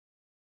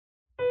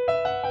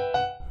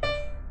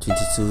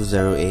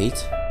2208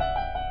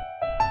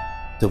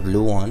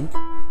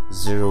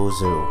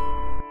 1100.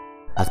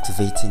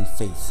 Activating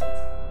faith.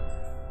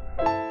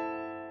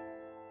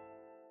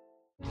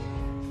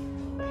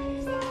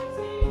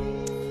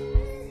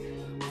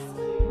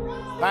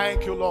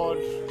 Thank you, Lord.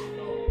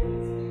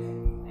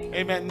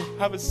 Amen.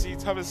 Have a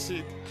seat. Have a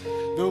seat.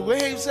 The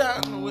waves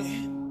and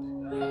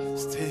wind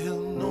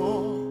still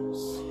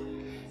knows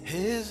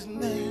His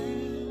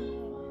name.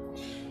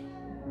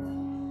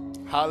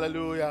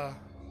 Hallelujah.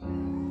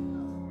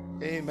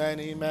 Amen.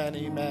 Amen.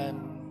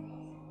 Amen.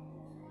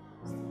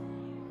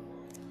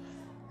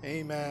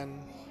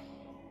 Amen.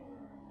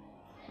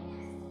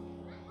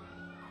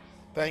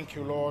 Thank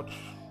you, Lord.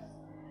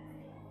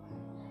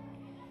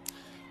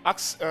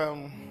 Acts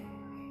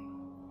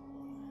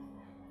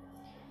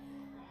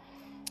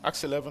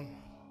 11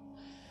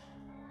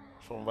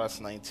 from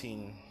verse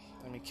 19.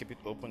 Let me keep it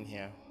open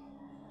here.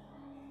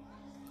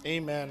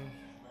 Amen.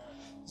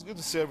 It's good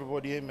to see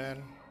everybody.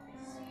 Amen.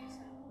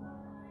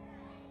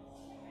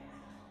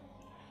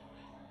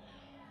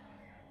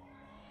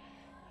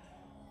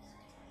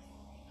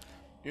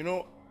 You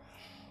know,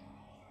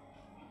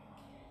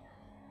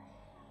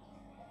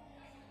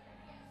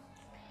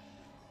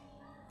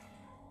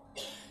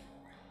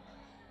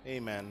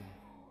 amen.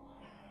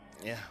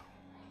 Yeah.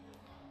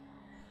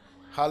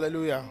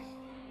 Hallelujah.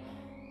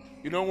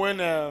 You know, when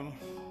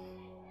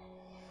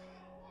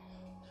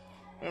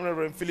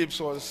Reverend Phillips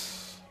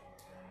was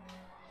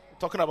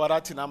talking about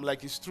that thing, I'm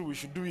like, it's true, we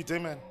should do it.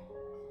 Amen.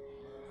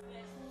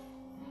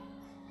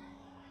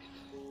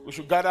 We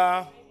should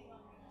gather.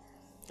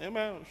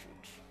 Amen.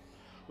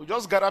 We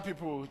just gather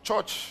people.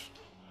 Church.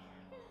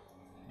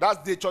 That's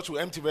the church will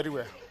empty very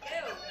well.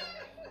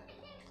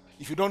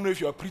 If you don't know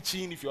if you are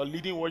preaching, if you are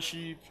leading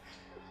worship,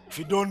 if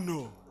you don't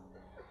know.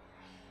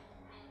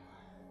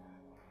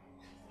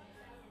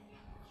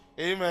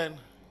 Amen.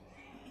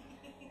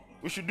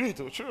 We should do it.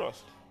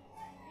 Serious.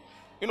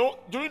 You know,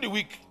 during the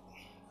week,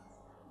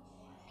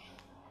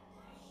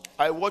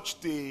 I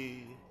watched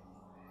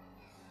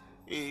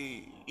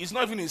it's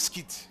not even a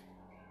skit.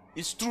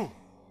 It's true.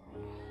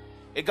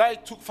 A guy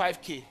took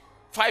 5K,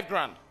 5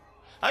 grand.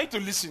 I need to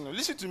listen.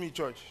 Listen to me,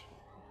 church.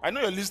 I know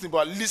you're listening,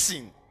 but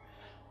listen.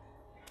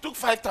 Took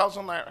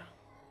 5,000 naira.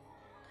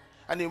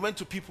 And he went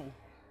to people.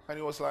 And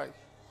he was like,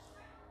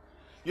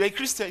 you're a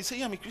Christian? He said,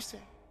 yeah, I'm a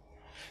Christian.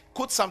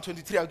 Quote Psalm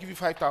 23, I'll give you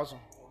 5,000.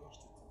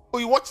 Oh,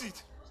 you watch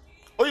it?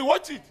 Oh, you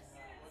watch it?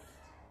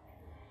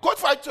 Quote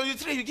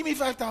 523, you give me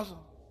 5,000.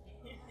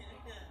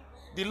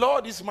 The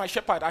Lord is my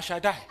shepherd, I shall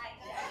die.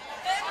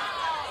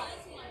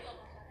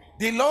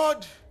 The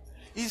Lord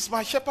is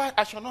my shepherd,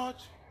 I shall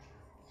not.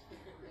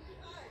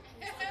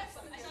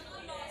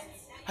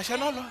 I shall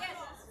not lose.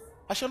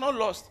 I shall not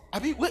lost.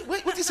 Abi, wait,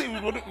 what do you say?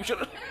 We shall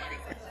not.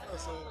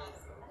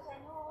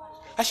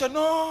 I shall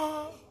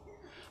not.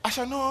 I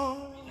shall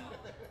not.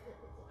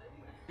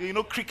 You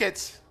know,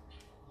 cricket.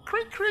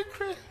 Crick.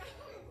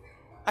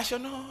 I shall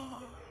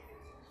not.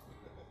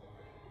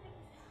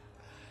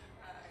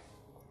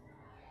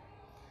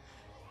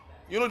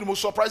 You know, the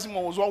most surprising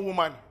one was one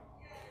woman.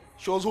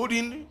 She was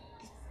holding.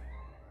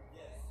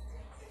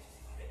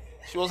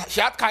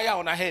 She had kaya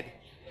on her head.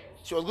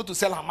 She was going to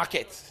sell her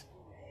market.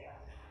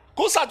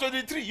 Go Psalm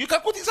 23. You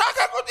can put it. I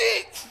can put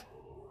it.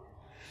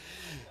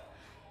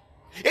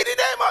 In the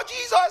name of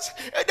Jesus,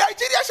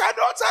 Nigeria shall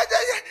not.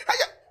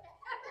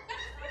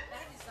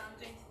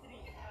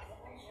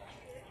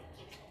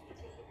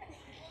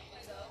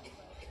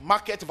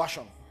 Market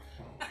version.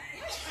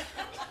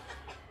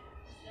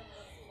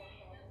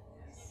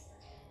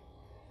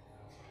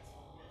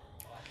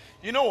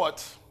 You know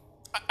what?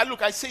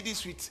 Look, I say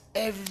this with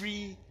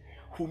every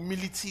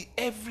humility,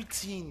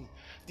 everything.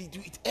 They do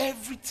it,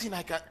 everything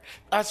I can,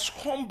 as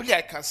humbly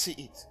I can say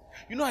it.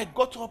 You know, I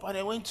got up and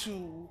I went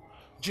to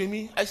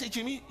Jimmy. I said,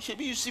 Jimmy,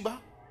 Shebi, you see, ba?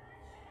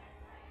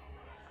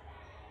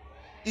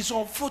 It's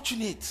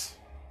unfortunate,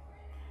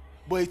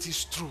 but it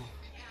is true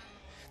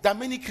that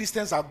many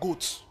Christians are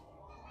goats.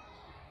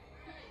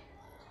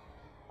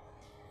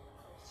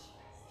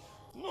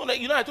 No, like,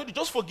 you know, I told you,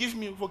 just forgive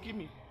me.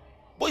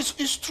 But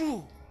it's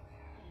true.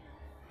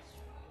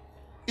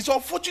 It's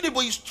unfortunate,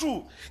 but it's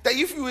true that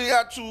if you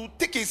were to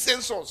take a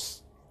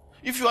census,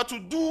 if you are to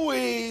do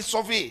a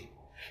survey,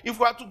 if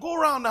you are to go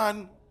around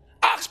and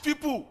ask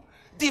people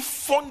the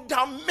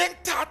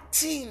fundamental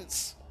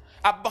things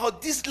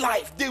about this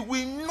life, they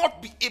will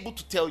not be able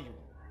to tell you.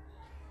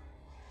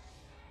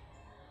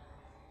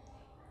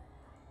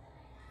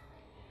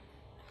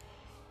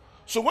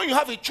 So when you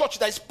have a church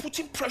that is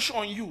putting pressure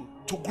on you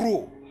to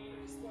grow,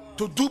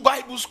 to do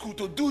Bible school,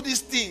 to do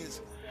these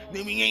things,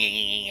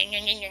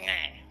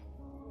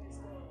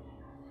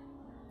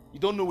 you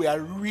don't know we are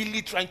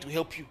really trying to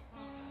help you.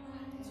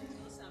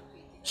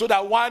 So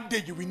that one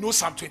day you will know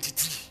Psalm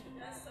 23.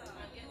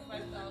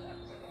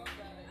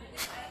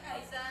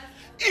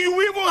 You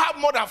will even have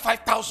more than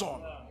 5,000.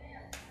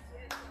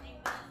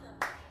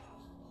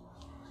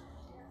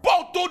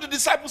 Paul told the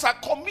disciples,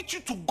 must commit you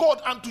to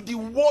God and to the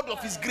word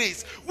of his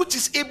grace, which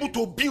is able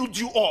to build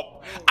you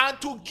up and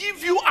to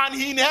give you an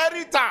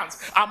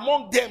inheritance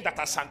among them that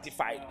are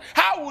sanctified.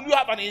 How will you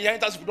have an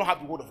inheritance if you don't have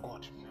the word of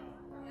God?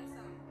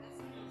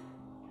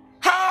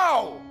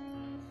 How?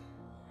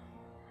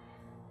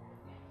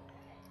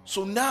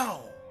 So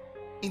now,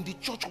 in the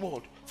church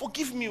world,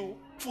 forgive me.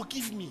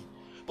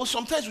 But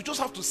sometimes we just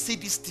have to say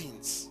these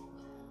things.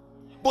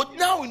 But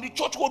now in the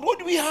church world, what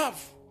do we have?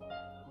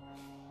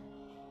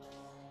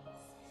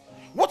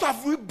 What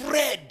have we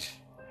bred?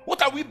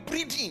 What are we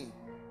breeding?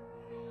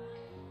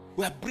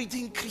 We are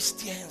breeding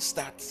Christians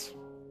that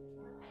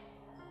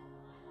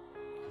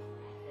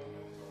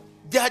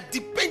they are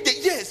dependent.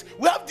 Yes,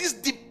 we have these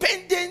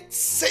dependent,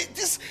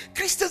 these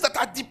Christians that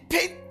are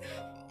dependent.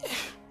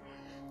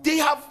 They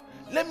have,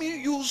 let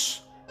me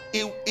use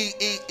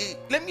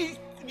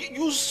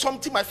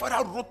something my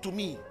father wrote to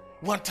me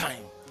one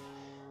time.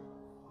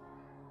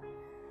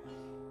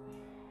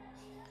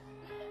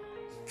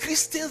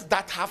 Christians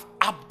that have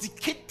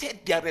abdicated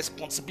their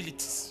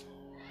responsibilities,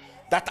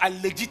 that are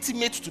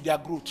legitimate to their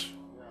growth.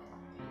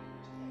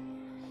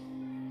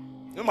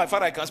 You know, my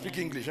father, I can speak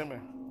English,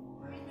 amen.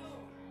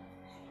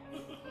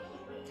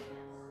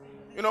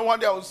 You know, one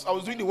day I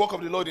was doing the work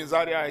of the Lord in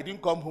Zaria. I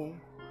didn't come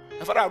home.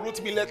 My father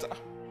wrote me a letter.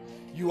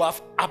 You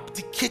have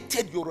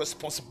abdicated your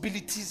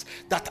responsibilities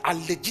that are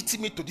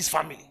legitimate to this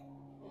family.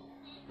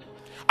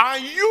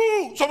 And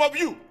you, some of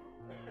you,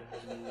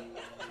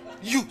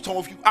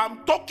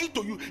 I'm talking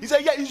to you. He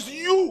said, yeah, it's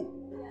you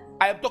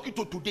I am talking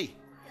to today.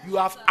 You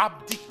have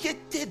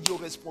abdicated your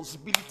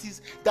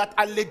responsibilities that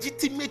are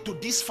legitimate to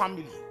this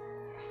family.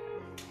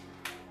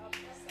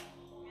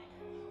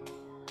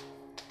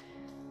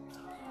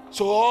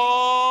 So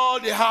all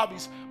they have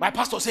is my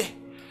pastor say,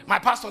 my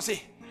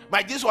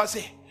this one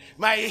say,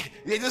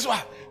 this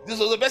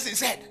was the best he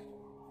said.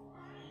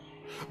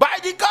 By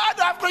the God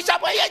of Christian,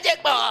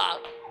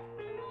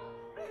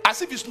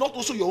 as if it's not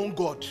also your own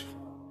God.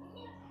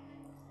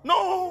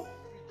 No.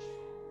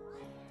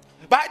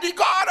 By the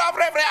God of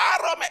Reverend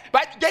Aaron,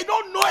 but they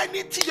don't know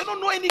anything. They don't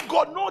know any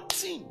God,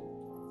 nothing.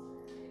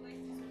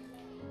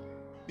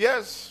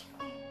 Yes.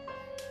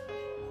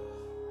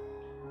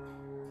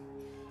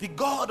 The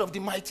God of the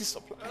mighty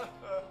supply.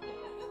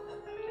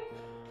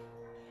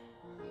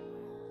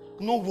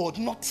 No word,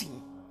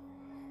 nothing.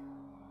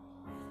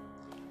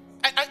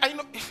 I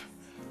know.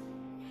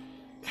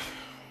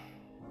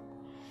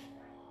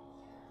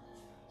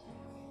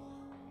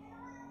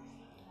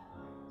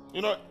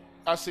 You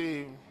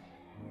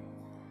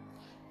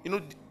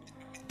know,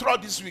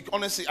 throughout this week,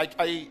 honestly,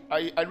 I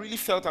really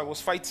felt I was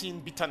fighting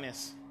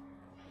bitterness.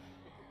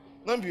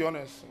 Let me be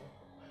honest.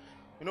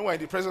 You know, we're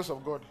in the presence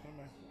of God.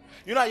 Amen.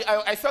 You know,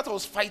 I felt I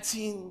was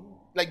fighting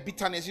like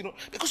bitterness, you know,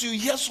 because you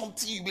hear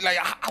something, you'll be like,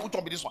 which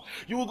one be this one?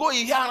 You will go and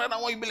hear another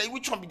one, you'll be like,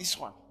 which one be this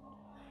one?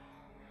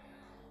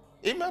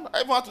 Amen.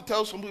 I even have to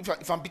tell somebody,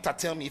 if I'm bitter,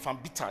 tell me if I'm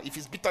bitter, if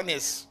it's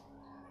bitterness.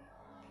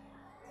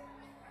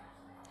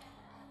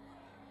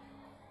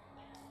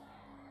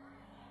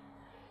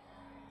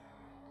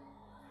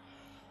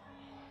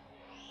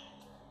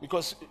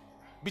 Because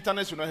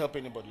bitterness will not help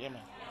anybody.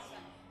 Amen.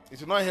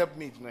 It will not help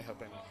me, it will not help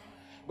anybody.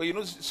 But you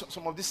know,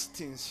 some of these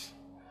things,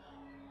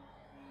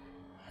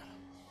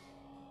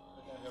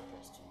 they can help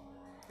us too.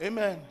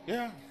 Amen.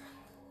 Yeah.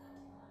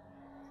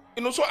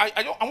 You know, so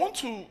I want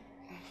to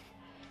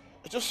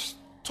just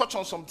touch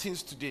on some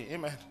things today.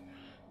 Amen.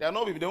 There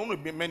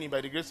won't be many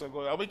by the grace of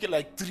God. I'll make it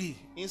like 3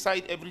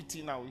 inside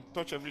everything now. We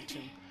touch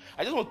everything.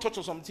 I just want to touch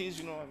on some things,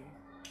 you know.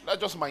 That's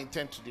just my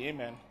intent today.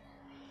 Amen.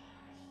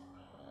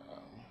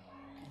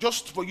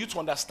 Just for you to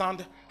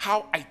understand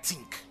how I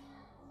think.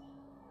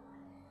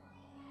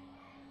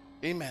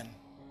 Amen.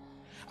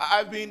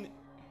 I've been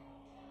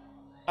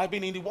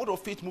in the Word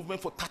of Faith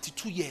movement for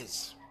 32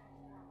 years.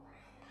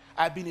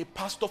 I've been a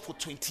pastor for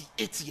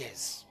 28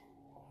 years.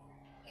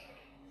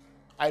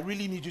 I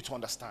really need you to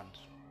understand.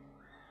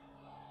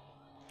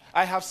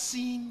 I have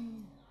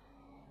seen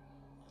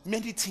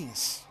many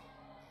things.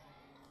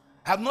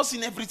 I have not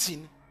seen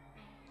everything,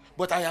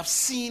 but I have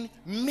seen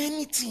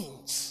many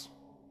things.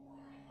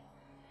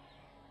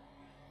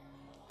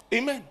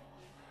 Amen.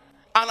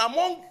 And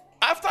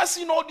after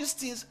seeing all these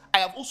things, I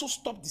have also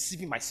stopped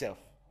deceiving myself.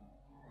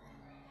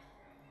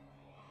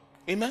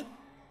 Amen.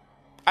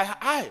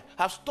 I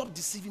have stopped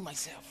deceiving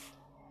myself.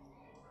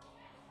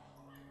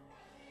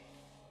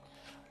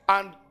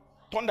 And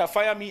thunder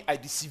fire me, I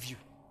deceive you.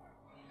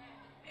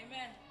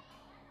 Amen.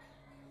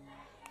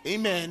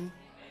 Amen. Amen.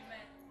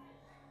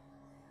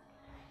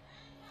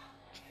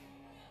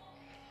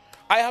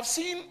 I have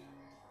seen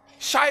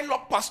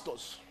Shylock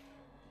pastors.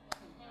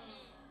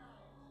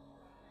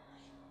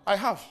 I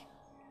have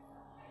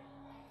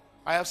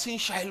seen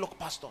Shylock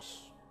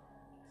pastors.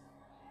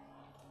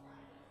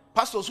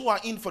 Pastors who are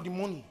in for the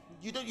money.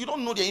 You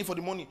don't know they're in for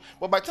the money.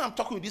 But by the time I'm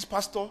talking with this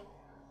pastor,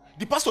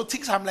 the pastor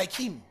thinks I'm like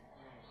him.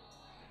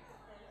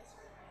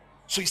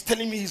 So he's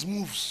telling me his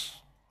moves.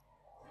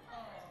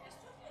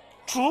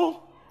 True?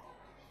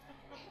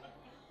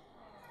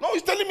 No,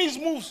 he's telling me his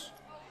moves.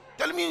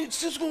 Telling me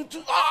he's just going to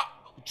do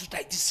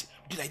like this.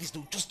 do like this,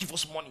 they'll just give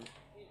us money.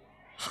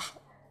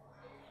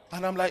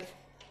 And I'm like,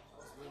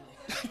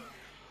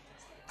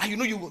 and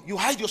you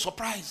hide your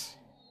surprise.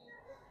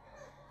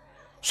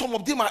 Some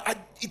of them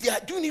they are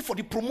doing it for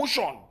the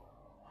promotion.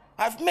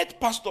 I've met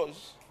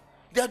pastors.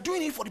 They are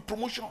doing it for the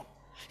promotion.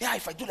 Yeah,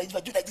 if I do like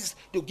this,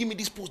 they'll give me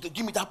this post, they'll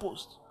give me that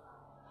post.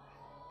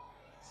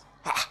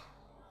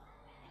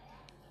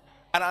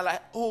 And I'm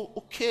like, oh,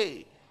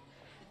 okay.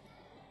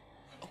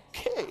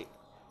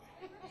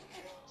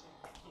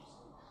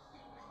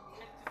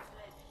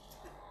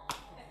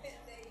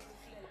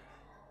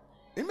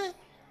 Amen.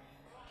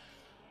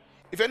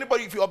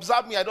 If you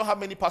observe me, I don't have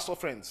many pastor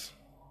friends.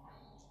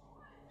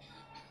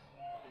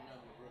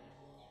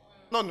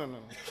 No.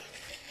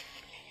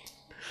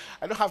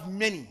 I don't have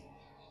many.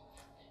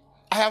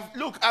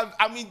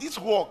 I'm in this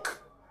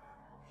work.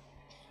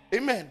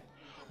 Amen.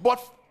 But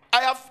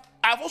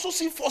I've also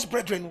seen false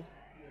brethren.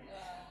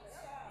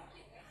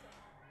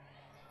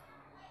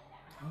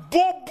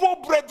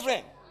 Bobo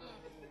brethren.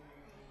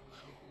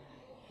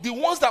 The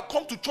ones that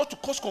come to church to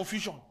cause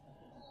confusion.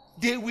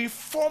 They will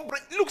form.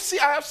 Look, see,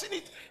 I have seen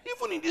it.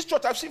 Even in this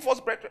church, I've seen false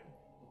brethren.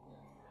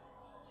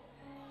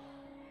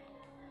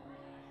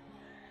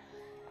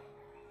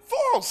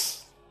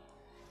 False.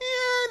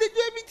 Yeah, they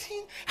do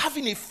everything.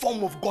 Having a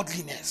form of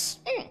godliness.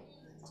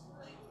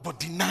 But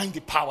denying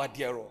the power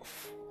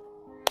thereof.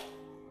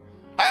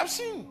 I have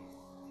seen.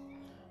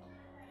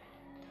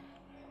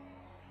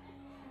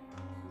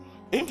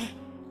 Amen.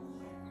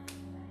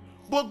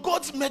 But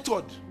God's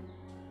method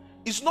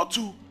is not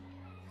to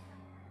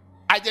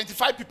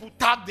identify people,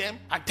 tag them,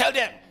 and tell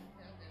them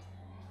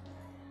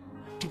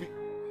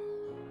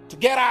to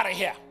get out of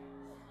here.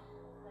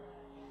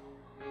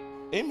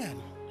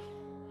 Amen.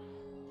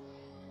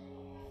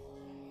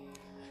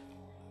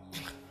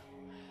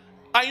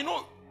 And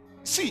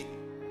see,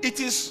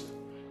 it is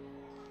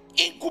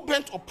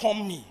incumbent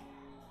upon me.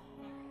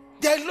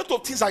 There are a lot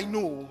of things I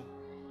know.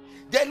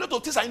 There are a lot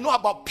of things I know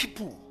about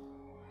people.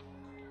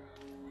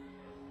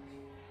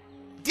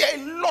 There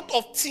are a lot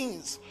of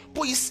things,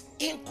 but it's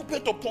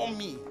incumbent upon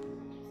me.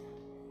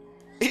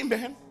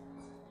 Amen.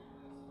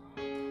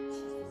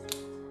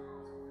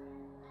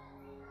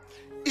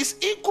 It's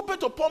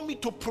incumbent upon me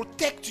to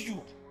protect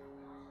you.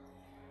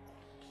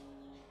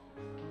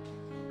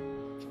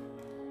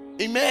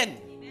 Amen.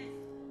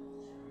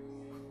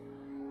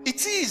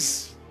 It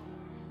is.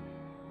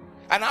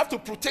 And I have to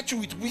protect you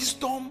with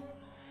wisdom.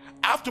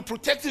 I have to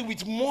protect you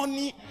with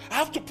money. I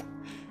have to,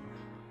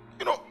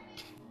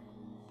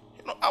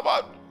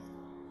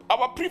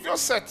 our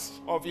previous set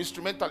of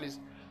instrumentalists.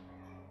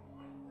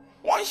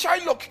 One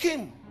Shylock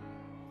came.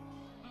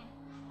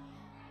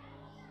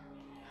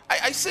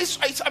 I'm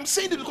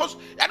saying it because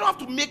I don't have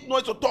to make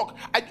noise or talk.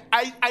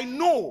 I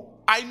know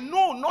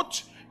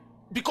not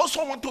because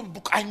someone told me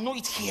book. I know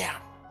it here.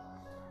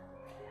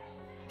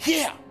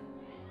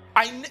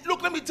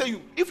 Look, let me tell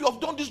you, if you have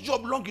done this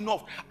job long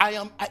enough,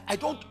 I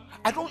don't,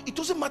 it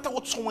doesn't matter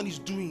what someone is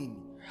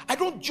doing. I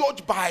don't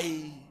judge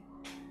by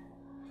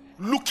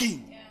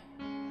looking.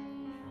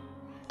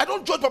 I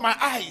don't judge by my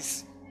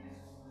eyes.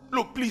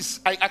 Look, please,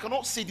 I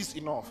cannot say this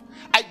enough.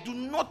 I do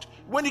not,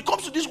 when it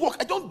comes to this work,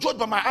 I don't judge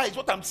by my eyes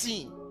what I'm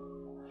seeing.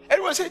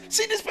 Everyone say,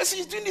 see this person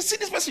is doing this, see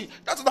this person.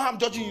 That's not how I'm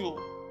judging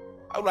you.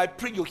 I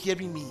pray you're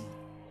hearing me.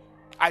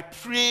 I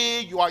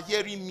pray you are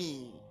hearing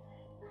me.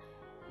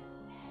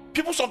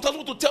 People sometimes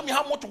want to tell me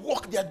how much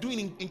work they are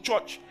doing in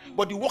church,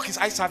 but the work is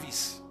eye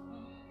service.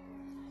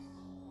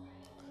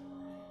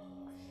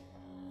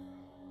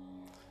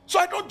 So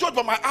I don't judge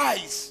by my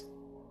eyes.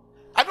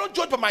 I don't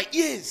judge by my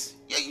ears.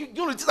 You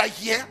know the things I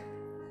hear?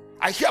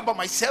 I hear about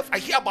myself. I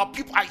hear about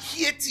people. I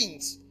hear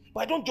things.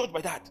 But I don't judge by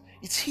that.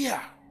 It's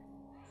here.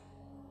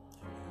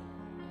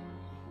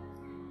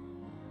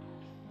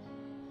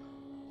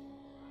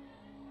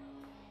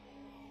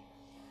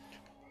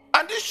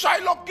 And this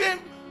Shylock came.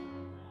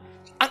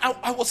 And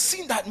I was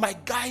seeing that my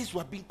guys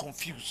were being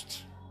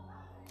confused.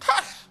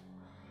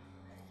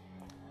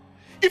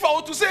 If I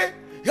were to say,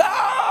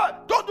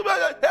 don't do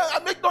that, I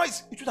make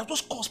noise, it would have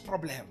just caused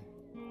problem.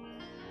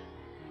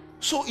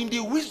 So in the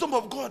wisdom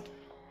of God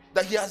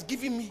that He has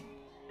given me,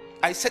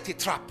 I set a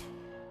trap.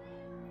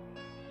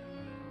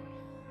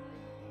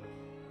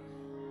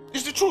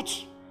 It's the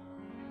truth.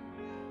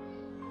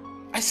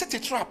 I set a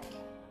trap.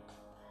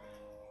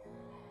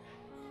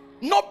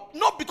 Not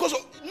because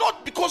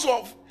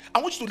of I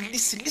want you to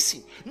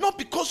listen. Not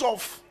because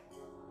of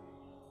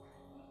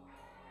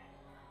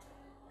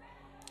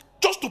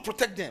just to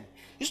protect them.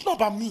 It's not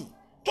about me.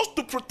 Just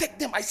to protect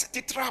them, I set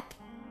a trap.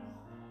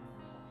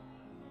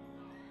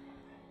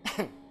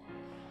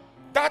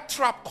 That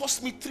trap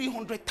cost me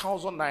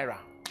 300,000 naira.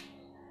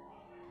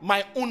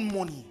 My own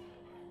money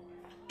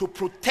to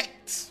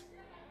protect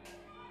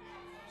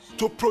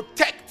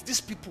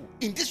these people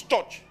in this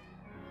church.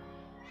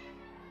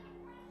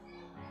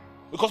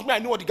 Because me, I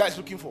know what the guy is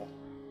looking for.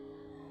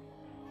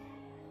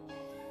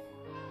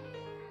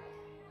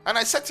 And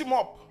I set him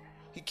up.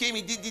 He came,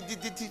 he did.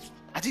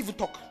 I didn't even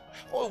talk.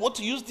 Oh, want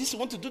to use this, you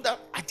want to do that?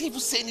 I didn't even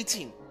say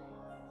anything.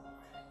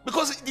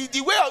 Because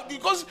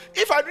because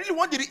if I really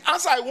want the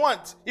answer I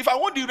want, if I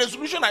want the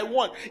resolution I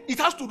want, it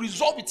has to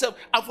resolve itself.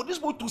 And for this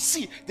boy to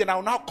see, then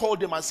I'll now call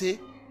them and say,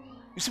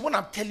 you see, when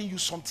I'm telling you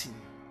something.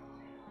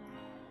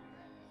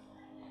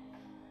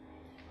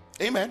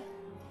 Amen.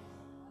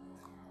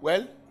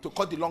 Well, to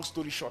cut the long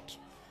story short,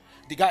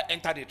 the guy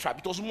entered the trap.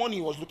 It was money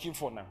he was looking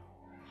for now.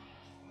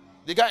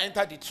 The guy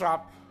entered the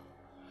trap.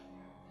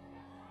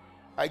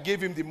 I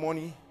gave him the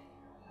money.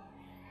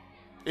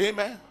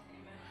 Amen.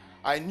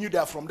 I knew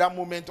that from that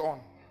moment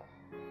on.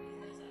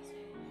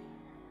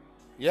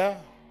 Yeah.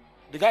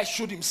 The guy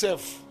showed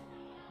himself.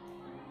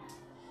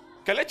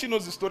 Can I let you know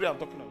the story I'm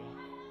talking about?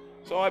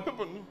 So my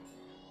people knew.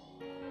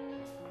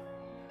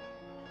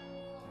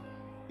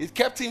 It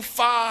kept him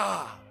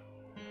far.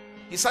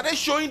 He started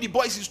showing the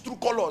boys his true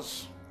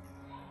colors.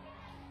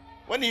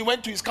 When he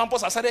went to his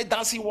campus, I started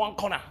dancing one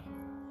corner.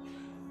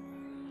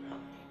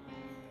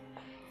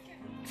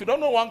 If you don't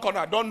know one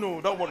corner,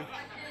 don't worry.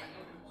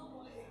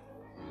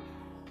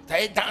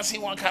 Started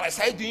dancing one corner. I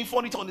started doing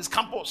funny on his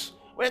campus.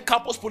 When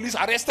campus police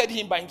arrested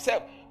him by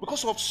himself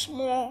because of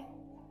small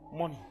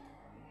money.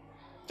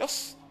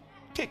 Just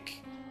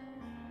take.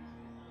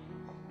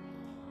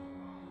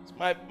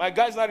 My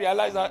guys now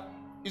realize that,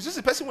 is this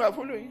the person we are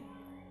following?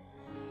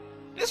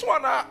 This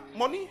one,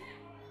 money.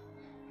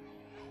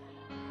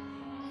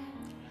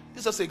 This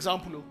is just an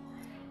example.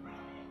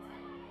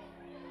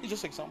 It's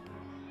just an example.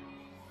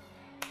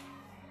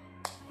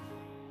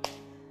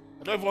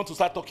 I don't even want to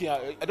start talking.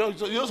 Sometimes I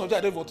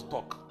don't even want to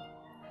talk.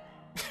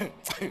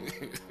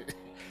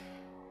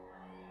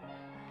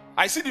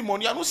 I see the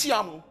money, I don't see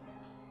Amo.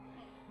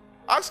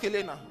 Ask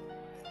Elena.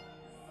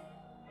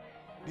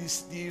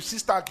 The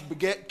sister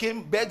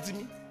came, begged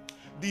me.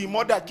 The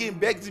mother came,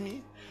 begged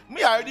me.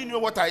 Me, I already knew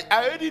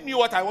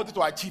what I wanted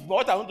to achieve. But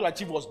what I wanted to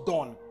achieve was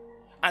done.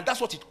 And that's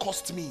what it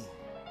cost me.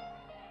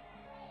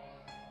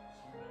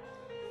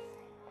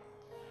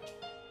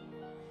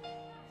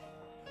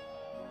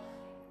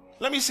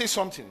 Let me say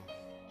something.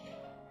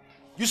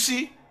 You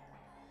see,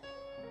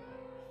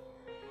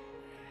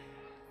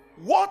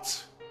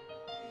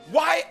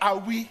 why are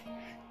we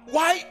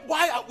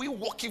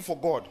working for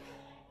God?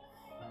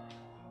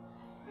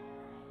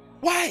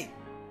 Why?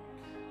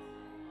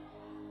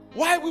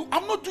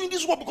 I'm not doing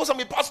this work because I'm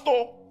a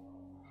pastor.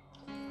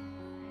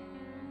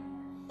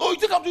 Oh, you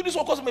think I'm doing this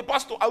work because I'm a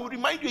pastor? I will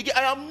remind you again,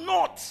 I am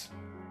not.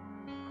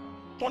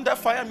 Thunder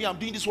fire me, I'm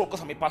doing this work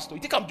because I'm a pastor.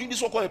 You think I'm doing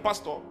this work because I'm a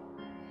pastor?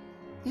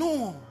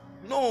 No.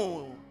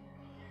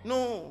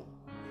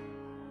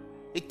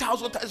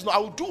 1,000 times no. I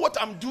will do what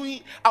I'm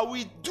doing. I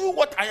will do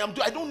what I am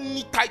doing. I don't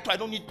need title. I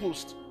don't need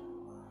post.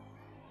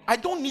 I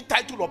don't need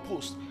title or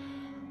post.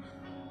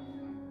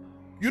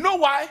 You know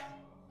why?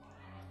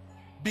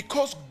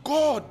 Because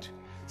God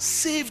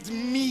saved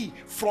me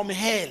from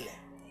hell.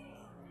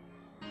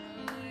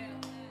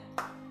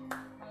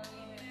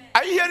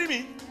 Are you hearing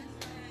me?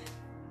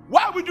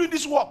 Why are we doing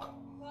this work?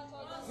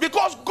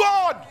 Because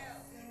God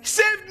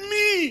saved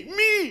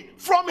me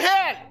from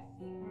hell.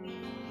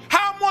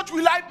 How much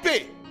will I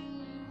pay?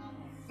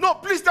 No,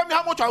 please tell me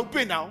how much I will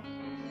pay now.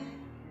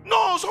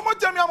 No, someone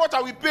tell me how much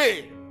I will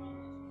pay.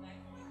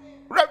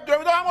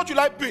 How much will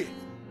I pay?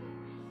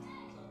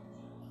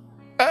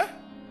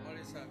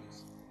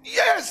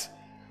 Yes.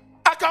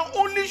 I can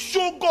only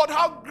show God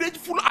how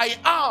grateful I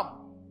am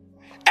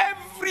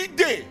every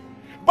day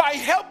by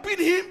helping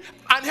him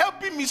and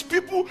helping his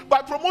people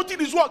by promoting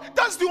his work.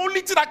 That's the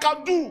only thing I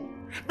can do.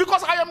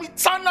 Because I am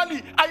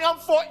eternally, I am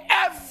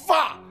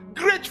forever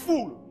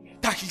grateful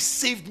that he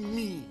saved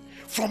me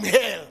from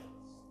hell.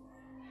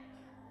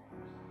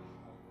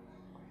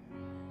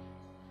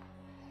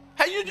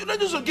 And you don't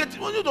just get, you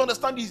don't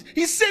understand this.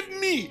 He saved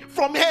me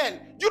from hell.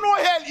 Do you know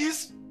what hell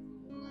is?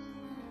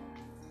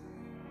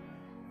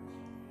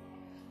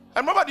 I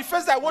remember the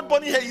first day I went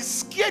burning hell, he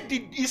scared the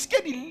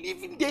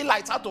living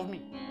daylights out of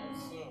me.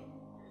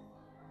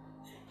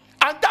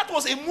 And that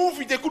was a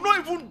movie. They could not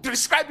even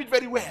describe it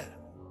very well.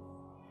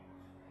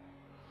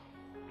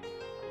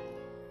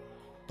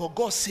 But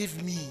God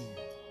saved me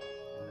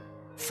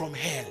from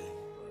hell.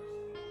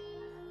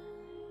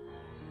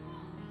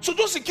 So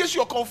just in case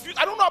you're confused,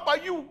 I don't know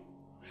about you.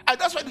 And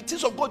that's why the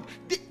things of God,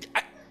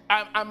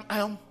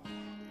 I'm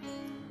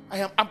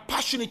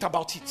passionate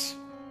about it.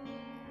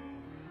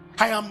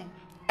 I am.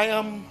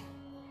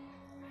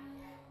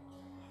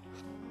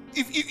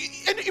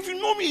 If you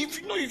know me,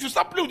 if you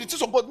start playing with the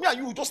things of God, me and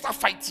you will just start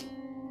fighting.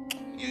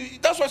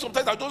 That's why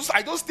sometimes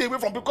I don't stay away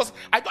from, because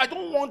I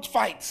don't want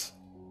fights.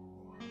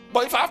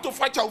 But if I have to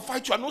fight you, I will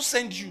fight you. I don't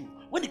send you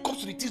when it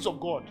comes to the things of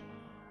God.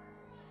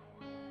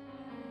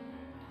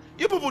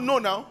 You people know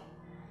now.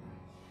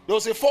 There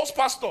was a false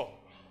pastor.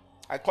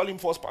 I call him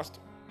false pastor.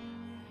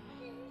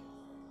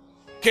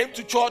 Came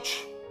to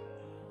church.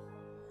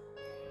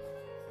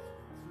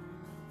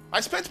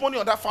 I spent money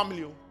on that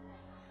family.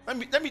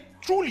 Let me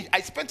truly, I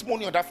spent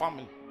money on that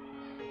family.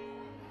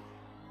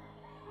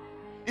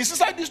 It's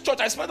inside this church,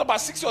 I spent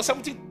about 60 or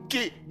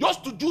 70K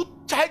just to do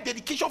child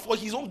dedication for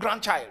his own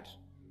grandchild.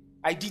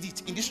 I did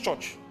it in this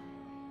church.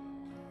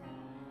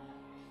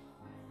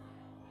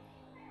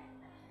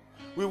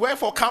 We went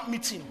for camp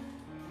meeting.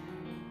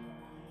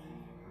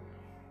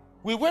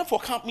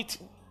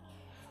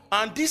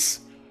 And this,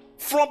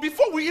 from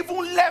before we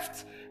even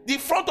left the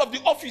front of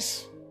the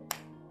office,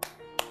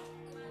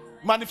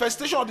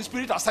 manifestation of the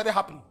Spirit has started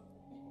happening.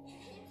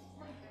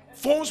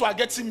 Phones were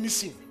getting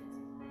missing.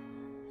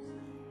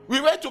 We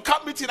went to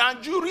camp meeting,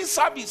 and during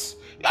service,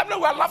 I know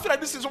we are laughing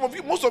at this. Some of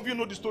you, most of you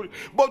know the story.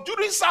 But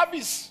during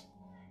service,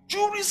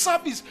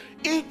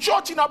 in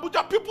church in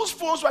Abuja, people's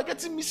phones were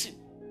getting missing.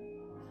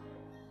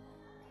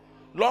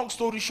 Long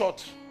story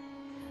short,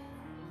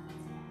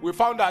 we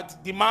found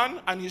that the man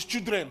and his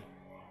children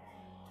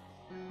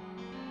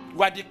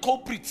were the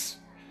culprits.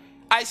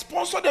 I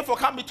sponsored them for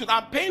camp meeting.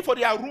 I'm paying for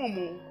their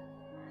room,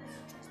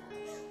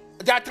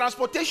 their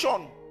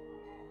transportation.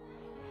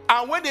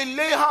 And when they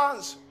lay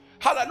hands,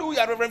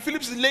 hallelujah, Reverend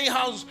Phillips is laying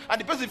hands, and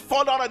the person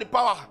fall down at the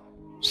power.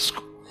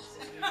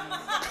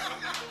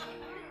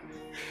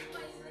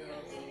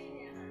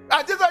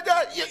 And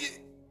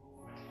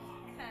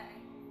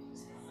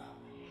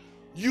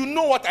you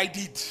know what I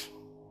did?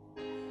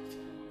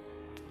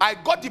 I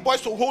got the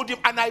boys to hold him,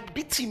 and I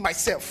beat him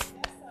myself.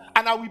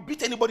 And I will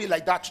beat anybody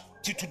like that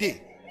till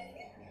today.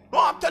 No,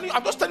 I'm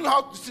just telling you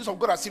how the things of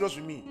God are serious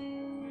with me.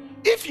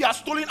 If he has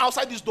stolen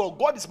outside this door,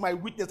 God is my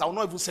witness. I will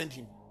not even send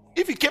him.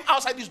 If he came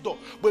outside this door,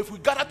 but if we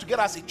gather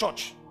together as a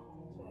church,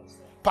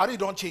 Paris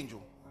don't change you.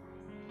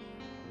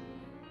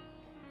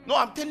 No,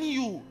 I'm telling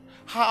you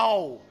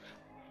how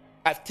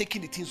I've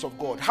taken the things of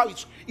God, how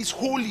it's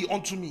holy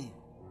unto me.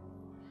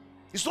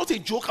 It's not a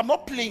joke. I'm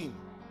not playing.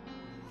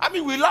 I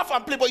mean, we laugh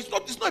and play, but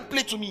it's not a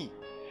play to me.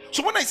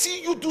 So when I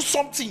see you do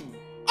something,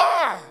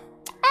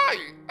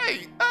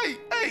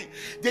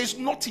 there's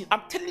nothing.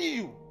 I'm telling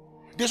you,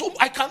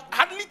 I can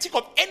hardly think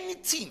of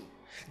anything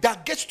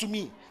that gets to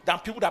me than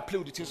people that play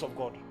with the things of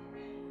God.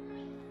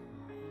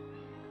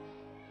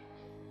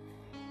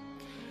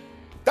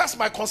 That's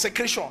my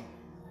consecration.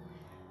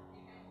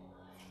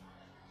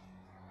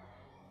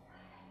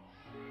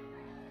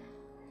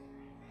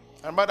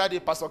 And by that day,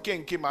 Pastor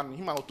Ken came, and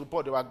him and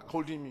Otupo, they were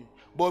holding me.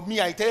 But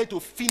me, I tell you to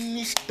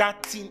finish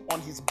that thing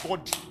on his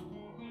body.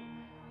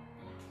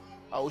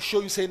 I will show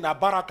you, say, na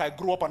Barak I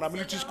grew up, and a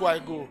military school I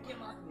go.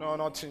 No,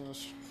 nothing.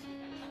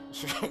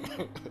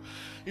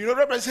 You know,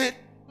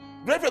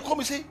 Reverend come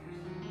and say,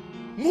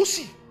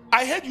 Mosi,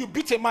 I heard you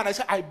beat a man. I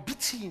said, I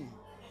beat him.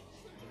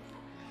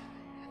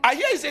 I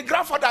hear he's a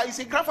grandfather,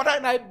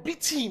 and I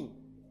beat him.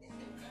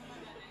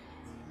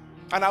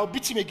 And I'll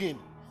beat him again.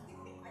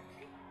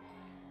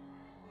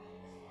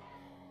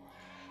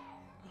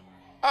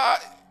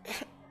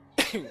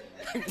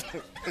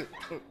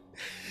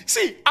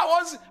 See,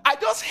 I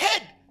just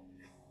heard,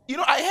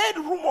 I heard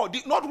rumor,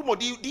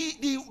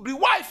 the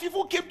wife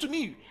even came to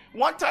me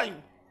one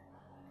time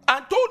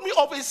and told me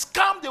of a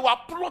scam they were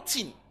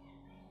plotting.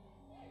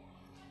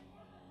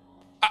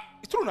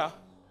 It's true now.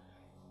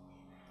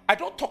 I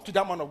don't talk to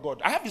that man of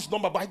God. I have his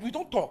number, but we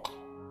don't talk.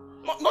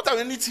 Not on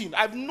anything.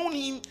 I've known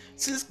him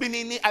since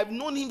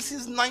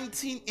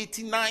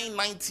 1989,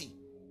 90.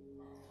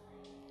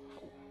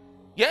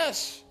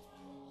 Yes.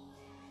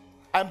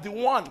 I'm the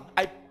one.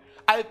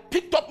 I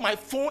picked up my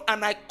phone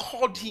and I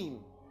called him.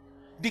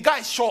 The guy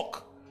is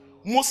shocked.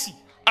 Mosi.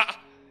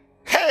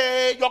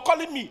 Hey, you're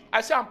calling me. I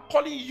say, I'm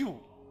calling you.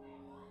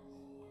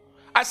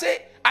 I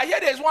say, I hear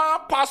there's one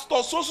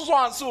pastor, so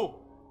and so.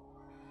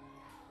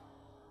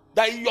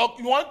 That you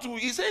want to.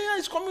 He say, yeah,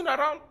 he's coming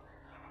around.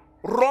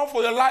 Run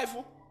for your life.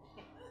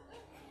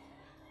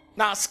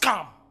 Now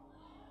scam.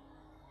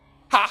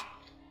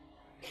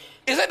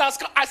 He said, I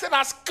said,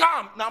 now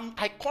scam. Now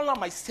I call her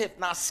myself,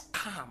 now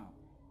scam.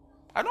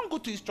 I don't go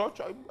to his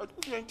church. I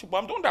don't do anything, but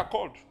I'm the one that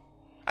called.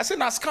 I said,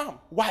 now scam.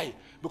 Why?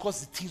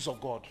 Because the things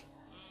of God.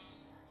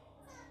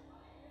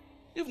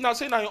 If now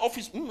say now in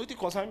office, it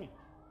concern me.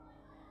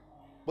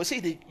 But say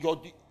I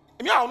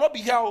will not be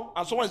here,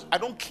 and someone I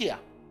don't care.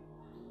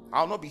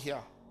 I will not be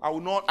here. I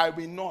will not.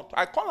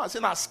 I call and say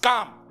now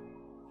scam.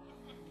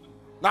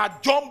 Now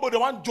jumbo, the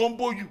one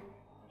jumbo you.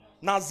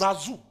 Now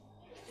Zazu.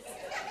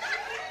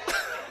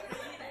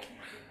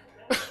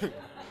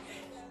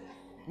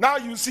 Now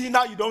you see,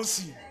 now you don't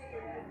see.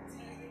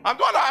 I'm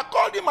the one that I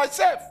called him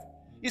myself.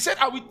 He said,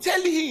 I will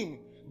tell him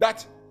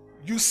that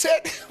you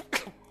said.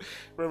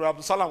 Reverend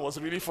Abdul Salam was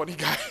a really funny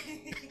guy.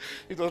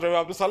 It was Reverend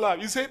Abdul Salam.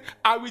 He said,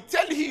 I will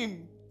tell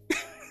him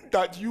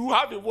that you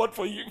have a word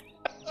for him.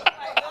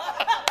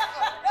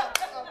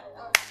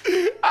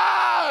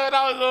 That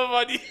was so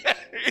funny.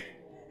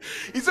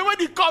 He said, when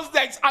he comes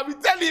next, I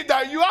will tell him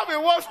that you have a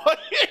word for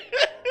him.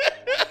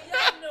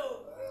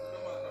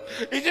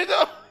 He said,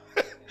 no.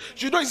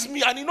 You know it's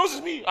me, and he knows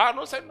it's me. I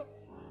know, said no.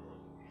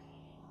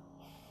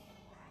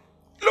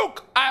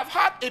 Look, I've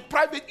had a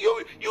private.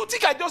 You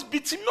think I just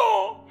beat him?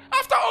 No.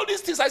 After all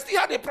these things, I still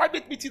had a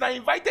private meeting. I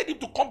invited him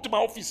to come to my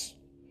office.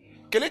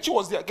 Kelechi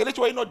was there. Kelechi,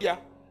 were you not there?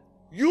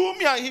 You,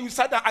 me, and him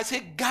sat down. I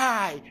said,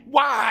 guy,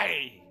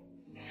 why?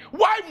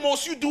 Why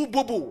must you do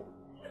bobo?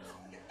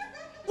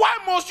 Why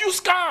must you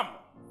scam?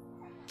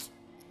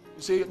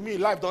 You say, me,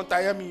 life don't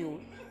tire me.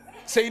 You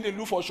saying they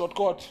look for a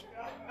shortcut.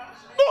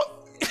 No.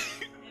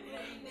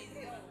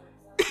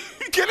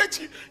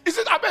 preaching. He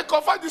said, I better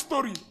confirm this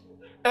story.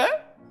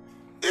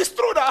 It's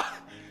true that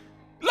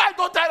life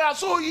don't tire,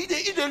 so he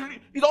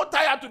don't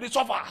tire to the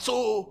suffer.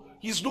 So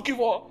he's looking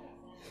for,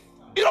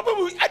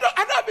 people, I don't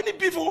have any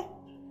beef.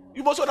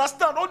 You must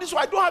understand. All this,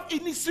 why I don't have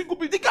any single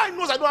beef. The guy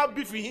knows I don't have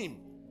beef with him.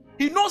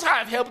 He knows how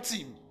I've helped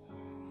him.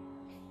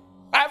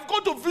 I've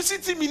gone to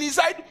visit him in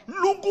inside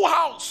Lungu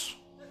house.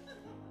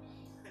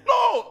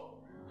 No.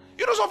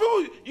 Some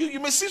people, you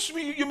may see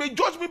me, you may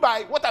judge me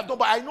by what I've done,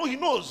 but I know he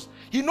knows.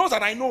 He knows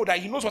and I know that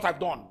he knows what I've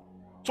done.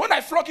 So when I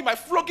flog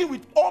him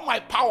with all my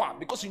power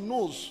because he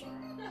knows.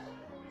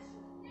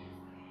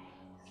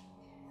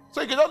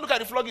 So you can just look at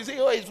the flogging and say,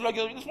 oh, he's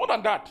flogging. It's more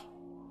than that.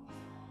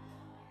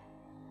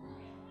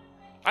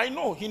 I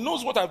know. He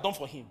knows what I've done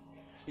for him.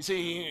 He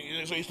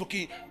says, so he's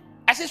okay.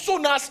 I say, so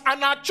nice,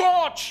 and our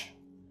church.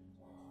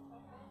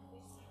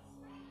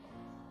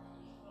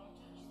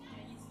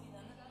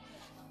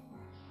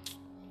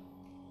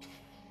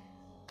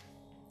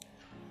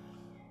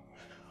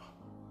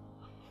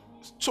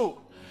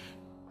 So,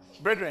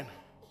 brethren,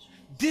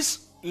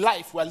 this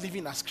life we are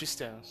living as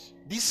Christians,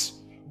 this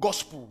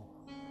gospel,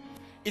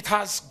 it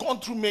has gone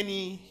through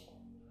many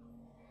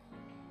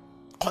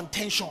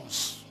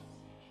contentions.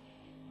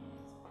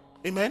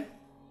 Amen?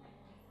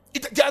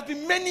 There have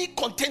been many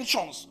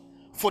contentions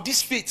for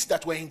this faith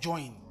that we're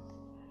enjoying.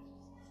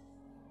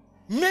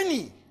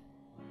 Many.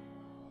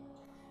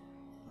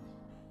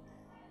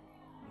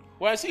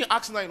 Well, I see in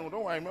Acts 9,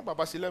 don't worry, I remember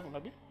verse 11.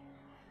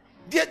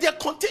 There are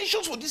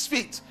contentions for this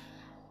faith.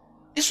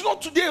 It's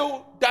not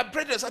today that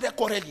brethren are there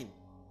quarreling.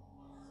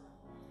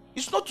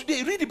 It's not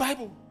today. Read the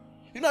Bible.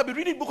 I've been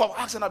reading the book of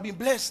Acts and I've been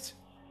blessed.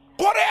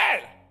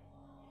 Quarrel.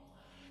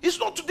 It's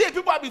not today.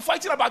 People have been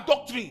fighting about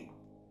doctrine.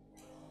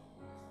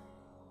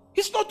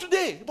 It's not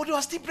today, but they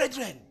are still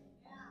brethren.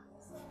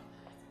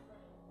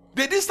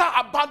 They didn't start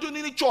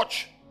abandoning the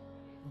church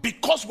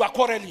because we are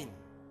quarreling.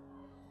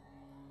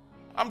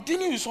 I'm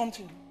dealing with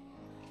something.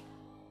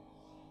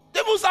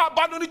 They will start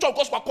abandoning the church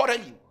because we are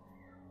quarreling.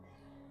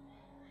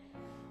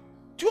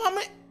 Do you know what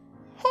I mean?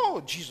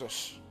 Oh,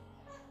 Jesus.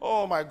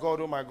 Oh, my God,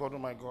 oh, my God, oh,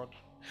 my God.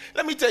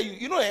 Let me tell you,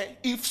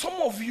 if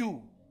some of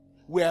you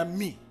were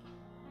me,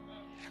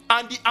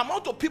 and the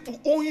amount of people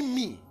owing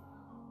me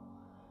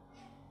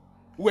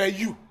were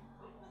you,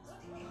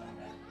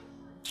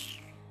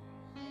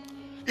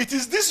 it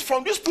is this,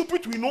 from this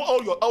pulpit we know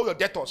all your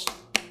debtors.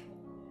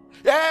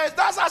 Yes,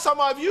 that's how some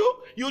of you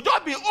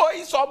just be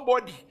owing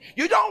somebody.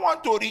 You don't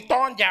want to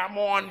return their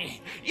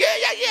money. Yeah.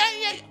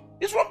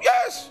 It's from,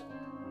 yes.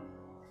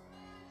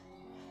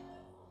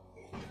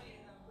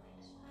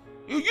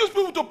 You use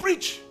people to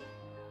preach.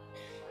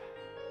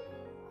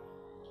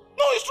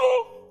 No, it's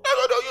true.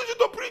 Don't use it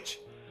to preach.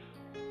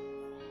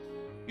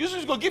 Use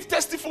it to give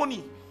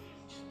testimony.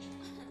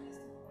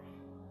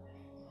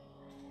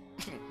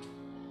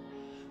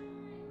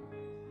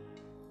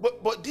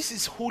 But this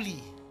is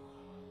holy.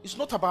 It's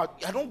not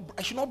about,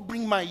 I should not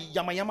bring my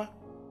yama.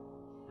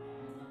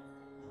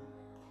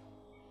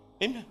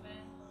 Amen.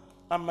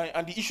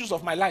 And the issues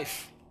of my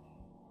life.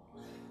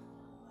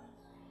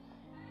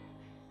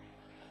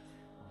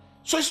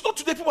 So it's not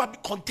today people have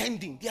been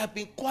contending. They have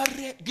been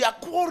quarrel. They are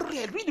quarrel.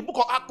 Read the book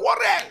of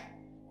quarrel.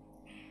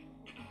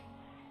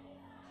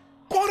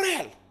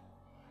 Quarrel.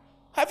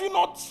 Have you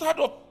not heard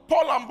of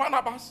Paul and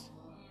Barnabas?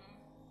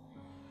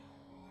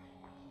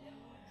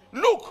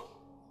 Look,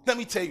 let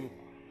me tell you.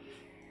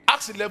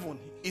 Acts 11,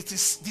 the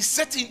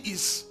setting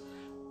is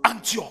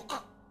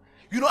Antioch.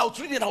 I was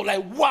reading and I was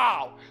like,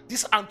 wow,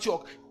 this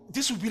Antioch,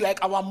 this would be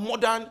like our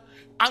modern,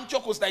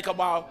 Antioch was like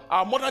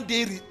our modern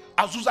day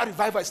Azusa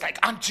revival is like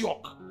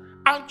Antioch.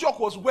 Antioch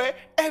was where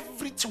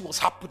everything was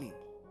happening.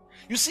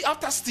 You see,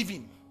 after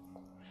Stephen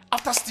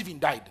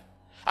died,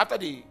 after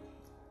they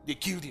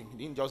killed him, he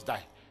didn't just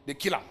die, they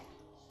killed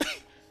him.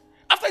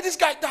 After this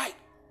guy died,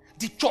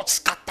 the church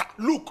scattered.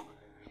 Look,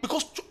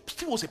 because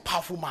Stephen was a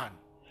powerful man.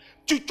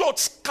 The church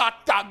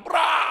scattered,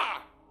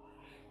 brah.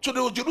 So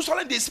there was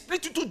Jerusalem, they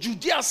split into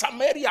Judea and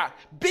Samaria.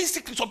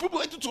 Basically, some people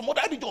went into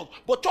modern regions,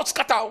 but church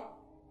scatter.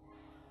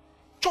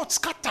 Church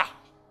scatter.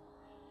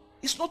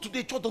 It's not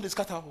today, church don't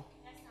scatter.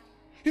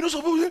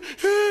 Some people say,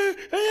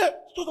 hey,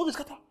 church don't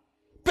scatter.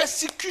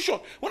 Persecution.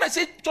 When I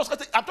say church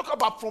scatter, I'm talking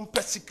about from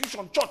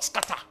persecution, church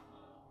scatter.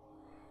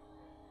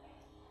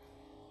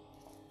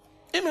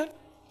 Amen.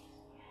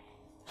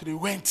 So they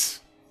went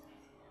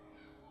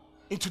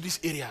into these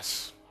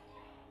areas.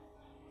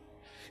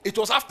 It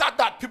was after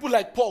that people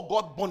like Paul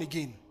got born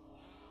again.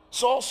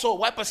 So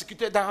why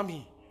persecuted the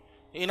army?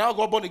 He now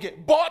got born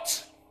again.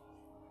 But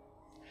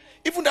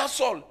even that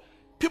Saul,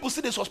 people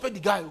still they suspect the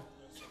guy.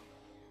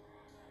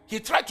 He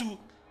tried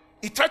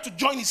to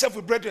join himself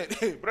with brethren.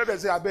 Hey, brethren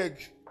say, I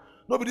beg.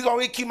 Nobody's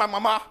always kill my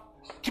mama,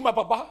 kill my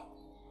papa,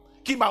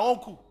 kill my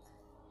uncle.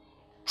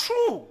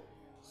 True.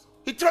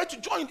 He tried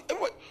to join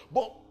everywhere.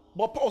 But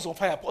Paul was on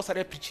fire. Paul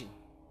started preaching.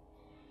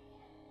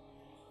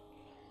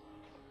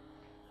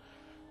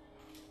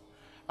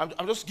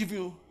 I'm just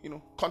giving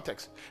you,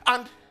 context.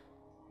 And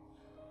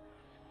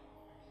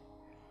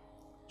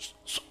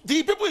So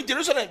the people in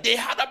Jerusalem, they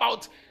heard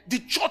about the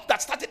church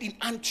that started in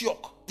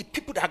Antioch. The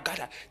people that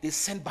gathered, they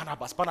sent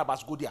Barnabas.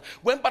 Barnabas go there.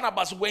 When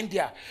Barnabas went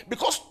there,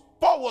 because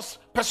Paul was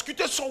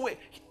persecuted somewhere,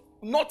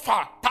 not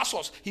far,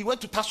 Tarsus, he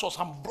went to Tarsus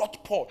and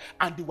brought Paul,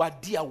 and they were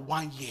there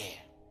 1 year.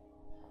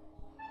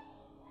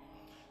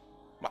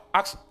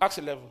 Acts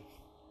 11.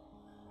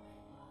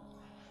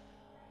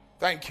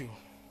 Thank you.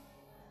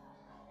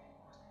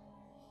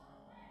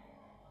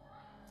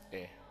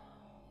 Yeah.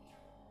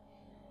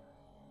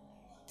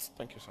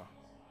 Thank you, sir.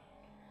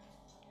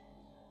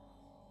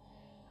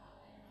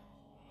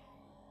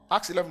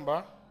 Acts 11,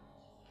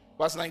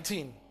 verse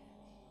 19.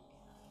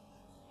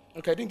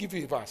 Okay, I didn't give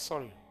you a verse,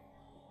 sorry.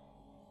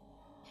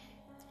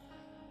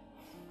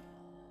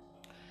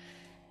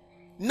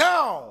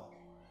 Now,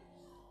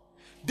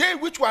 they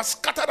which were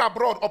scattered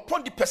abroad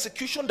upon the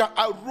persecution that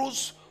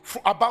arose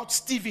about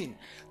Stephen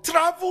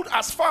traveled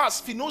as far as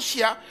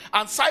Phoenicia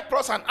and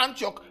Cyprus and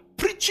Antioch,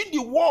 preaching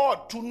the word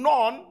to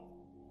none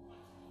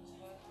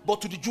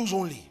but to the Jews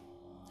only.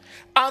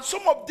 And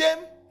some of them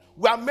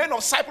were men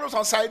of Cyprus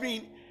and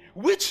Cyrene,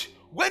 which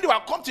when they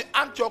were come to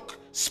Antioch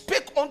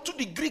spake unto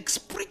the Greeks,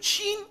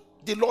 preaching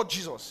the Lord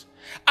Jesus.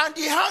 And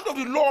the hand of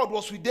the Lord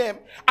was with them,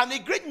 and a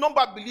great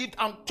number believed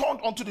and turned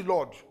unto the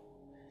Lord.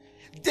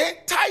 Then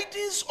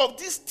tidings of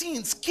these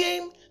things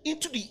came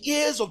into the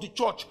ears of the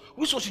church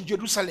which was in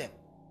Jerusalem,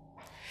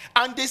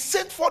 and they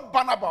sent forth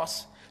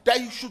Barnabas that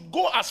he should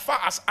go as far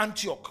as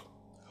Antioch,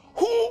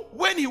 who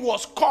when he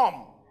was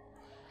come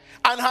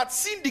and had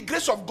seen the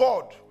grace of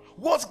God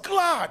was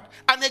glad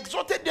and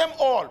exhorted them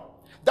all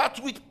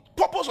that with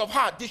purpose of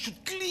heart they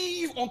should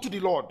cleave unto the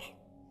Lord.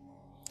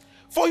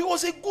 For he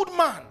was a good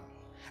man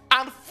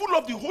and full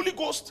of the Holy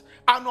Ghost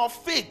and of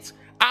faith,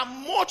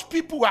 and much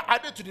people were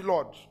added to the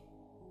Lord.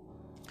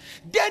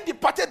 Then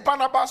departed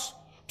Barnabas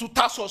to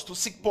Tarsus to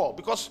seek Paul,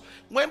 because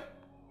when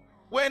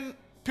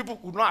people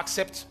would not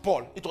accept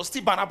Paul, it was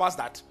still Barnabas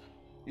that,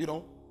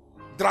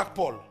 dragged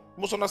Paul.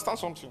 You must understand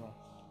something.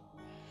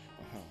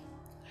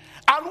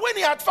 And when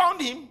he had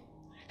found him,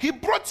 he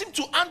brought him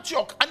to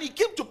Antioch, and it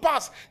came to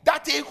pass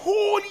that a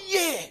whole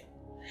year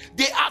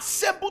they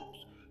assembled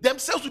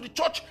themselves to the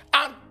church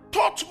and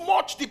taught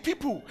much the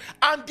people,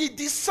 and the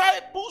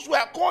disciples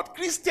were called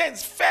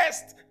Christians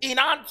first in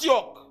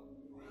Antioch.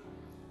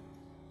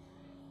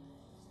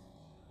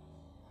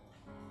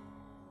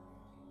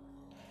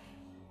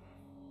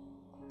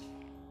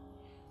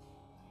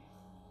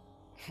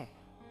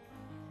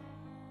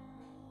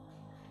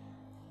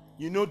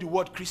 You know the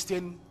word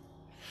Christian?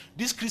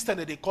 This Christian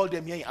that they called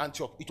them here in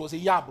Antioch, it was a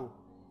yabo.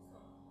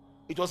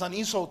 It was an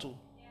insult.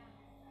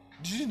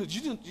 Did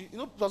you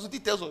know? Pastor D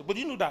tells us, but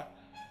you know that?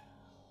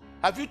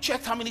 Have you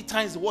checked how many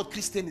times the word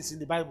Christian is in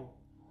the Bible?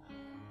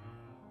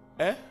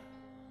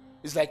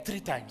 It's like 3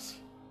 times.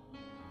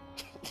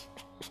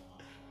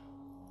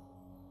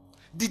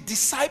 The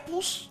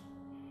disciples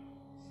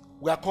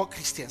were called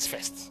Christians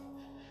first.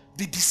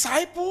 The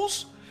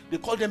disciples, they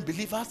call them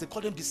believers, they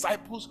call them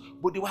disciples,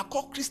 but they were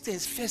called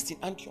Christians first in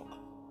Antioch.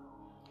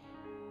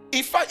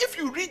 In fact, if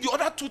you read the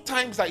other 2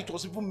 times that it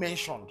was even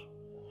mentioned,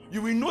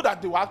 you will know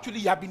that they were actually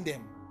yabbing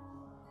them.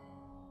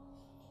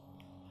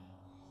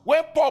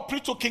 When Paul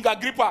preached to King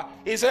Agrippa,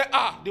 he said,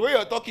 the way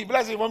you're talking,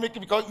 you want me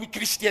because we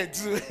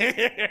Christians.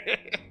 Amen.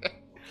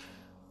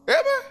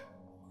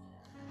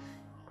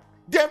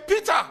 Then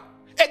Peter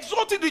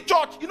exhorted the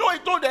church. You know what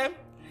he told them?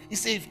 He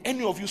said, if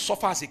any of you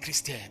suffer as a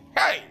Christian,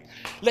 hey,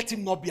 let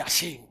him not be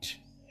ashamed.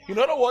 In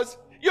other words,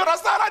 you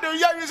understand how they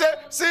hear you say,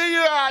 see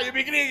you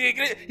beginning.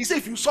 He said,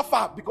 if you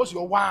suffer because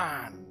you're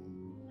one,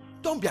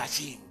 don't be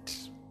ashamed.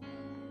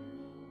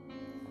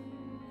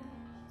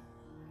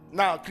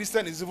 Now,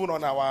 Christian is even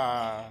on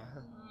our...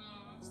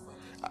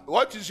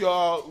 What is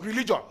your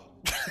religion?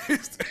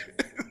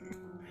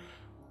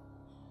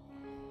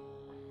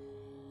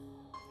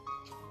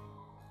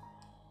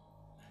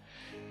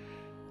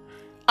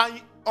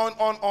 And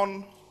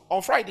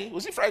on Friday,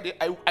 was it Friday?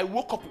 I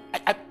woke up,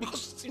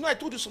 because I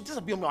told you something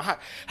had been on my heart.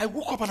 I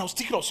woke up and I was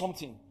thinking of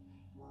something.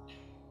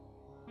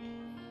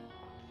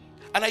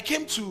 And I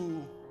came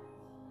to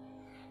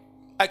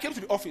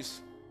the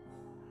office.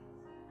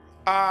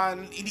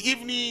 And in the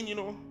evening,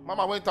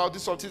 Mama went out,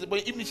 did something, but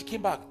in the evening she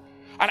came back.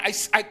 And I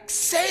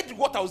said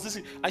what I was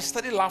listening. I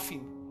started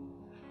laughing.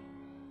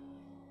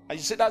 And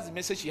she said that's the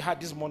message she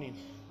had this morning.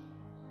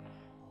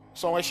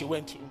 Somewhere she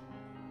went to.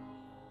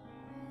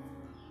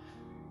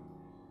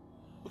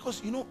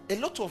 Because, a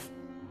lot of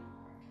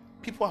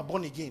people are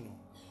born again,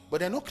 but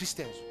they're not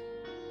Christians.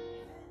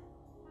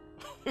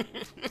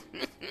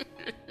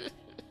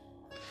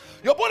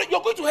 You're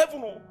going to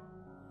heaven.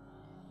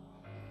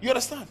 You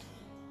understand?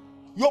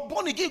 You're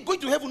born again, going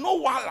to heaven, no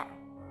wala.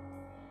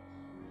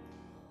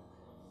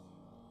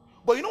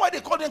 But you know why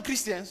they call them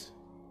Christians?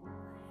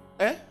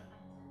 Say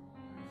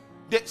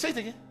it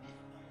again.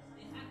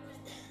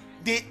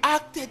 They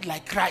acted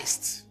like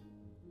Christ.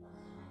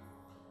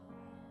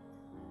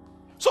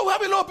 So we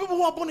have a lot of people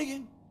who are born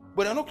again,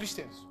 but they're not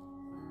Christians.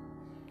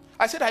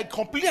 I said, I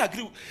completely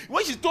agree.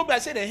 When she told me, I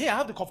said, hey, I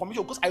have the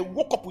confirmation because I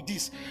woke up with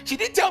this. She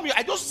didn't tell me,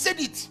 I just said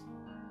it.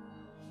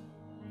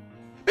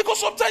 know,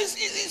 sometimes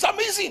it's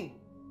amazing.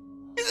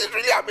 It's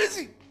really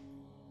amazing.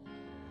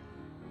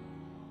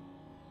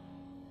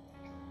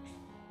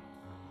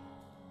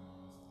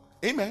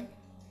 Amen.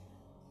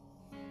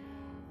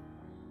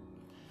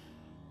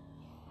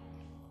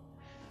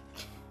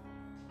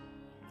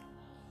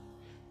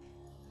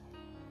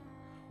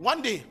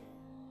 One day,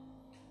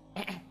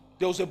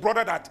 there was a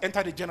brother that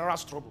entered a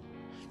general's trouble.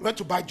 He went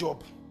to buy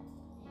job.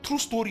 True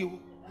story.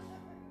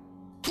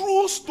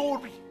 True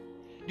story.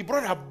 The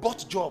brother had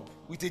bought job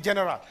with a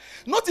general.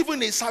 Not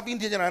even a serving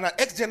general, an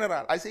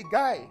ex-general. I say,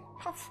 guy,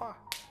 how far?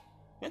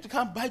 You want to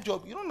come buy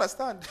job? You don't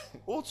understand.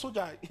 Old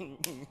soldier.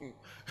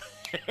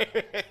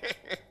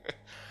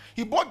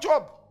 He bought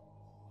job.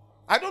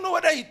 I don't know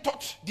whether he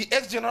thought the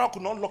ex-general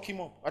could not lock him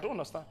up. I don't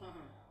understand.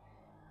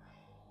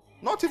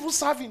 Not even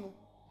serving.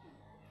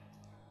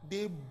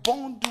 They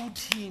bundled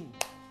him.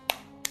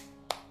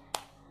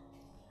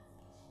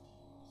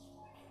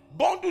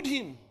 Bundled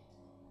him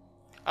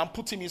and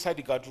put him inside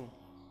the guard room.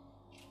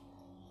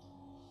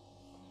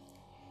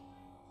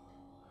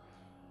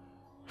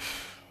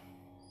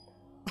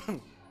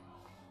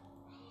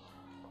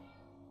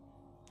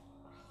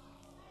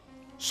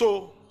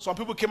 So some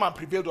people came and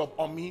prevailed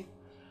on me,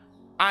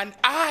 and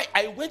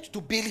I went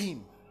to bail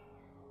him.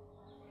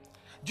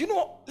 Do you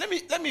know? Let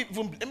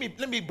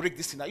me break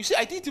this thing now. You see,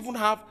 I didn't even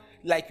have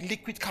like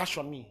liquid cash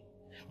on me.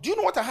 Do you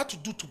know what I had to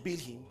do to bail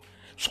him?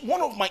 So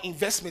one of my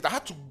investments, I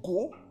had to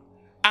go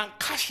and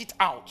cash it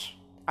out.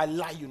 I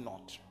lie you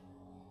not.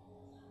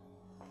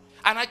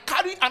 And I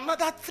carried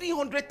another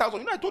 300,000.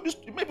 You know, I told you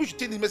maybe we should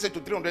change this message to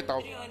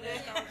 300,000.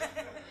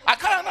 I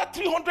carried another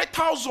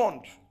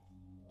 300,000,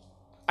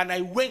 and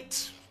I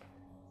went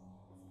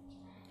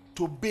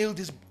to bail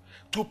this,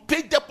 to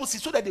pay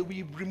deposit so that they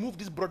will remove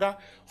this brother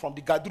from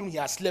the guard room. He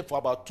has slept for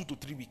about 2 to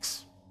 3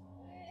 weeks.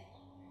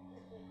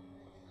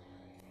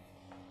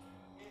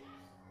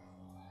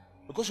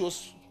 Because he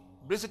was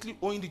basically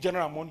owing the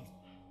general money,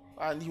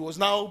 and he was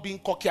now being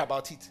cocky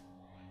about it.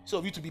 So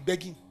of you to be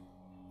begging,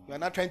 you are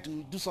not trying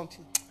to do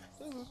something.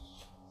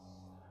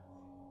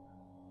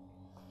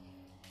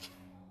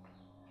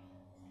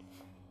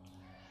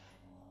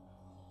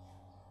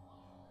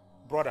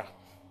 Brother.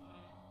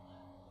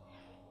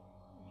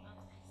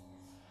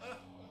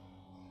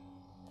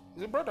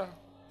 He's a brother.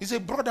 He's a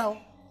brother.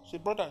 He's a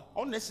brother.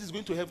 Unless he's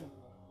going to heaven.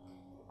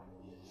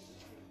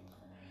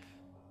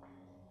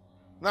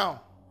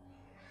 Now,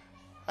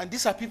 and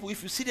these are people,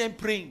 if you see them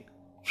praying,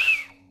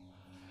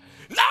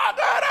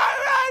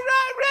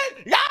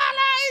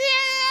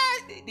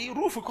 the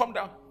roof will come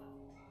down.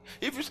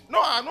 If you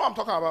no, I know what I'm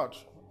talking about.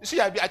 You see,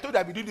 I told you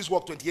I've been doing this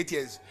work 28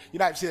 years. You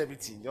know, I've seen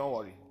everything. Don't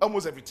worry.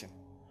 Almost everything.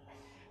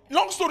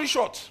 Long story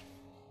short.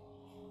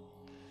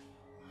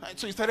 And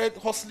so he started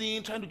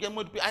hustling, trying to get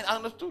more. I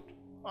understood.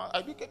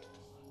 I did get it.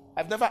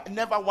 I've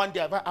never one day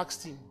have I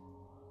asked him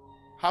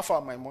how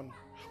far my money.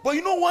 But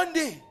you know, one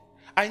day,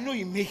 I know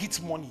he may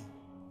hit money.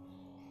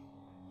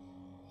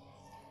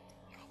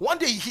 One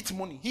day he hit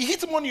money. He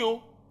hit money,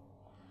 oh.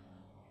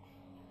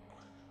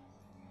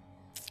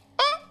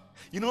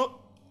 You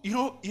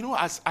know,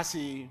 as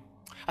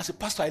a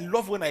pastor, I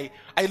love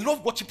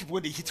watching people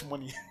when they hit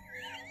money.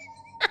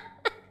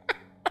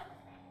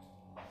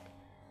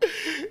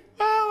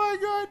 Oh my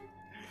God.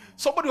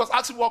 Somebody was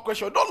asking one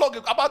question not long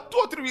ago, about 2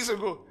 or 3 weeks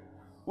ago.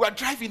 We were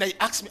driving, I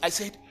asked me, I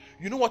said,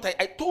 you know what,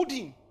 I told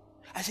him,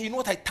 I said, you know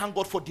what I thank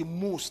God for the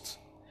most?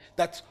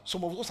 That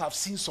some of us have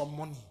seen some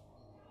money.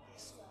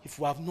 If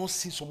we have not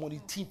seen some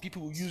money, think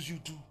people will use you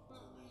too.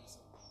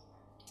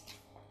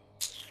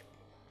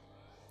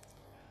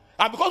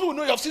 And because we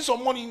know you have seen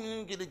some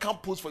money, they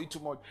can't post for you too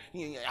much.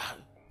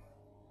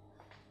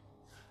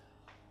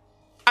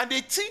 And they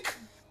think,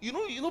 you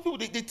know, people,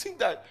 they think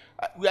that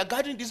we are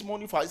gathering this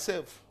money for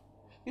ourselves.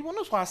 It's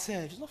not for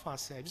ourselves. It's not for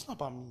ourselves. It's not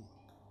about me.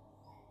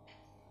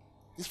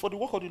 It's for the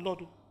work of the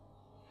Lord.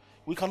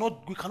 We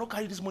cannot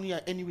carry this money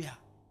anywhere.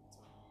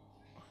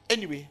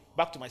 Anyway,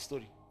 back to my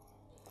story.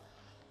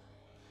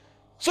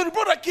 So the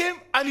brother came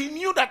and he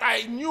knew that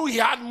I knew he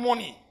had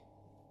money.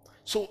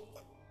 So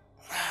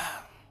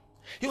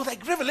he was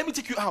like, Reverend, let me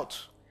take you out.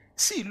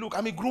 See, look,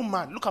 I'm a grown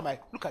man. Look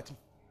at him.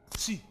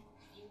 See,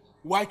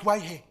 white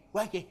hair.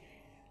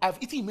 I've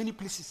eaten in many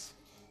places.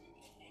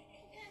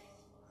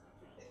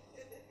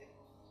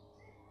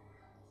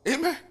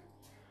 Amen.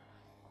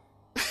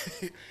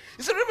 He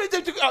said, Reverend,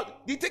 take you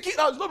out. They take it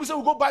out. It's not because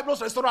we go buy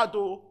Bloss restaurant.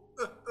 Oh.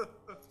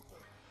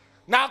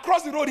 Now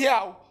across the road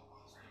here.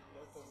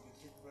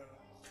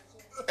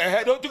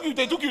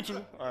 They took you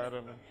to. I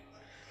don't know.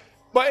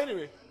 But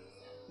anyway,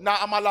 now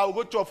I'm allowed to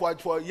go chop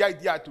for a year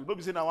too. Don't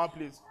be saying in one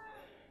place.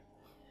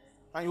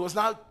 And he was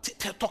now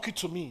talking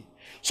to me.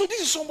 So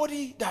this is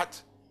somebody that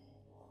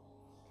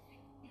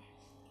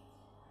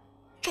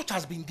church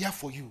has been there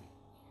for you.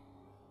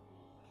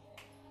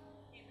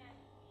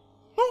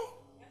 No?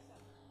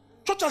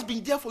 Church has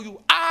been there for you.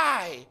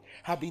 I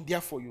have been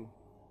there for you.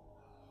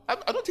 I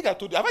don't think I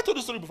told you. Have I told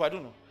the story before? I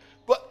don't know.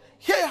 But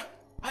here,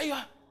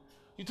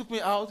 you took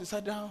me out, you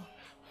sat down.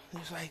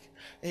 It's like,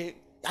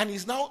 and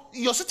it's now,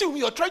 you're sitting with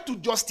me, you're trying to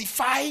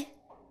justify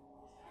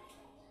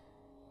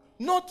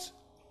not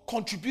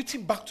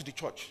contributing back to the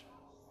church.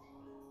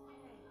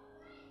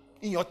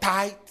 In your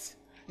tithe,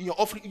 in your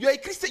offering. You're a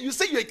Christian. You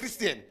say you're a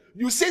Christian.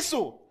 You say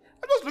so.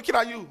 I'm just looking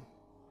at you.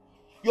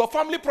 Your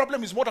family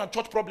problem is more than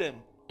church problem.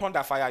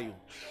 Thunder fire you.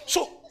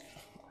 So,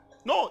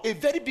 no, a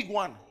very big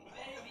one.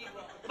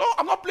 No,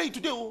 I'm not playing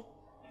today. Oh.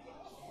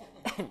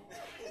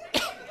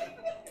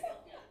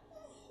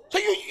 So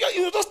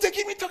you're just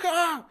taking me talking.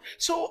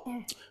 So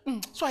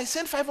I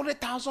sent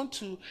 500,000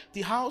 to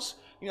the house,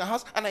 in your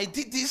house, and I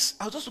did this.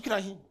 I was just looking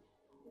at him.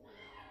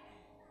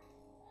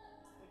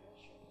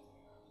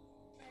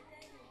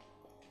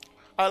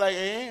 I like,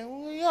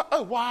 yeah,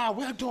 oh, wow,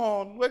 we're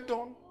done. We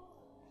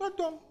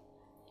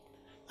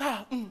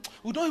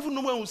don't even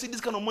know when we'll see this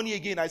kind of money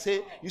again. I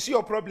say, you see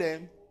your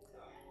problem?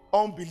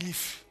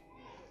 Unbelief.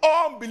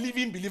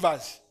 Unbelieving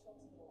believers.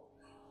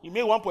 You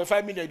make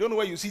 1.5 million, you don't know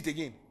where you see it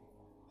again.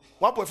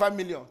 1.5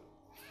 million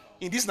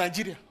in this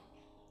Nigeria.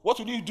 What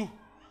will you do?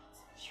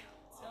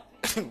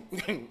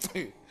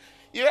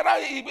 You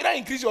better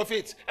increase your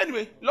faith.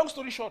 Anyway, long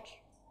story short.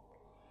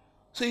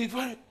 So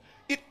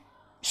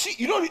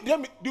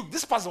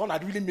this past one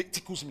that really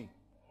tickles me.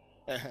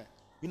 I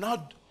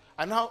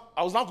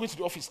was now going to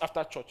the office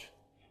after church.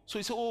 So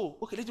he said, oh,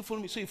 okay, let you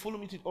follow me. So he followed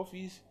me to the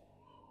office.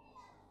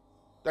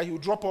 That he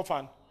would drop off,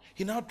 and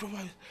he now drove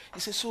out.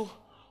 He said, so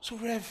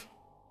Rev,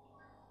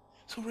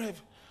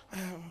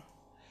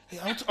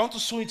 I want to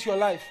sow into your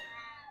life.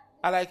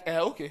 I like,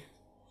 okay.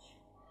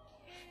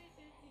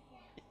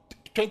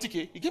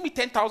 20K. He gave me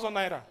 10,000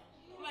 naira.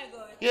 Oh my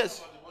God.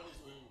 Yes.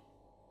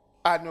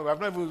 No, I've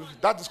never.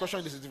 That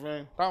discussion is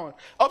different. That one.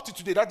 Up to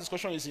today, that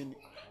discussion is in.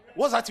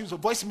 What's that? It was a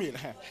voicemail.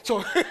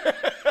 So,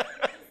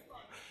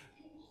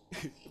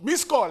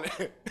 miss call.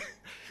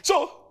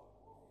 So,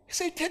 he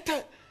said,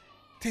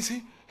 they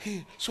say,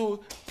 hey,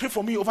 so pray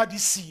for me over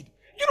this seed.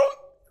 You know,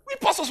 we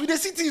pastors with the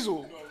cities.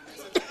 Oh.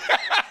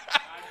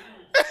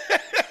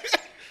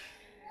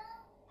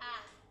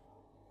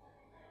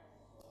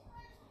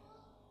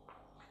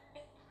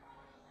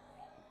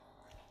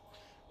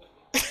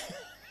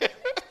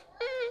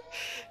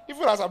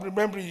 Even as I'm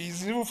remembering,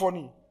 it's even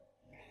funny.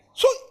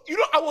 So,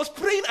 I was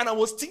praying and I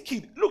was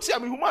thinking, look, see,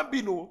 I'm a human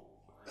being. Oh.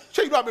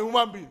 So, I'm a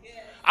human being.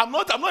 Yeah. I'm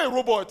not a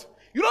robot.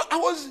 I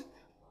was,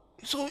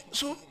 so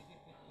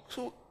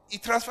he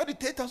transferred the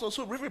 10,000,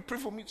 so really pray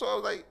for me. So I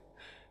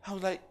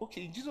was like,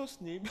 okay, in Jesus'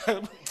 name.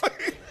 I'm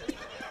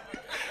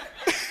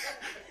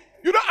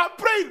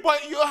praying, but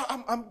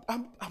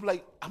I'm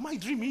like, am I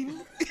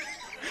dreaming?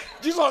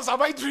 Jesus,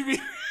 am I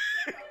dreaming?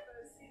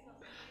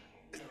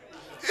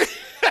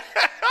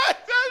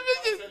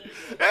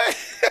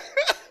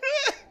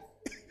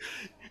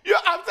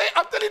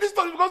 I'm telling this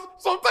story because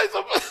sometimes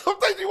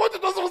you want to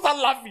just start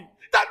laughing.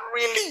 That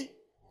really.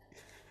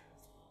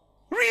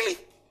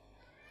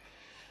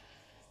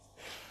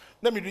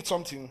 Let me read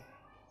something.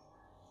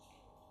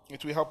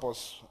 It will help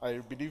us. I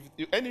believe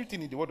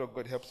anything in the Word of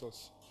God helps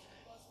us.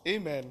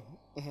 Amen.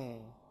 Mm-hmm.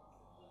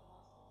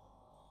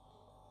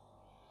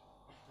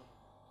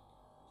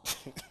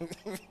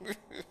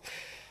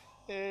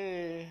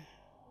 Hey.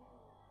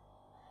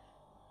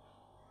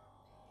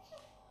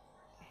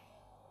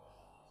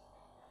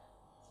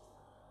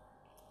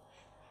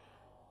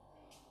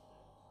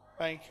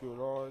 Thank you,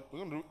 Lord. We're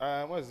going to do,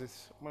 what is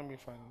this? Let me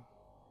find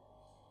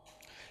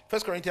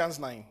 1 Corinthians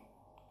 9.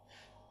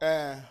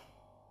 I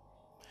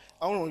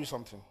want to read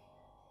something.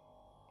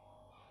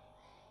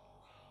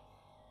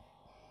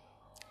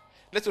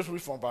 Let's just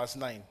read from verse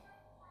 9.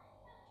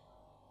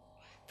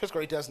 1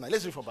 Corinthians 9.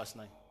 Let's read from verse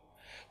 9.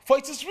 For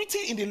it is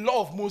written in the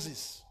law of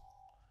Moses.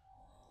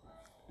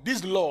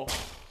 This law.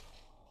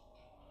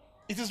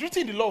 It is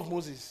written in the law of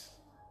Moses.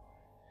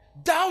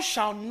 Thou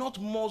shalt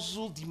not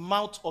muzzle the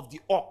mouth of the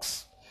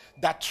ox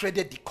that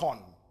treaded the corn.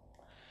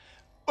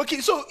 Okay,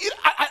 so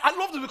I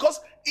love it because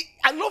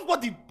I love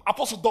what the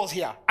apostle does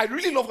here. I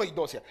really love what he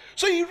does here.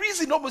 So he reads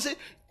it up and says,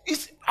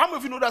 how many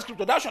of you know that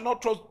scripture? Thou shalt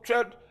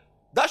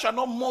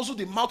not muzzle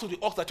the mouth of the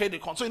ox that tread the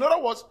corn. So in other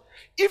words,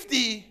 if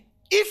the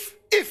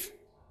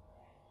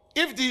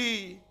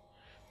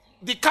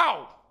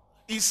cow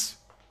is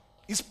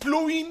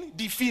plowing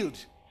the field,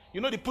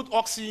 they put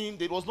ox in,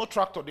 there was no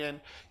tractor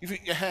then.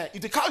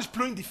 If the cow is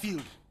plowing the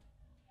field,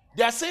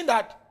 they are saying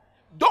that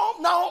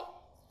don't now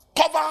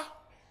cover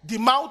the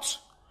mouth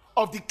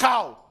of the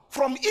cow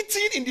from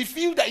eating in the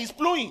field that is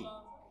plowing.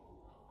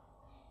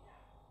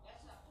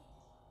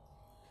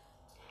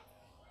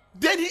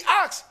 Then he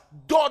asks,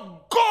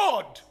 doth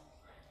God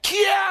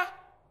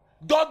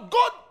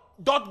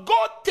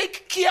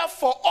take care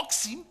for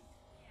oxen?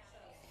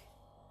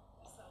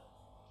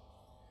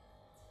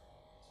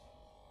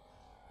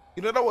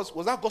 In other words,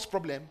 was that God's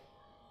problem?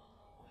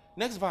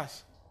 Next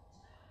verse.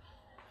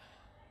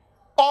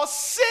 Or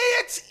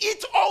saith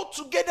it all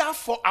together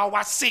for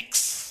our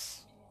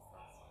sakes.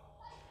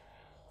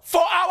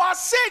 For our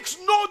sakes,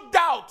 no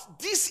doubt,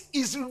 this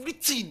is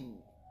written,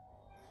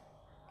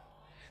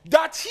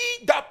 that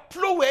he that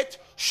ploweth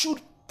should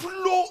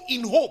plow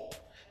in hope.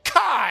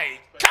 Kai.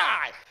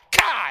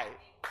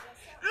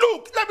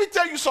 Look, let me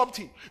tell you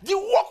something. The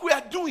work we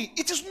are doing,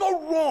 it is not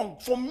wrong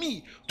for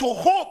me to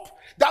hope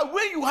that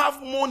when you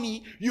have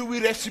money, you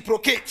will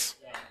reciprocate.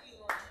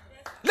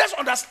 Let's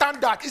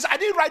understand that. I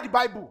didn't write the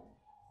Bible.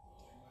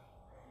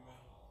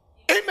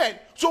 Amen.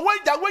 So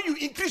when you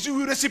increase, you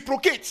will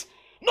reciprocate.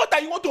 Not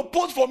that you want to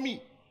pose for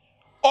me.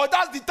 Or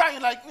that's the time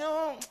you're like,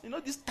 no,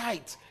 this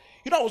tithe.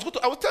 I was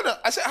telling them,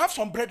 I said, I have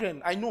some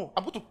brethren, I know.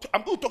 I'm going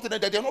to talk to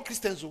them that they're not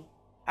Christians. So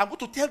I'm going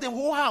to tell them,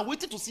 I'm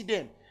waiting to see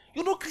them.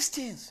 You're not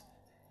Christians.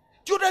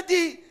 The other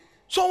day,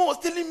 someone was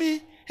telling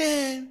me,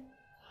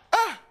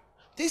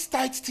 this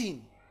tithe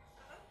thing.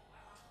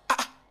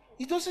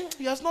 He doesn't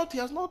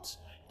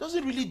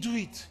really do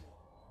it.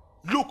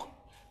 Look,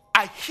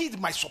 I hid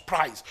my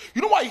surprise.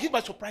 You know why I hid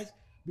my surprise?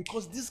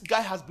 Because this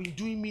guy has been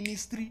doing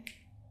ministry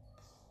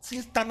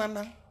since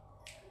Tanana.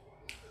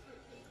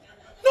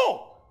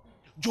 No.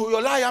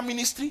 Joyolaya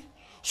ministry,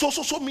 so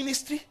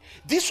ministry,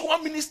 this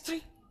one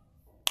ministry.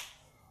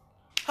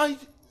 And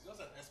it's just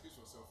an excuse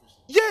for selfishness.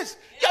 Yes,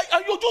 yeah,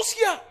 and you're just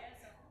here.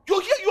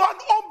 You're here, you are an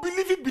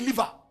unbelieving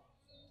believer.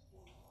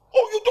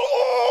 Oh, you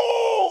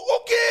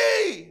don't,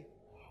 okay.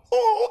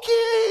 Oh,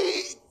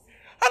 okay.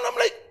 And I'm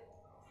like,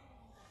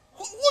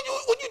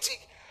 what do you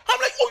think? I'm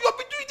like, you have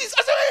been doing this.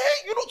 I said,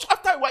 hey, so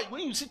after a while,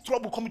 when you see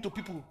trouble coming to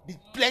people, there's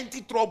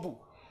plenty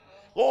trouble.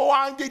 Oh,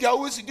 and they are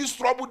always in this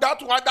trouble,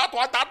 that one.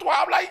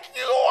 I'm like,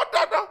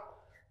 that.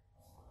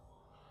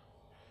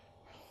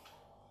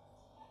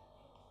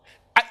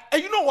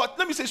 And you know what?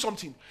 Let me say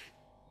something.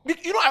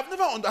 I've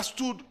never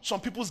understood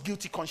some people's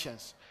guilty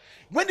conscience.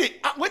 When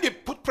they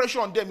put pressure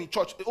on them in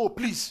church, oh,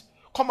 please,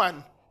 come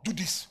and do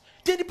this.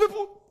 Then the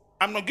people,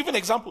 I'm not giving an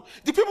example,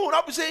 the people will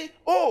now be saying,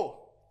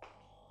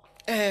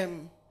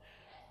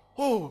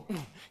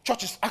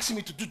 church is asking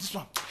me to do this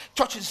one.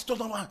 Church is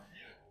told one.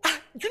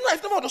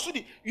 I've never understood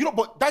it.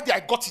 But that day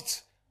I got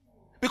it.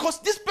 Because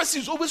this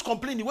person is always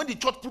complaining when the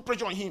church put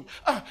pressure on him.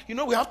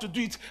 We have to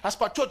do it as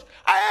per church.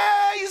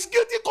 His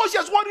guilty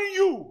conscience worrying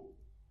you.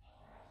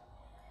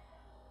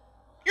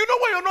 You know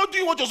when you're not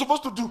doing what you're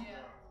supposed to do. Yeah.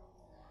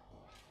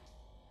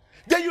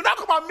 Then you now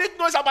come and make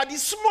noise about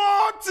this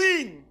small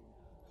thing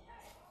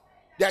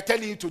they are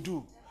telling you to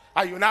do.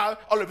 And you now,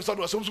 all of a sudden,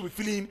 you're supposed to be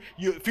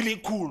feeling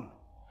cool.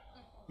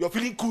 You're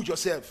feeling cool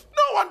yourself.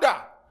 No wonder.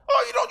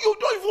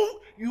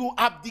 You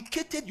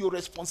abdicated your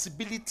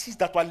responsibilities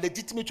that were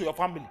legitimate to your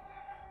family.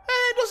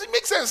 Does it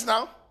make sense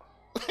now?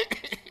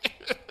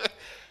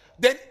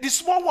 Then the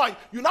small one,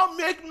 you now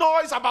make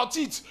noise about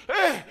it.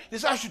 They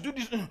say I should do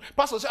this.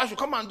 Pastor said I should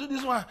come and do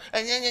this one.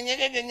 I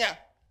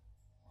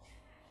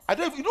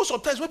don't even,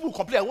 sometimes when people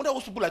complain, I wonder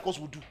what people like us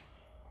would do.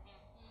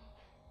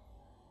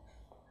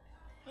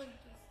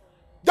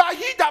 That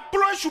he that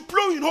ploweth should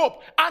plow in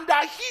hope, and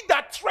that he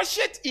that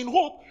thresheth in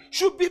hope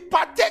should be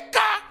partaker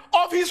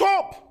of his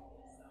hope.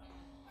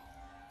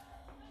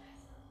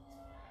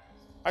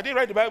 I didn't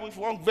write the Bible. If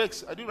you want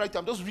vex, I didn't write it.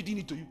 I'm just reading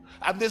it to you.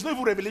 And there's no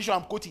even revelation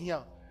I'm quoting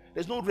here.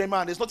 There's no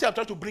rhema. There's nothing I'm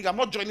trying to bring. I'm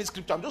not joining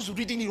scripture. I'm just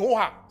reading it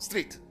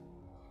straight.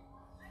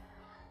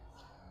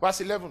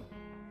 Verse 11.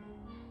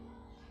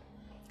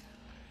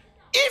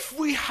 If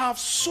we have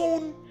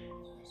sown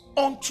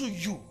unto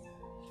you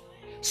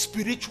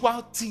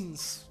spiritual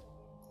things,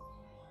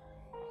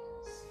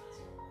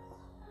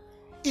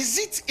 is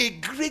it a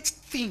great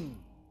thing?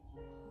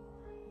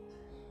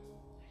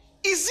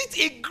 Is it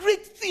a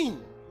great thing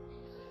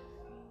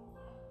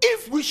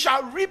if we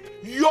shall reap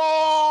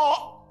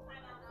your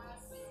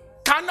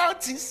carnal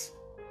things?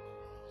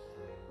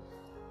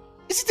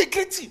 Is it a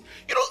great thing?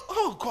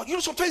 Oh God,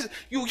 sometimes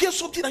you hear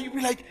something and you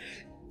be like,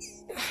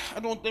 I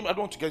don't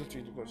want to get into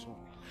it because.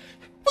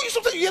 But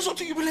sometimes you hear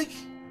something, you be like,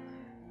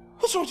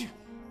 what's wrong with you?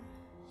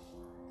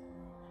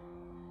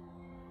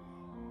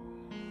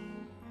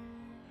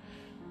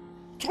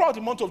 Throughout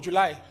the month of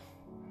July,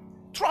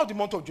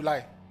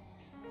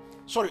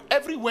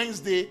 every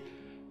Wednesday,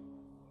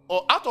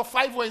 or out of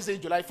 5 Wednesdays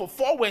in July, for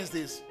 4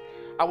 Wednesdays,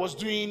 I was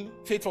doing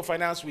Faith for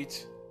Finance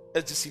with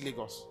SGC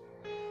Lagos.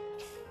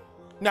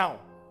 Now,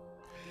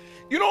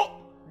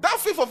 that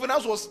Faith for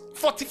Finance was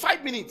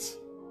 45 minutes.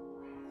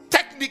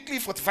 Technically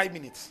 45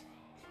 minutes.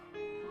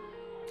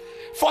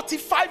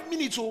 45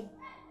 minutes,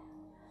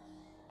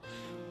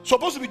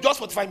 supposed to be just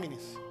 45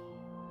 minutes.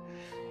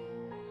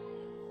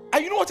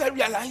 And you know what I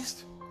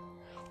realized?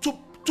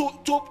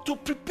 To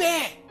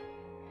prepare.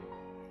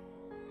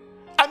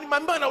 And in my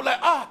mind, I was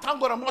like, thank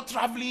God I'm not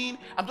traveling.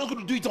 I'm just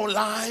going to do it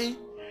online.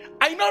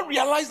 I now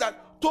realized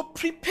that to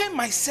prepare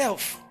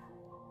myself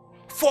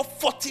for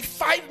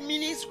 45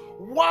 minutes,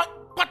 1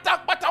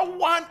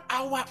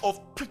 hour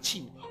of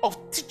preaching, of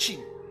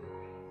teaching,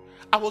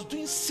 I was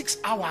doing 6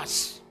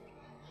 hours.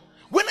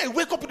 When I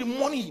wake up in the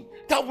morning,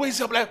 that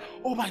Wednesday, I'm like,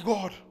 oh my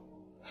God,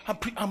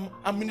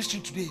 I'm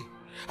ministering today.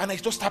 And I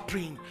just start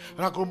praying.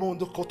 And I go on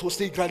the court to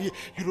stay gradually.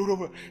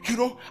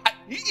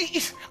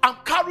 I'm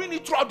carrying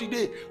it throughout the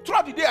day.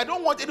 Throughout the day, I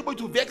don't want anybody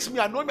to vex me,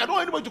 annoy me. I don't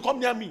want anybody to come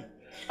near me.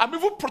 I'm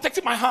even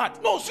protecting my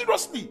heart. No,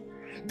 seriously.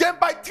 Then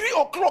by 3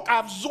 o'clock,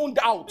 I've zoned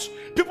out.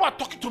 People are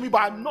talking to me,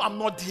 but I'm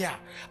not there.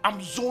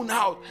 I'm zoned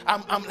out.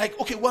 I'm like,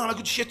 okay, what am I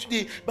going to share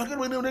today?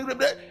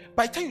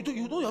 By the time you do,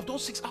 you know you have done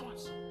 6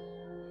 hours.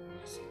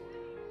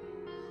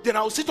 Then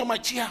I will sit on my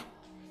chair.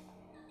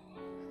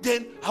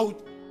 Then I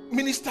will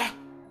minister.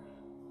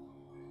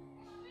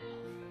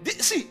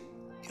 See,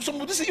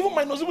 some of this even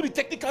minus even the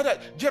technical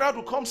that Gerard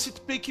will come sit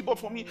play keyboard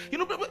for me. You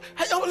know, I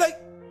was like,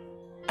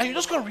 and you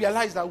just can't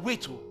realize that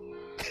wait,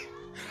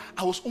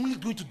 I was only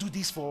going to do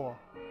this for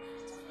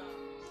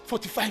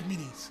 45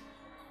 minutes,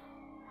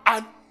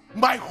 and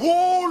my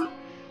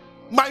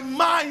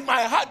mind,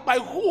 my heart, my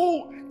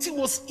whole thing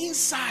was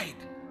inside.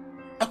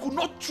 I could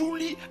not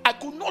truly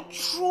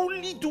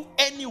do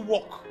any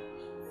work.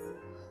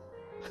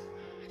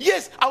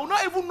 Yes, I will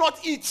not even not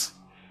eat.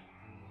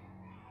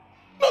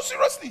 No,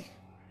 seriously.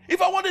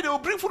 If I wanted, they will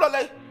bring food. I'm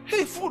like,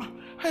 hey, food.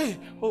 Hey,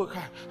 oh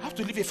God, I have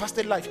to live a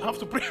fasted life. I have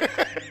to pray.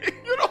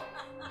 You know?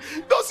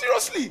 No,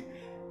 seriously.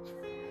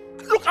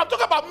 Look, I'm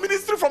talking about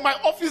ministry from my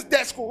office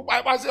desk.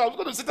 I was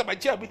going to sit at my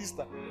chair and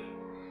minister.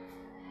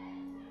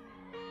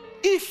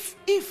 If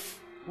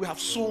we have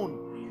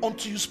sown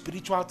unto you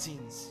spiritual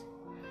things,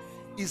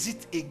 is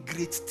it a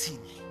great thing?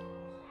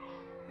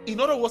 In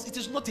other words, it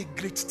is not a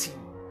great thing.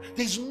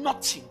 There is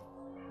nothing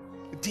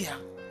there.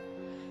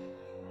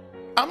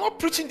 I'm not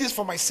preaching this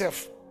for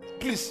myself.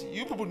 Please,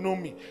 you people know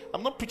me.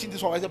 I'm not preaching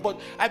this for myself, but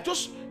I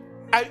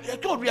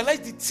can't realize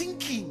the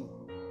thinking.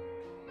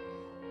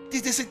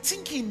 There's a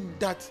thinking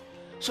that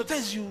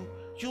sometimes you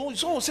know,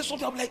 someone says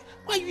something, I'm like,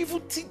 why are you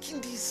even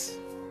thinking this?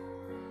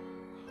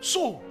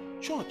 So,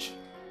 church,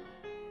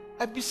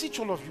 I beseech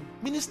all of you,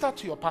 minister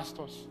to your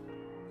pastors.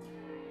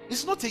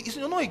 It's not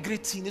a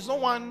great thing. It's not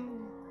one.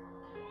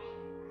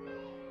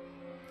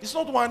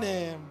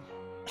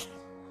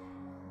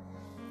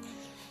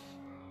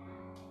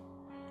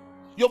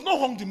 You have not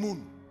hung the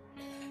moon.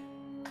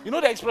 You know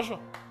the expression?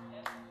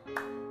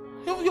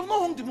 You have not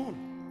hung the moon.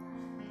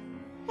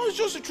 No, it's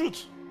just the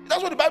truth.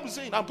 That's what the Bible is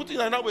saying. I'm putting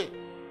it in that way.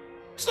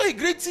 It's not a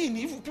great thing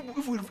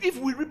if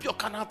we reap your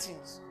carnal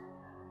things.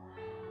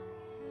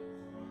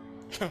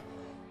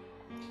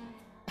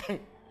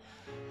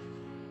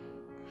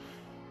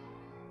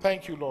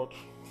 Thank you, Lord.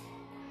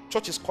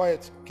 Church is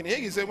quiet. Can you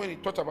hear you say when you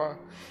talk about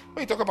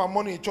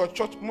money in church,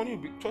 church will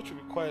be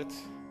quiet.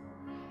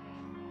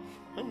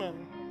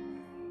 Amen.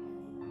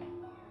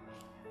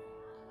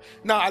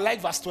 Now I like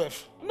verse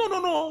 12.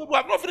 No. We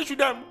have not finished with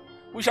them.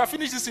 We shall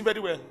finish this thing very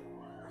well.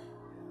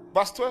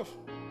 Verse 12.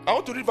 I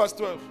want to read verse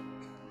 12.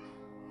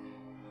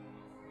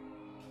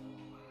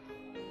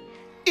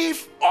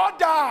 If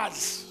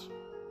others,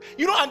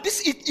 and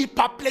this it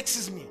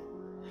perplexes me.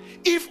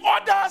 If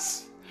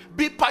others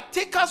be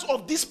partakers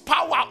of this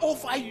power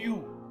over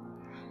you,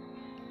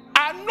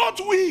 and not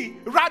we,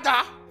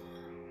 rather,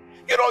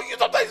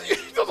 sometimes you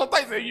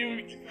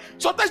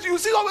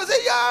see someone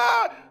say,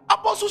 yeah,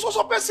 apostle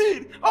so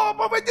person, oh,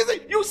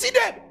 prophet, you see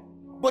them,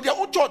 but their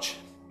own church,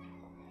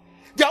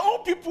 their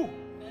own people.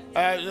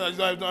 It's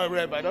not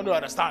Rev, I don't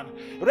understand.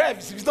 Rev,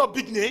 if it's not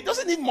big name, it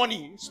doesn't need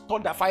money. It's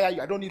thunder fire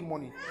you, I don't need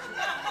money.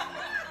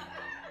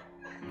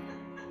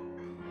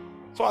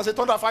 So I say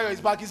thunder fire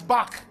is back, it's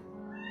back.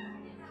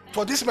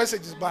 For this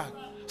message is back.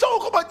 So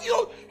come on,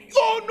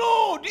 oh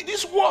no,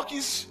 this work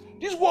is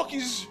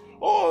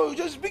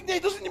just big name,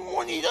 it doesn't need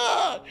money.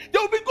 They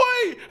will be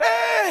going,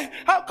 hey,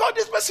 I've got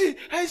this person.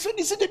 Hey, so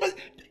this person.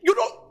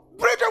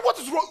 Brethren, what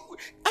is wrong?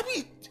 I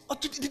mean,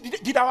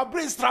 did our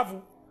brains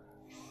travel?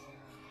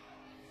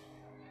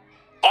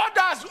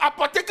 Others are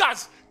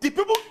partakers. The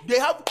people, they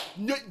have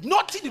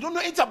nothing. They don't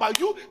know anything about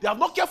you. They have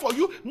not care for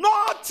you.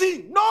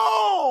 Nothing.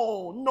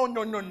 No.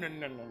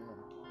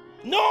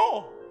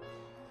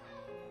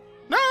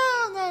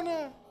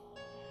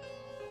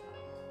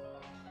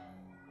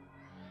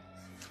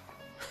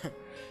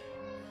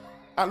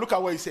 And look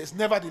at what he says.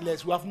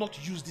 Nevertheless, we have not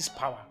used this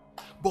power,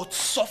 but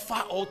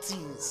suffer all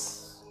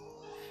things.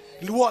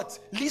 What?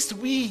 Lest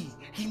we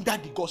hinder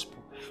the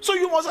gospel. So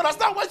you must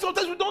understand why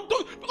sometimes we don't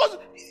do, because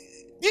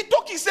he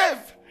took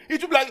himself.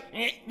 It will be like,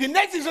 the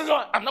next thing says,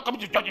 I'm not coming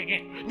to church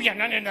again.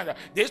 No.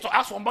 They used to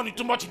ask for money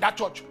too much in that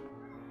church.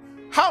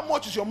 How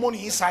much is your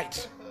money inside?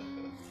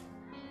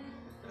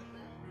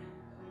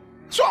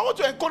 So I want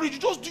to encourage you,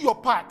 just do your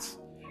part.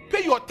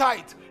 Pay your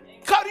tithe.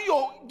 Carry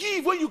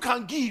give when you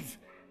can give.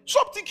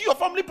 Stop thinking your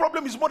family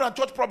problem is more than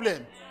church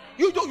problem.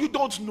 You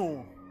don't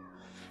know.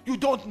 You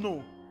don't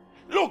know.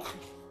 Look.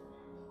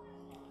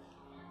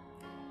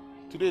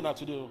 Today.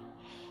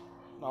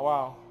 Now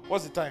wow.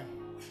 What's the time?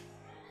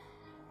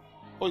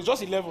 Oh, it's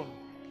just 11.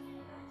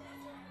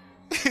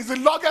 It's the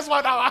longest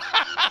 1 hour.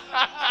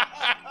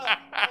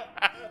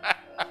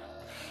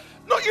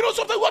 No,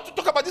 sometimes we want to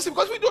talk about this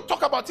because we don't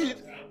talk about it.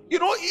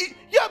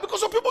 Because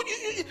some people,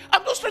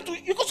 I'm just trying to,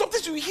 because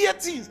sometimes you hear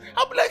things.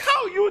 I'm like,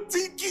 how are you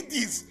thinking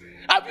this?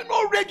 Have you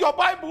not read your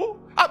Bible?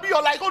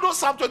 You're like all those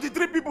Psalm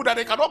 23 people that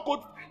they cannot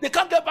quote, they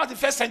can't get past the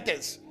first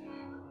sentence.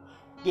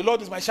 The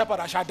Lord is my shepherd,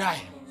 I shall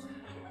die.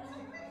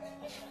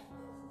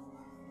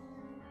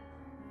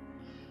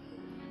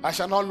 I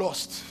shall not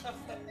lost.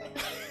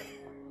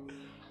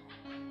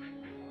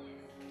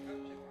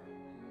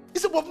 He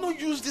said, we have not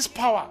used this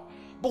power,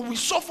 but we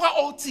suffer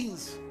all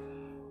things.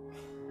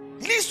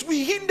 Least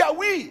we hinder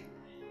we.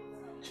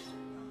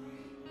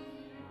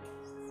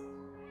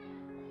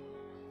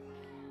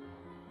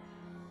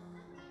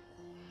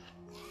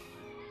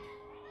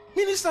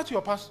 Minister to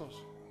your pastors.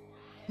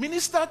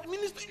 Minister.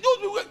 It's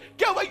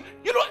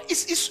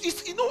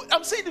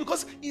I'm saying it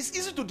because it's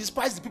easy to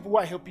despise the people who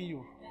are helping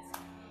you.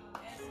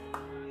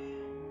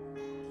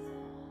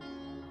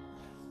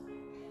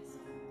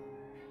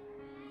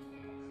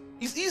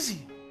 It's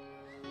easy.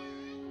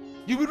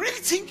 You will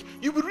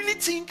really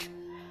think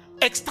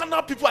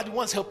external people are the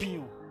ones helping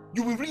you.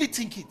 You will really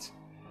think it.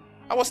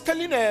 I was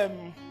telling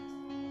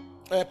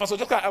Pastor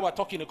Joka and I were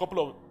talking a couple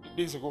of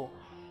days ago,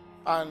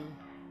 and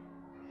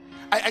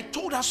I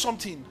told her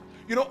something.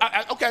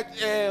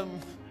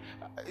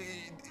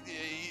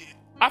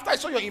 After I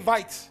saw your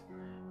invite,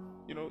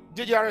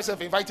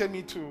 JJRSF invited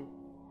me to,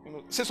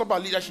 say something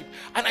about leadership,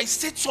 and I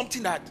said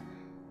something I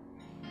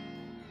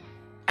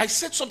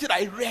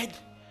read.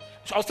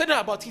 So I was telling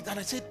her about it, and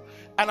I said,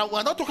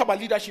 we're not talking about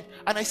leadership,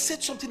 and I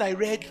said something I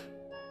read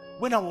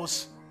when I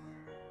was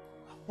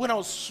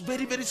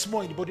very, very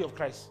small in the body of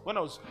Christ.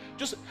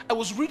 I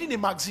was reading a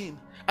magazine,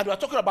 and we were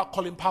talking about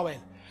Colin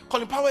Powell.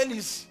 Colin Powell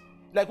is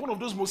like one of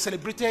those most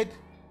celebrated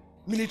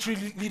military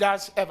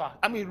leaders ever.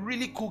 I mean,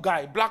 really cool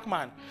guy, black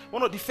man.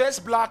 One of the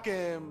first black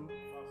Chairman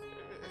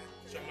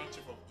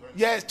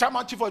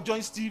Chief of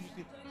Joint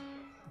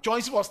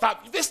Chief of Staff.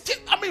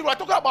 We were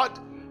talking about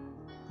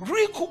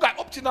really cool guy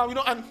up to now,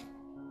 and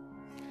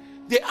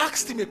they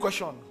asked him a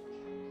question.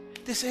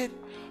 They said,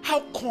 how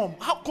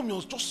come he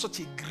was just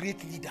such a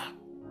great leader?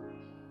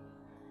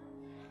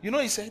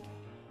 He said,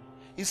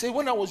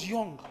 when I was a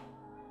young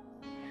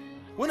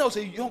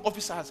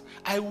officer,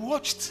 I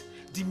watched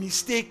the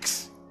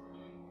mistakes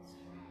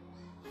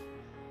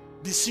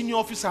the senior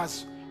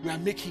officers were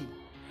making,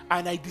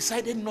 and I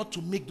decided not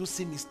to make those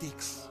same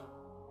mistakes.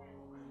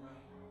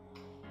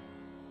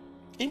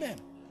 Amen.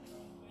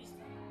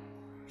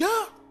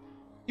 Yeah.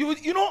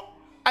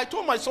 I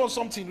told my son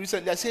something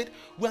recently. I said,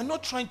 we are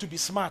not trying to be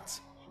smart.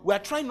 We are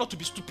trying not to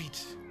be stupid.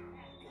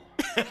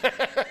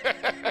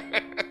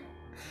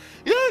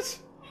 Yes.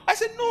 I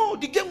said, no,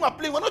 the game we are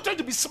playing, we're not trying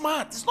to be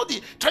smart. It's not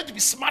the trying to be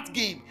smart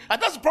game. And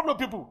that's the problem,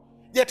 people.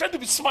 They're trying to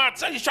be smart,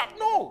 trying to be sharp.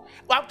 No,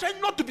 I'm trying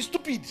not to be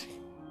stupid.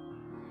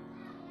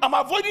 I'm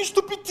avoiding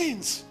stupid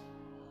things.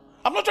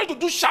 I'm not trying to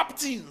do sharp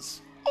things.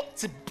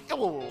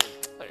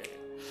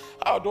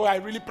 Although I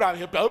really pray and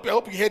help you. I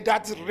hope you heard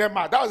that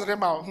Rema. That was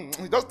Rema.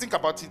 Just think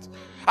about it.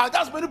 And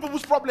that's many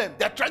people's problem.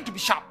 They're trying to be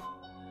sharp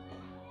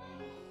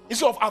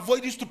instead of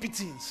avoiding stupid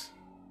things.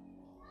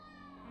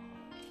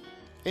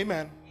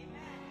 Amen.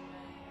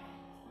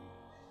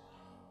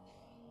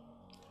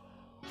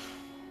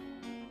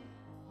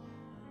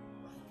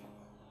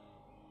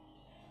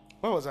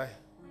 Where was I?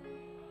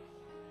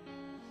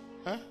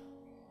 Huh?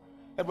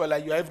 Everybody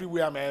like, you're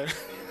everywhere, man.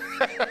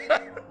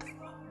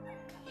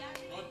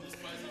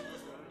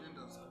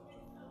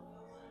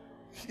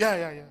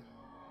 Yeah.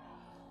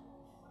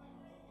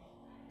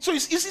 So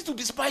it's easy to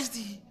despise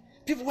the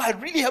people who are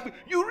really helping.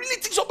 You really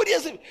think somebody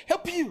else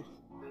helping you.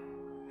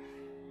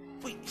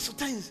 Wait,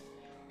 sometimes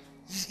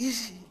it's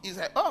easy. It's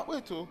like,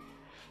 wait, hey,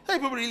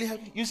 people really help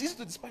you. It's easy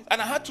to despise.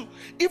 And I had to,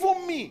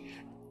 even me,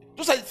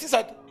 those are the things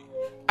that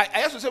I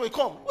have to say, wait,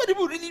 come. What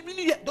people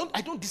really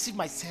I don't deceive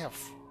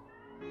myself.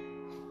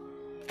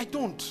 I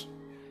don't.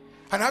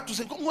 And I have to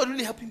say, come, what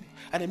really helping me?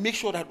 And I make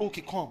sure that,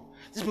 okay, come.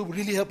 These people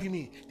really helping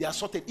me. They are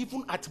sorted,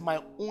 even at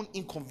my own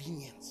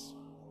inconvenience.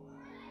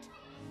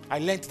 I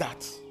learned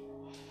that.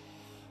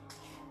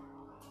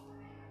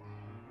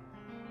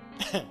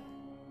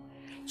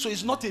 So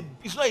it's not a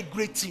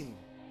great thing.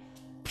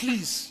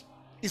 Please,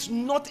 it's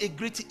not a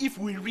great thing if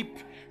we reap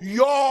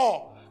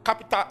your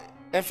capital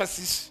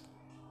emphasis,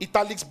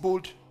 italics,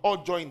 bold, all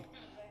join.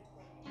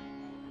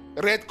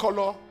 Red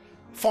color,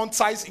 font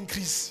size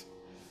increase.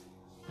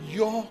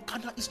 Your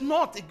kind is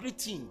not a great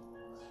thing.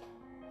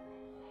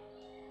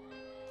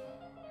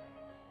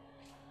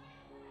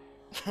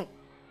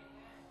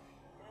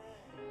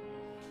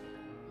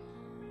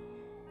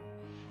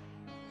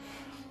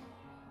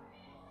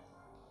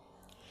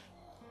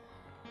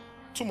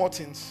 Two more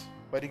things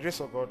by the grace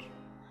of God.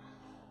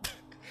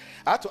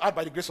 I had to add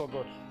by the grace of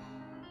God.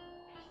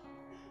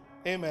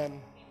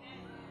 Amen.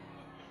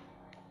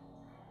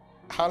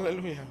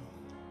 Hallelujah.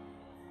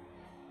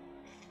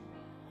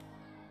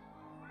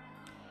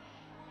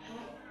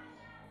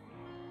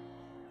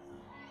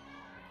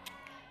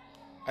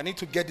 I need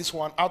to get this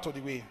one out of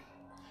the way.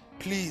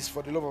 Please,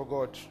 for the love of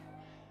God.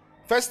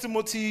 1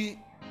 Timothy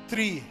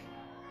 3.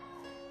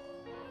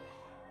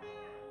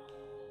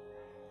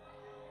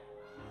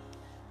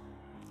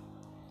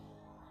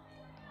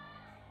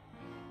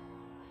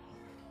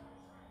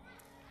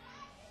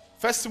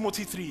 First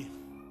Timothy 3.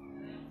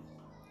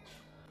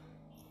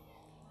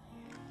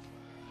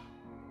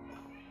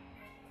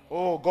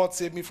 Oh, God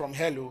saved me from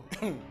hell.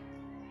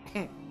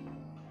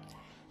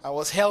 I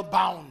was hell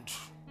bound.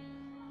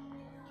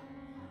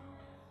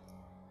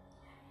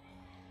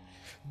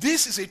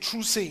 This is a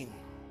true saying.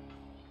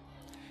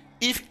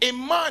 If a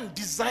man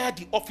desire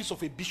the office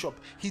of a bishop,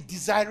 he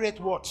desireth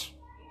what?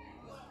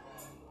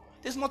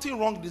 There's nothing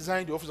wrong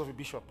desiring the office of a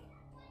bishop.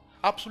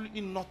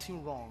 Absolutely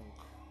nothing wrong.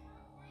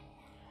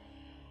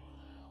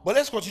 But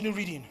let's continue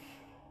reading.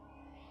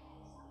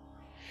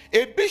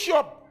 A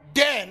bishop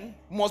then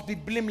must be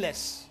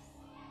blameless,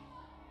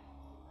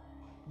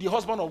 the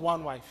husband of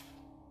one wife,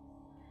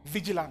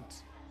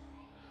 vigilant,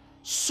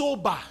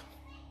 sober.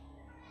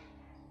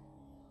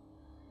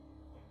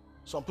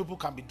 Some people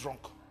can be drunk.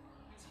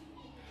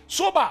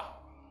 Sober,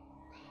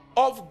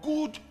 of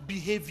good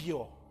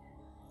behavior,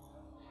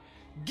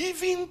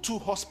 giving to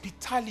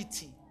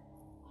hospitality,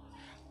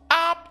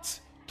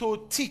 apt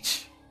to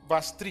teach.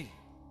 Verse 3.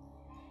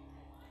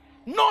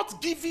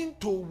 Not giving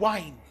to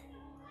wine,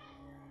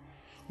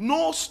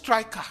 no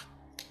striker.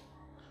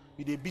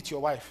 You they beat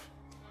your wife.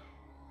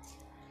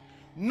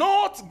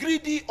 Not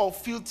greedy or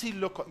filthy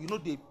lucre. You know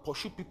they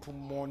pursue people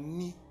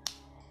money.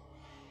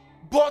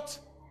 But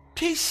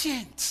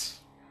patient.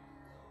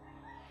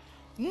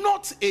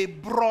 Not a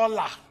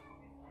brawler.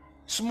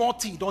 Small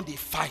thing, don't they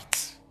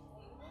fight.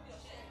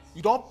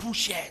 You don't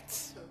push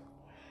it.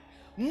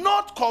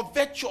 Not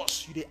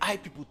covetous. You they eye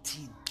people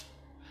thin.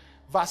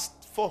 Verse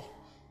 4.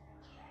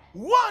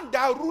 One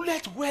that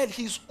ruleth well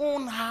his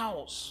own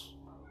house,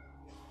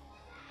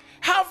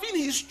 having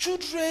his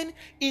children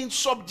in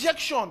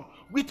subjection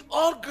with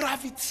all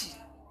gravity.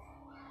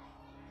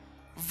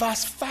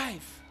 Verse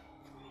 5.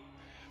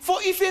 For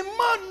if a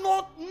man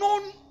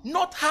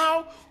not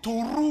how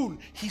to rule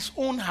his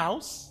own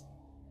house,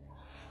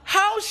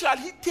 how shall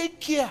he take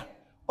care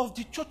of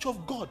the church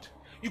of God?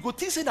 You go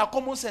think say that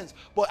common sense,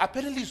 but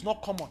apparently it's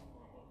not common.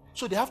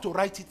 So they have to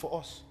write it for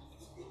us.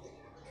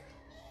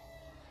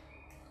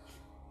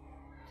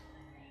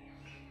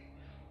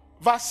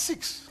 Verse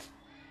 6.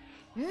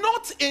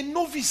 Not a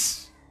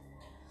novice,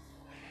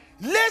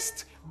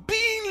 lest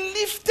being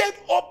lifted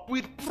up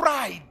with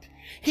pride,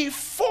 he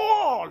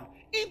fall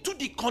into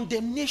the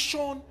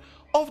condemnation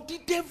of the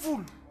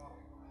devil.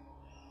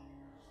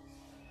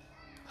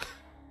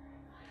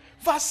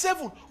 Verse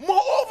 7.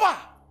 Moreover,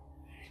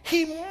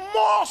 he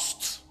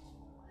must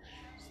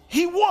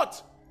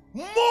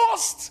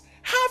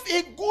have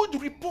a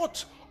good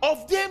report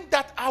of them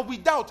that are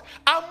without.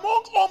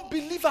 Among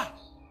unbelievers,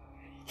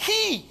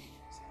 he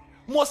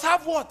must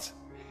have what?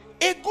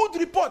 A good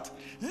report,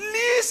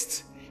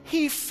 lest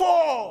he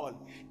fall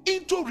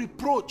into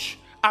reproach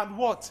and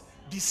what?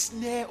 The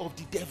snare of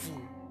the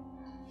devil.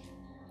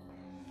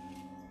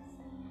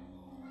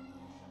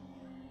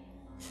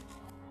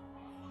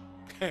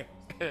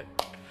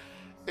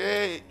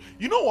 Hey,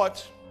 you know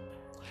what?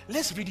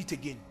 Let's read it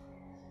again.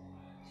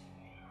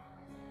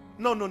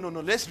 No.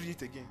 Let's read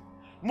it again.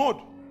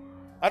 Mode.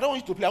 I don't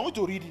want you to play. I want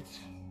you to read it.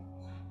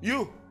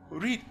 You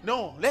read.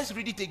 No, let's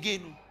read it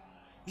again.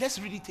 Let's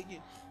read it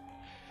again.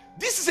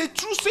 This is a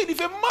true saying. If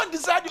a man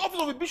desires the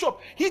office of a bishop,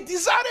 he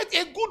desired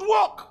a good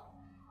work.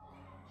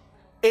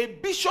 A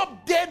bishop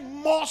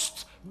then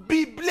must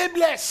be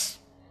blameless,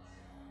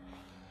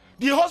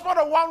 the husband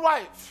of one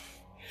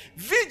wife,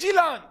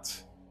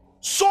 vigilant,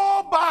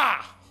 sober,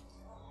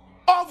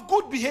 of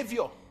good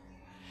behavior,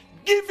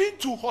 giving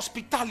to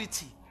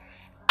hospitality,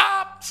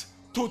 apt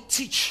to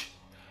teach,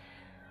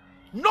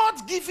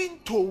 not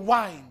giving to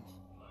wine,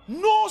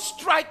 no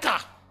striker,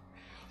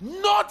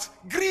 not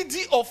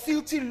greedy or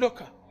filthy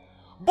lucre,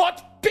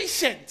 but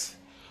patient,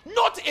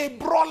 not a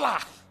brawler,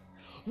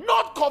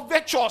 not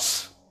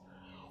covetous,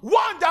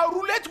 one that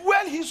ruleth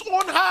well his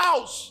own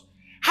house,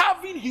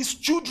 having his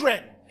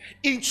children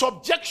in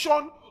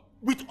subjection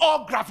with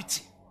all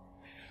gravity.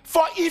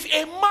 For if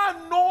a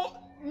man know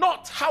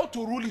not how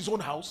to rule his own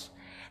house,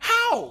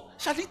 how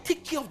shall he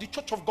take care of the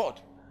church of God?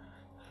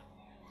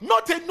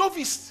 Not a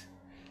novice,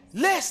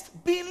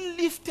 lest being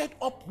lifted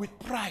up with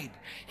pride,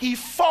 he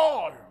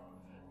fall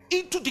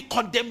into the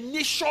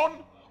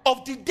condemnation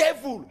of the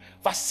devil.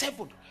 Verse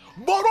 7.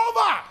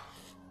 Moreover,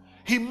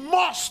 he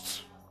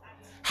must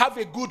have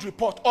a good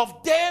report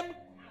of them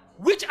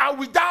which are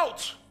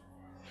without,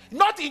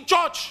 not in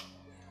church.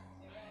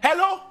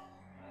 Hello?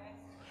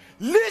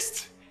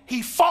 Lest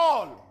he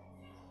fall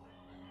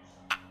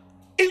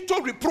into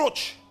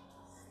reproach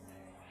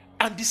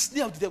and the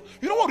snare of the devil.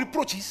 You know what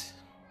reproach is?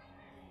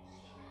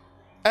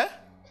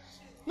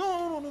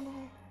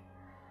 No.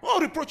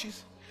 What reproach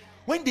is?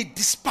 When they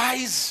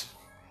despise,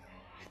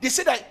 they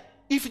say that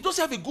if he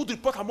doesn't have a good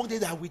report among them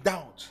that are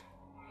without,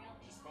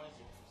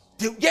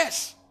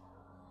 yes,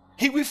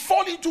 he will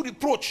fall into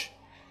reproach.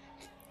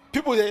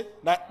 People say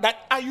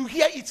that and you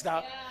hear it now.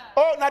 Yeah.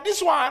 Oh, now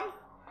this one.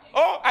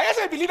 Oh, I guess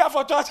I believe that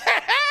for church.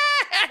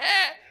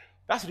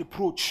 That's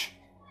reproach.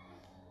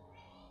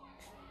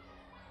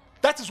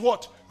 That is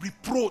what?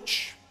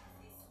 Reproach.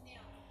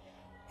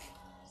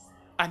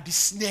 And the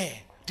snare,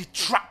 the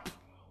trap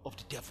of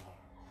the devil.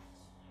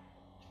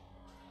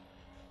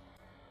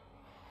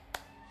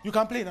 You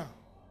can play now.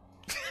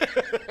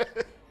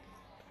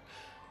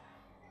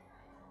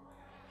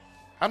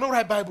 I don't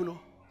write Bible.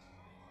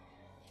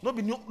 No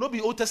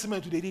be Old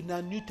Testament today, read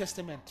now New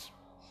Testament.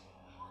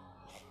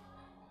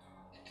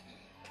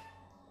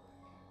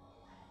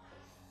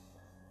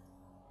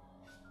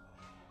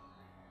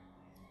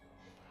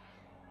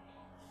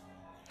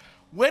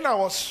 When I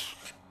was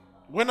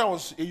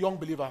a young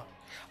believer,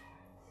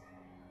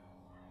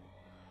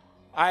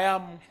 I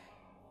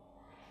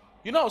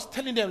was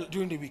telling them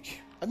during the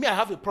week, I mean, I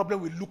have a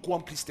problem with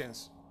lukewarm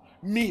Christians.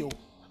 Me,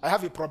 I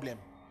have a problem.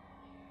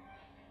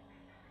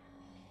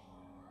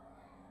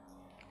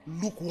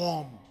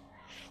 Lukewarm.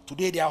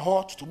 Today they are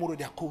hot, tomorrow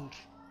they are cold.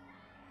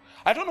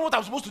 I don't know what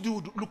I'm supposed to do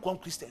with lukewarm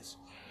Christians.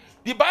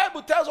 The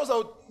Bible tells us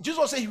that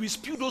Jesus said he will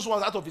spew those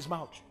ones out of his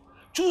mouth.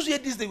 Choose here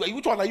this day.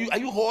 Which one are you? Are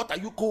you hot? Are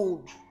you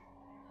cold?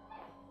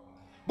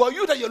 But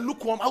you that you're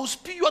lukewarm, I will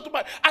spew you out of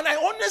my. And I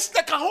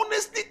can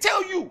honestly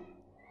tell you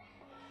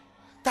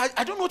that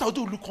I don't know what I'll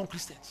do with lukewarm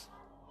Christians.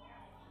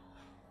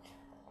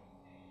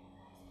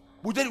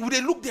 Would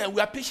they look there? We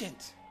are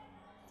patient.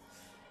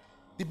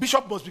 The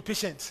bishop must be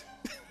patient.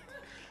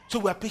 So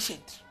we are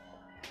patient.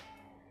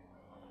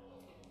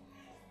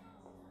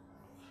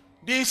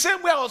 The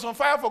same way I was on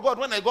fire for God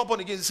when I got born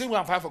again, the same way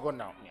I'm on fire for God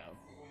now.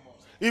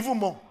 Yeah. Even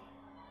more.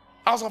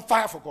 I was on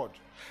fire for God.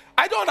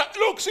 I don't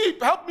look, see,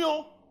 help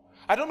me.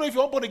 I don't know if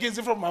you're born again is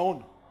from my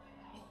own.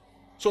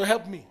 So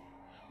help me.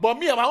 But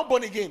me, I'm not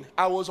born again.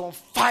 I was on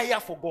fire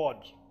for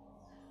God.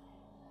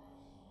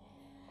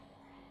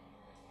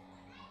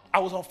 I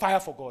was on fire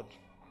for God.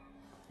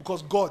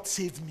 Because God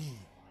saved me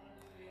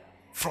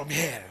from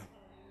hell.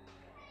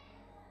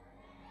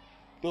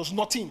 There was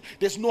nothing.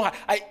 There's no.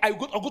 I'm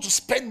going to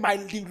spend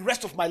the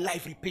rest of my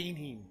life repaying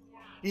him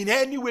in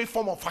any way,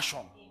 form, or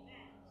fashion.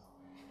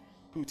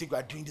 People think we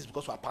are doing this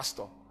because we are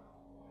pastor.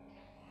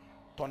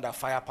 Thunder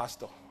fire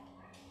pastor.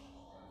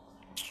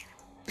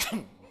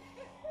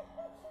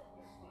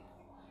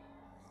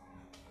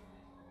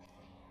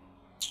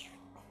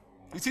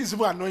 It is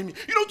more annoying me.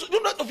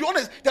 To be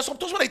honest, there's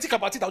sometimes when I think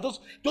about it, I'll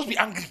just be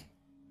angry.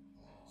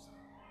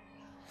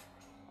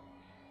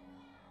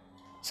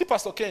 See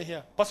Pastor Ken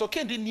here. Pastor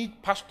Ken didn't need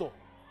pastor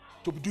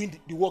to be doing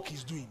the work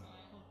he's doing.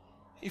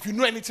 If you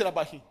know anything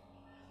about him.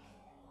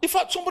 In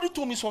fact, somebody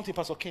told me something,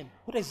 Pastor Ken.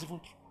 What is even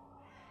true?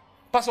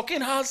 Pastor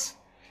Ken has,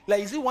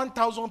 is it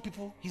 1,000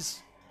 people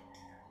he's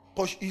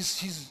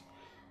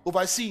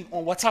overseeing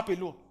on WhatsApp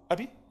alone?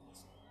 Abi?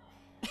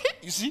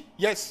 You see?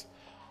 Yes.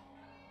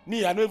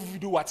 Me, I know if we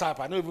do WhatsApp,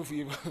 I know if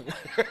we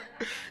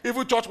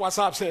even church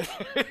WhatsApp said,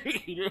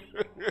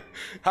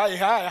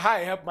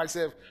 hi, help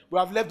myself. We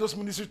have left those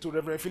ministries to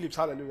Reverend Phillips.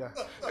 Hallelujah.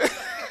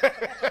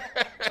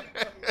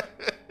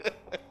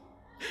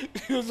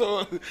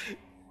 So,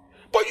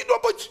 but do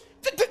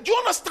you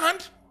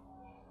understand?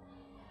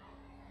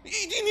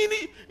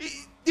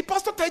 The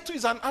pastor title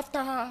is an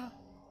after.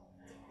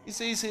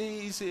 It's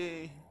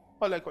a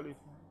what do I call it?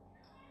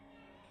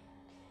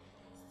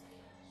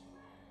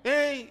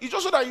 Hey, it's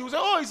just so that you say,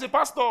 oh, he's a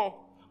pastor.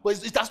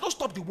 But it does not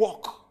stop the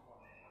work.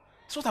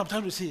 That's what I'm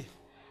trying to say.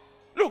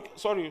 Look,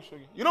 sorry.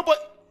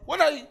 But when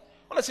I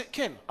say,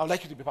 Ken, I would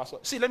like you to be pastor.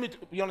 See, let me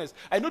be honest.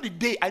 I know the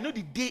day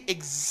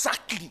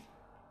exactly.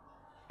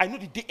 I know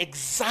the day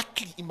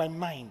exactly in my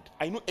mind.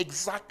 I know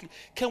exactly.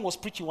 Ken was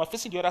preaching, we were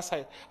facing the other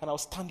side, and I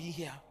was standing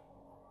here.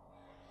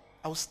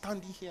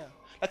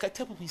 Like I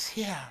tell people, he's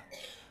here.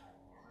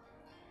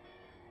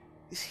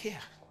 He's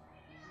here.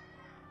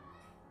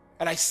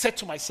 And I said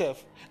to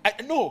myself,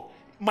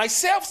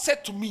 myself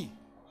said to me.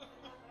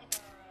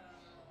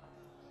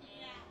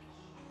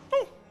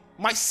 No,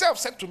 myself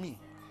said to me.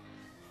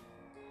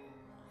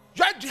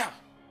 Right there.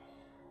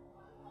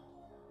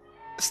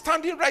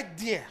 Standing right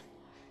there.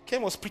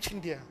 Ken was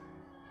preaching there.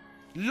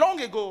 Long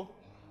ago.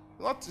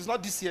 It's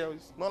not this year.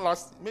 It's not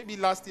maybe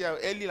last year,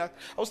 early last.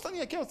 I was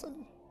standing here. Ken was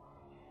standing.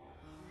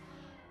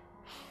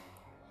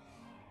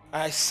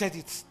 I said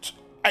it.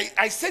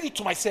 I said it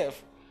to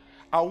myself.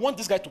 I want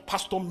this guy to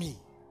pastor me.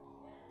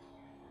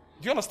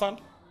 Do you understand?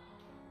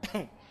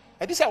 I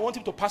didn't say I want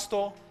him to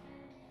pastor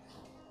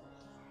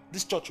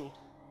this church. You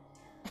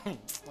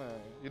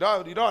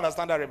don't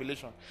understand that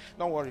revelation.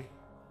 Don't worry.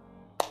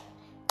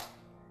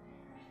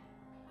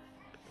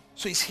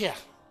 So he's here.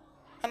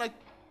 And I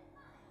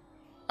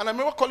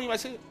remember calling him. I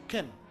said,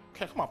 Ken,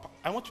 come on.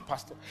 I want you to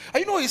pastor.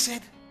 And you know what he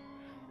said?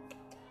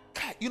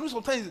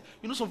 Sometimes,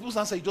 some people's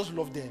answer, you just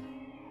love them.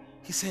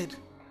 He said,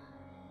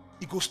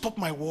 he go stop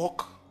my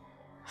work.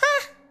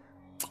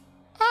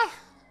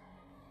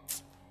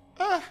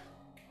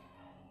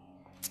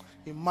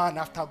 A man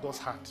after God's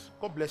heart.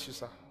 God bless you,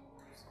 sir.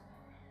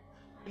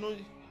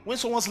 When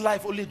someone's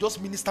life only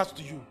just ministers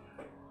to you,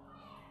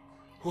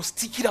 he was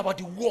thinking about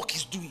the work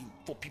he's doing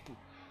for people.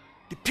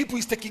 The people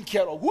he's taking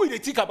care of. Who do they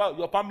think about?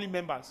 Your family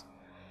members.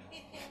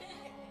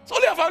 It's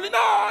only a family.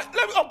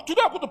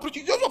 Today I'm going to preach.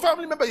 It's just your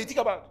family members you think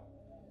about.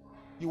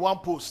 You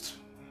want post.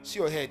 See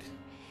your head.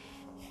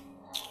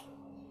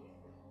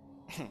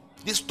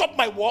 They stopped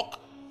my work.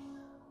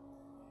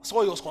 That's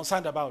what he was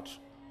concerned about.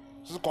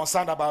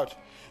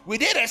 Will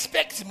they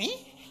respect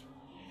me?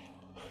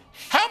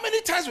 How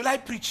many times will I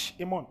preach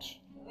a month?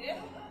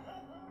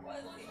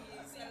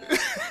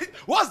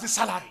 What's the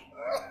salary?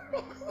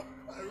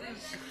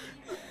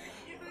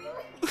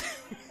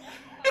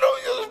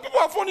 People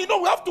are funny.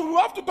 We have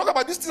to talk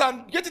about this thing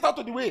and get it out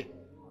of the way.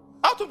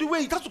 Out of the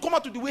way. It has to come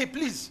out of the way,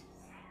 please.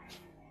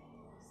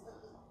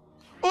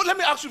 Oh, let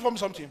me ask you from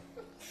something.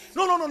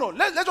 No.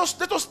 Let us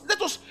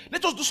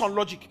do some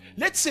logic.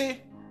 Let's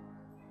say,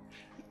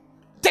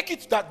 take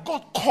it that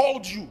God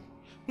called you.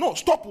 No,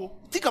 stop. Oh.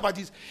 Think about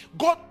this.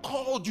 God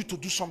called you to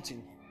do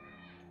something.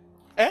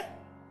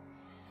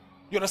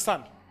 You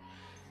understand?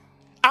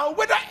 And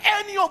whether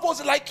any of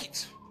us like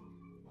it,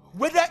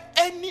 one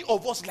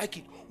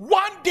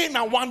day,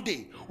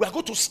 we are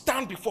going to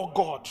stand before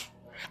God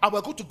and we're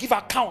going to give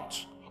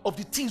account of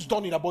the things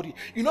done in our body.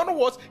 In other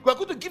words, we're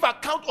going to give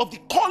account of the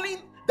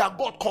calling that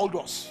God called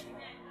us.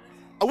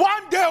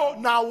 One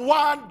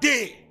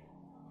day,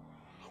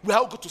 we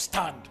are going to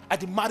stand at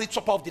the marriage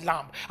supper of the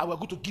Lamb and we're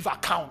going to give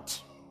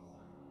account.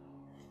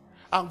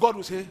 And God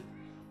will say,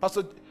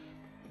 Pastor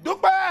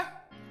Dugba,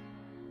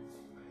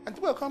 and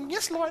people will come,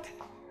 yes, Lord.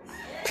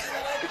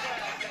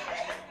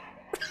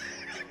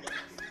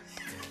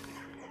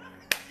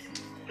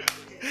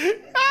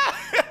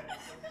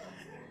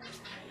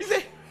 He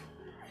say,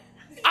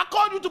 I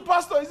called you to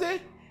pastor. He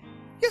say,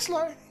 yes,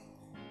 Lord.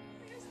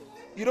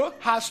 You know,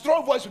 her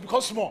strong voice will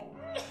become small.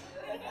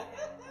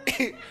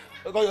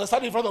 Because you're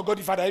standing in front of God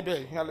the Father.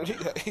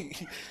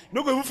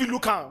 No go even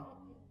look calm.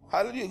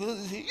 Hallelujah.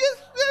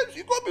 Yes,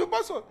 you called me a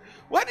pastor.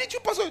 Why did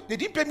you pastor? They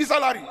didn't pay me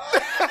salary.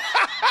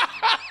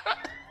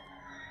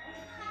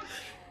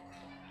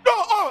 No,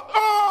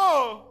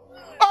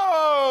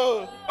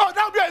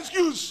 that would be an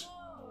excuse.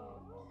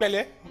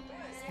 Bele,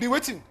 be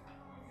waiting.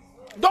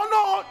 Don't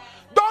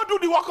do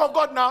the work of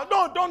God now.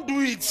 No, don't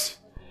do it.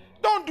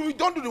 Don't do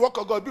the work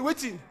of God. Be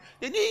waiting.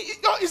 Is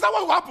that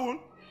what will happen?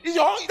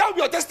 That will be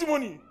your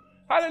testimony.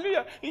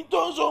 Hallelujah. In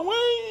terms of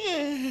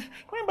when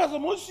Pastor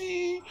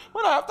Mosi,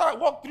 after I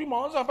worked 3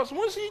 months, and Pastor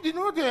Mosi did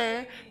not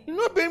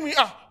pay me.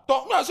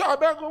 Talk me, I say, I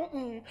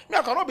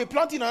cannot be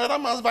planting another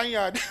man's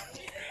vineyard.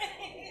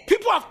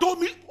 People have told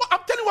me. I'm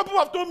telling you what people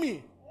have told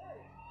me.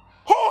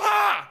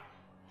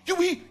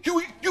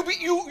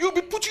 You'll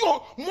be putting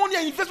your money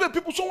and investment.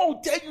 People, someone will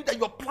tell you that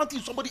you're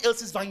planting somebody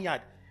else's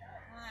vineyard.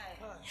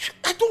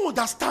 I don't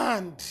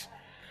understand.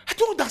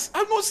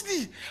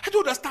 Honestly, I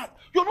don't understand.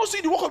 You're not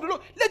seeing the work of the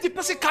Lord. Let the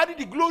person carry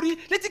the glory.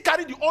 Let it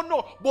carry the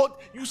honor.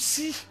 But you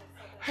see,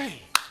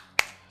 hey.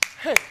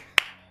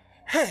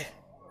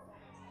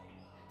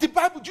 The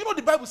Bible, do you know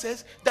the Bible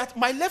says that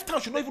my left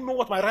hand should not even know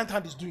what my right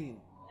hand is doing?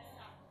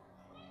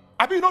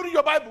 Have you not read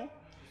your Bible?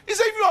 It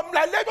says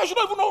my left hand should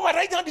not even know what my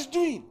right hand is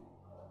doing.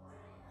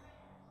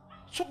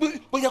 So,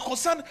 but you're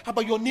concerned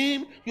about your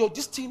name, your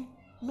this thing.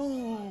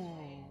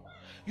 No.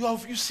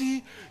 You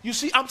see,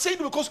 I'm saying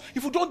it because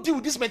if you don't deal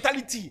with this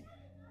mentality,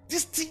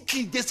 this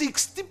thinking, there's a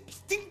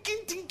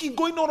thinking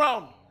going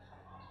around.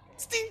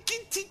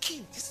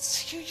 Thinking.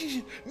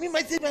 Me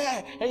myself.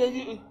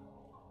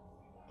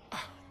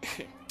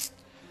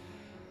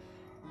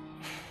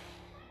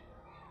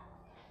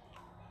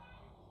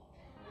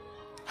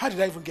 How did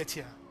I even get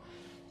here?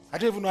 I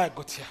don't even know how I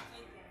got here.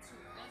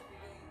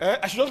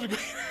 I should just be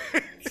going.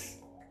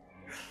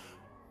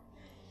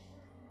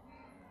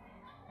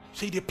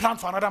 So they plant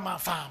for another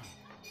man's farm.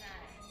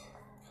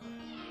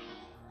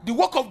 The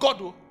work of God,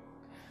 though,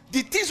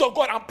 the things of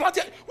God, I'm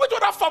planting. Which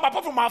other farm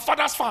apart from my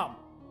father's farm?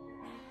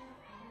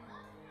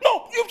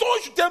 No, you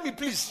should tell me,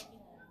 please.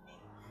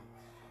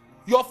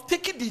 You have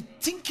taken the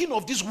thinking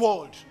of this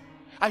world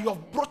and you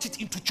have brought it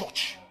into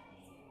church.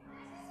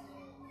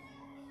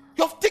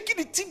 You have taken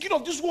the thinking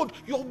of this world,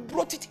 you have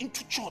brought it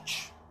into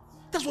church.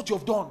 That's what you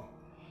have done.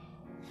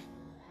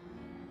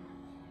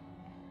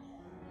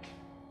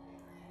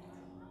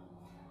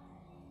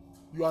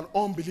 You are an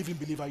unbelieving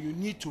believer. You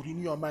need to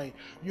renew your mind.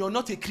 You are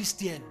not a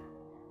Christian.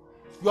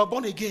 You are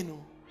born again,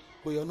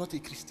 but you are not a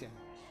Christian.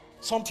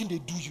 Something they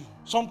do you.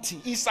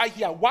 Something inside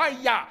here. Why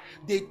here?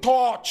 They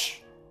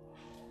touch.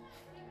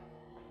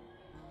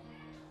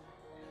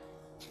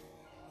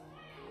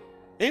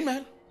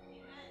 Amen.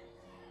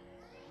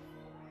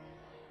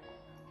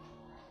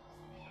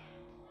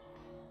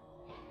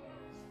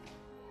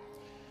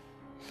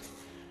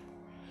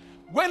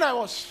 When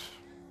I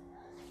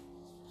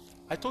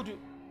told you,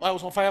 I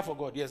was on fire for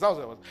God. Yes, that was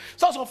what I was.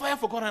 So I was on fire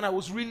for God and I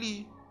was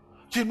really,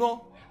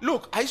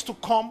 look, I used to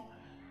come,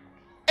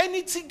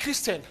 anything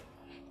Christian,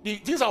 the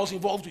things I was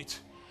involved with,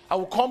 I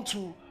would come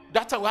to,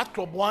 that time we had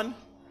Club 1,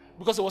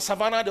 because it was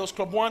Savannah, there was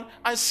Club 1,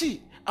 and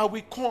see, I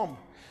will come.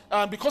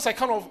 Because I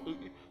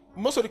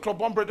most of the Club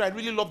 1 brethren, I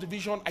really love the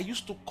vision, I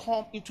used to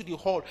come into the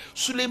hall.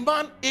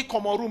 Suleiman A.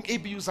 Komorum,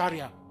 ABU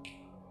Zaria.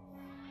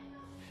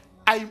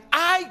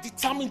 I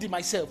determined in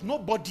myself,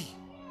 nobody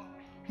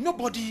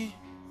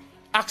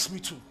asked me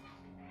to.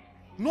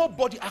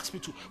 Nobody asked me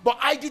to. But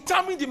I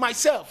determined in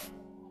myself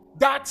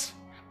that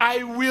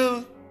I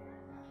will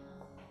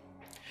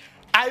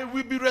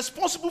be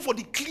responsible for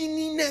the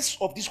cleanliness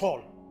of this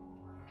hall.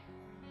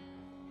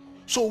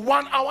 So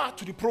 1 hour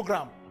to the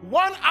program.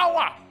 1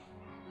 hour,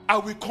 I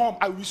will come,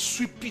 I will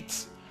sweep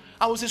it.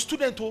 I was a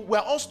student, we're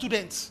all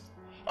students.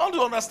 I want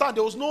to understand,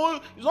 it's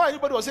not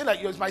anybody was saying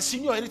like you're my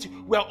senior or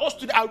anything. We are all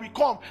students. I will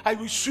come, I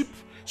will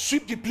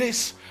sweep the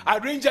place,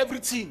 arrange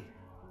everything.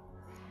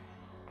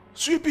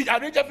 Sweep it,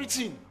 arrange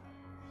everything.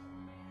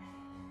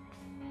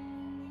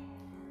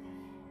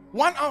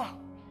 1 hour.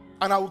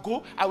 And I will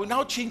go, I will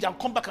now change and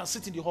come back and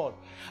sit in the hall.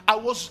 I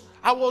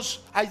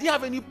didn't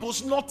have any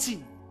post,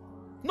 nothing.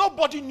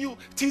 Nobody knew.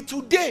 Till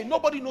today,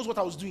 nobody knows what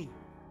I was doing.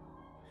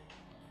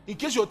 In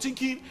case you're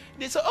thinking,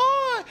 they say,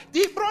 oh,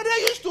 the brother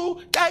used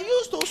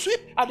to sweep,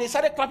 and they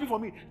started clapping for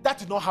me. That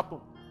did not happen.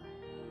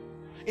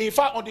 In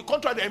fact, on the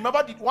contrary, I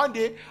remember one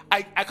day,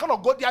 I kind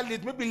of got there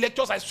late, maybe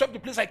lectures, I swept the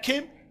place I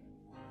came.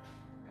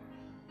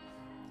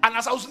 And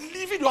as I was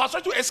leaving, I was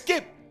trying to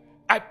escape.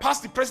 I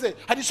passed the president,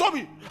 and he saw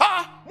me.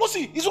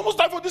 Mosi, it's almost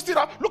time for this thing.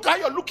 Look how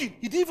you're looking.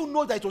 He didn't even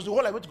know that it was the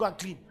hole I went to go and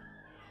clean.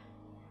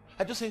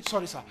 I just said,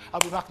 sorry, sir. I'll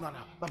be back now.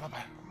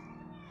 Bye.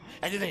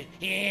 And then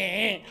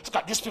look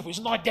at these people. It's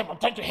not them. I'm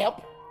trying to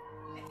help.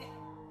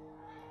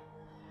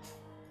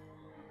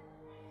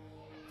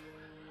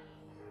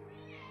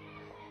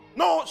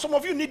 No, some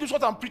of you need this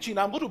what I'm preaching.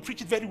 I'm going to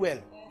preach it very well.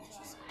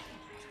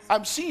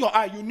 I'm seeing your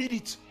eye. You need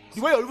it.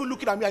 The way you're even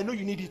looking at me, I know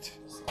you need it.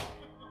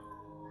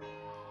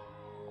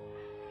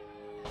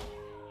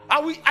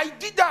 And I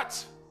did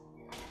that.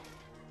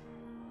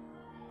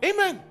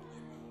 Amen.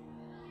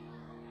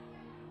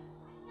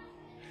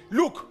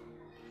 Look,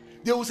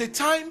 there was a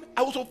time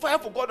I was on fire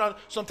for God, and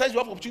sometimes you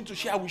have opportunity to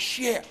share. I will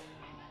share.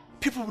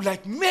 People will be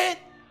like, man,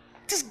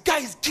 this guy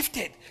is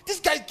gifted. This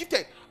guy is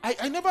gifted.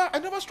 I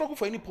never struggled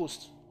for any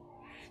post.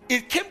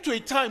 It came to a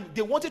time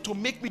they wanted to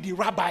make me the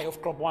rabbi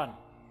of Club One.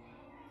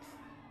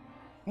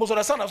 Most of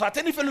the time I was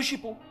attending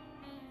fellowship.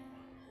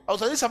 I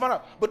was attending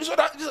Savannah, but they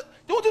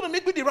wanted to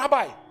make me the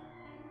rabbi.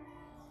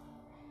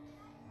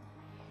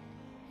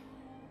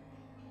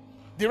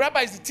 The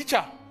rabbi is the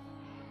teacher.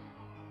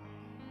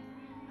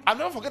 I'll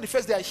never forget the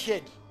first day I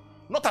shared.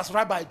 Not as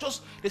rabbi,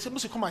 just they said,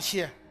 Mosi, come and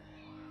share.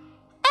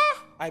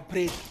 I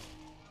prayed.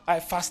 I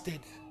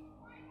fasted.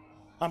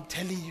 I'm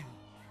telling you.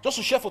 Just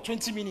to share for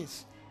 20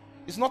 minutes.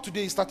 It's not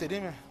today it started,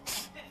 amen.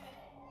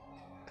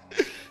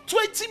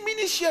 20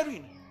 minutes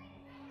sharing.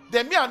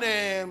 Then me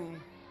and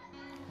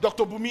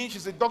Dr. Bumi,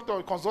 she's a doctor,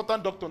 a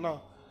consultant doctor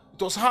now.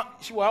 It was her,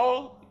 she were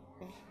all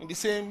in the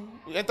same,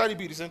 we entered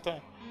the same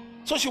time.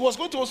 So she was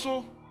going to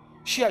also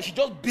share. She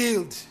just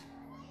bailed.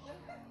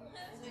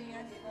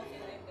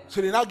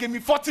 So they now gave me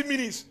 40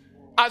 minutes.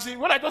 As in,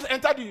 when I just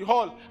entered the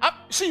hall,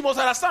 she must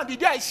understand, the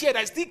day I shared,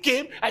 I still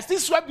came, I still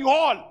swept the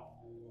hall.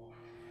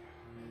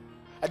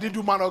 I didn't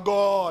do man of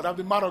God. I'm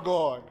the man of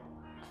God.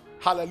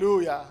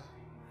 Hallelujah.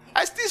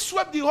 I still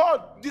swept the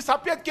hall,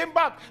 disappeared, came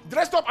back,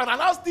 dressed up, and I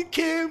now still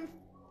came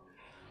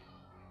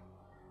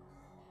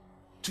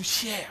to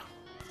share.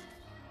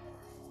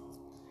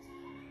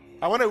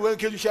 And when I went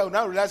to share, I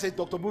now realized that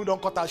Dr. Boone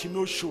don't cut her, she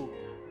no show.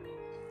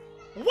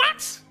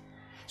 What?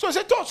 So I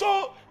said,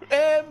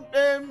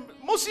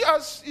 Mosi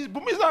as is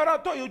Bumi is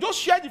not around, you just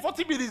share the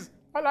 40 minutes.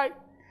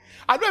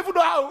 I don't even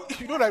know how,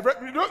 you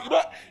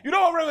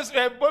know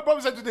what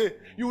Bob said today?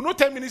 You know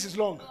 10 minutes is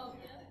long.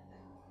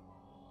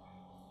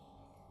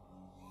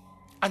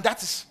 And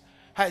that is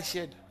how I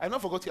shared. I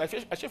not forgot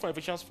it. I shared from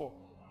Ephesians 4.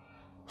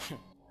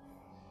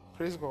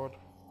 Praise God.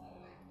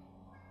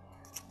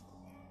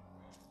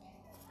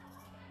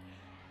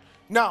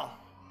 Now,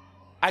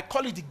 I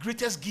call it the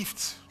greatest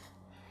gift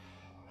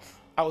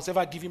I was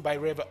ever given by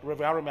Rev.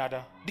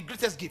 Aromada. The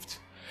greatest gift.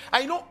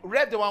 I know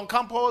Rev, they were on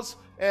campus,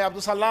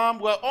 Abdul Salam,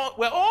 we're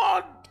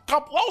all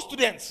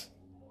students.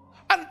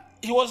 And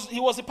he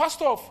was a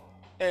pastor of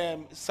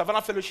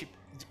Savannah Fellowship.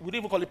 We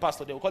didn't even call it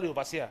pastor, they would call it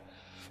overseer.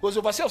 He was the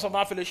overseer of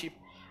Savannah Fellowship.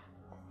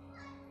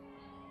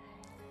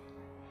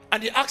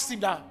 And they asked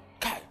him that,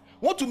 Kai,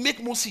 want to make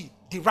Mosi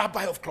the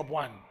rabbi of Club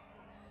One.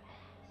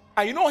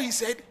 And you know what he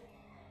said?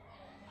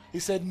 He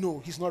said, no,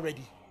 he's not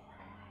ready.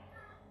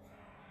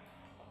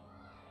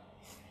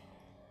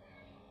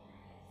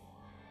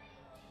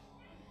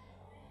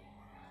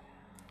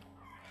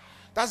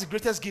 That's the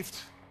greatest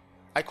gift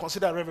I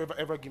consider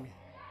ever give me.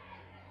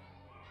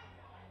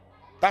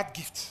 That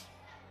gift.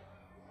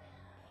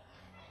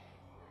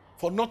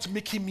 For not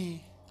making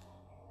me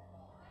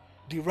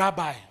the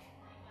rabbi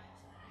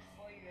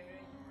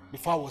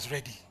before I was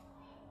ready.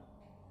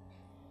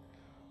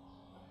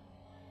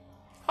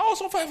 I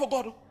was on fire for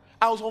God.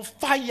 I was on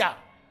fire.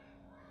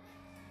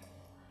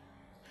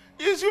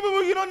 You see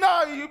people, you know,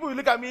 now you people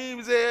look at me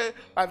and say,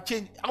 I've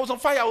changed. I was on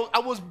fire. I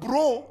was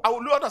bro. I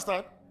will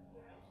understand.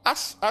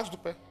 Ask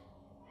Dupe.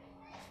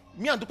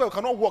 Me and Dupe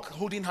cannot walk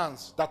holding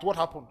hands. That's what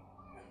happened.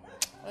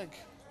 Like,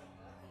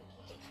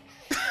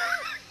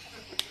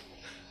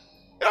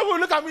 people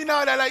look at me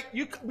now, they're like,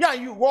 me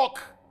and you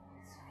walk.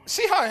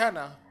 See how I am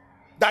now?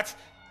 That,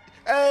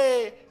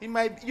 hey, we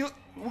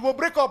will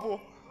break up.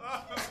 Oh.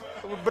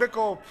 We will break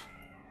up.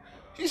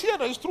 You see,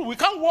 it's true. We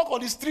can't walk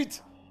on the street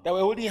that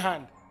we're holding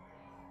hand.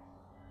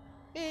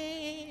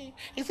 Hey,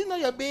 is it not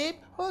your babe?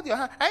 Hold your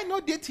hand. I know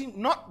dating.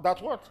 Not that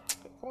what?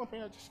 Come on,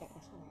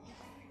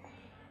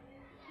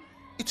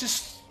 it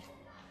is.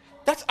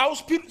 That's our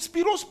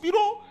Spiro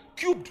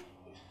cubed.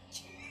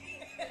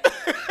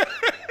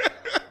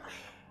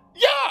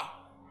 Yeah.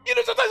 You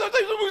know, sometimes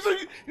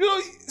you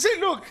know, say,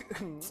 look.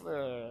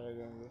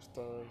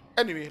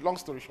 Anyway, long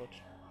story short.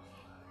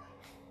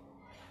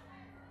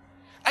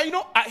 And you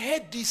know, I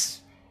heard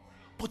this,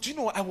 but you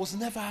know, I was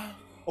never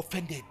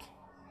offended.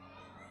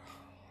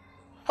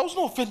 I was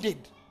not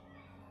offended.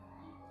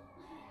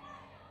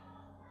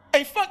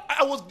 In fact,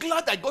 I was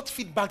glad I got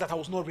feedback that I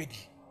was not ready.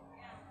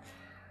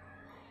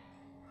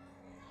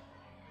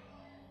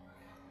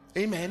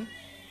 Amen.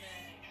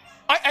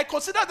 I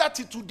consider that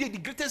today the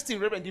greatest thing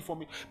Reverend did for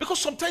me. Because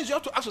sometimes you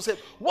have to ask yourself,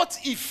 what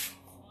if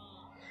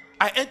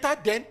I enter,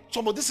 then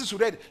some of this is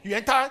read. You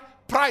enter,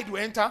 pride will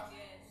enter.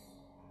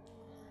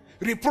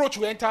 Reproach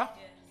will enter.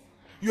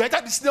 You enter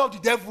the snare of the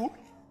devil.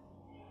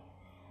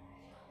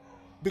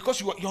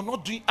 Because you're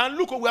not doing. And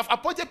look, we have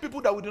appointed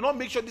people that we do not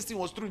make sure this thing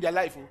was true in their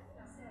life.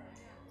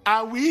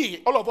 And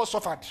we, all of us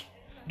suffered.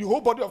 The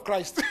whole body of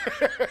Christ.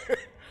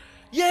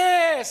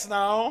 Yes,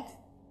 now.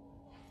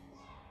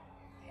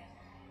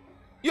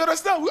 You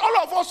understand? All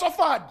of us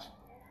suffered.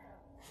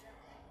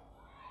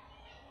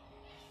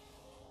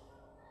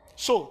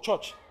 So,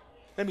 church,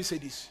 let me say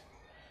this.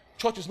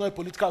 Church is not a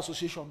political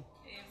association.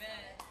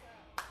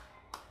 Amen.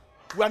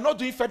 We are not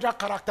doing federal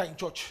character in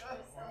church.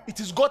 It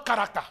is God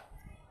character.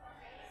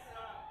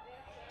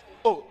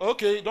 Oh,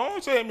 okay.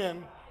 Don't say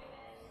amen.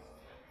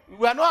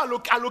 We are not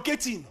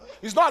allocating.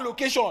 It's not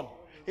allocation.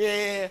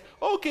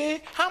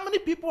 Okay. How many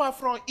people are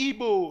from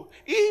Igbo?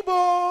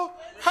 Igbo.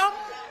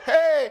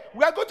 Hey,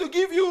 we are going to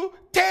give you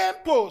 10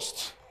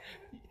 posts.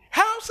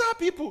 Hausa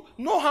people.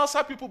 No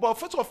Hausa people, but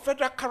first of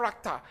federal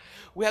character.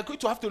 We are going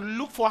to have to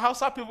look for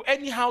Hausa people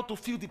anyhow to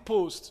fill the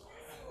post.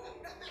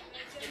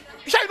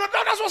 You know,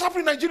 that's what's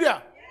happening in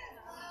Nigeria.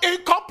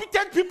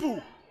 Incompetent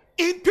people.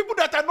 In people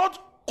that are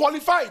not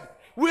qualified.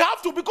 We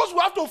have to, because we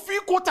have to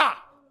fill quota.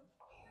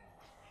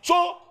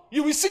 So,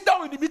 you will sit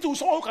down in the meeting with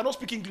someone who cannot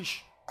speak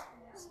English.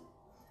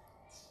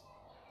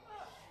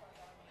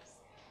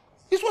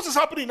 This is what is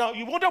happening now.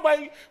 You wonder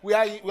why we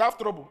have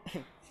trouble.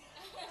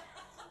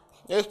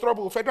 There's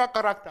trouble. Federal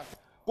character.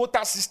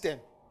 Quota system.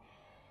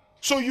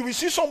 So you will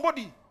see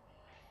somebody.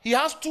 He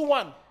has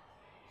 2-1.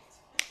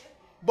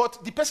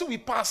 But the person we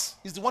pass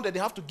is the one that they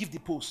have to give the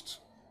post.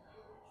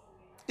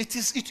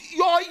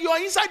 You're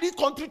inside this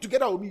country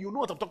together with me. You know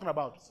what I'm talking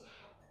about.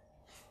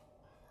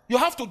 You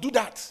have to do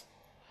that.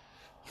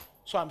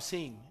 So I'm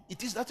saying,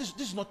 this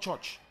is not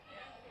church.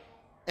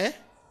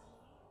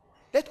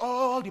 Let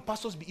all the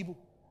pastors be Igbo.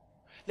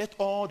 Let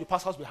all the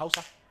pastors be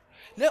Hausa.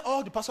 Let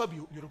all the pastors be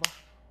Yoruba.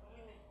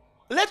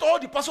 Let all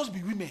the pastors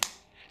be women.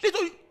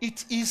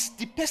 It is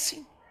the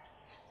person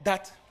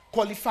that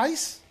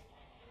qualifies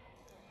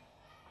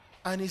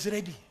and is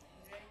ready.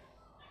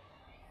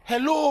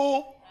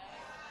 Hello.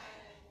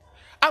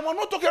 And we're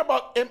not talking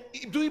about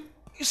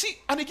you see,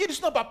 and again,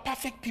 it's not about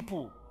perfect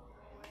people.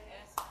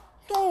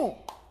 No.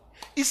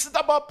 It's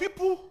about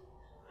people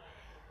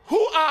who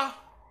are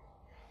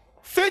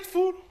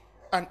faithful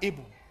and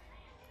able.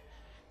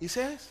 He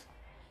says,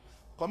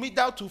 commit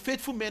thou to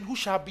faithful men who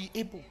shall be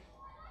able.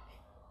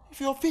 If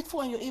you're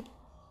faithful and you're able.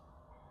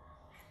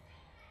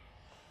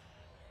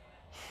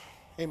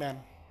 Amen.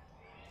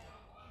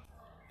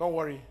 Don't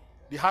worry.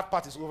 The hard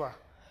part is over.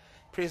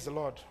 Praise the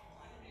Lord.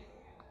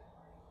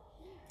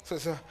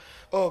 So,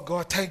 oh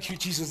God, thank you,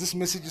 Jesus. This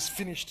message is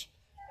finished.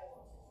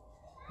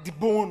 The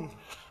bone.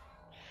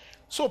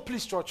 So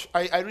please, church,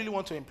 I really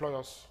want to employ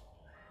us.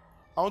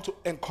 I want to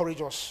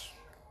encourage us.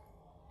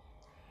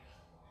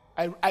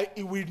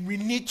 We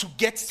need to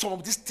get some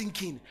of this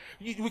thinking.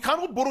 We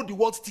cannot borrow the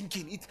word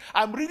thinking.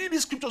 I'm reading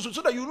these scriptures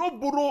so that you don't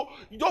borrow.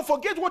 You don't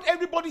forget what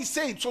everybody is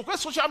saying. So forget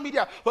social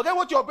media. Forget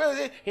what your parents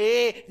say.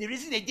 Hey, the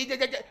reason they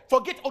did.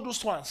 Forget all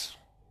those ones.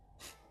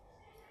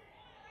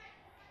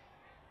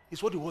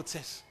 It's what the word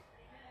says.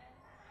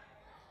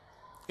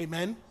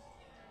 Amen.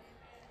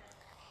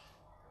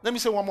 Let me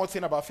say one more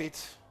thing about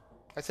faith.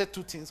 I said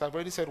 2 things. I've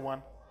already said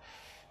one.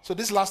 So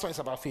this last one is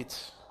about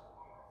faith.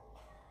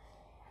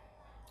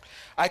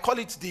 I call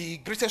it the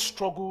greatest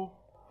struggle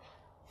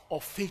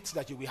of faith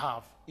that you will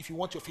have if you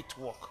want your faith to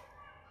work.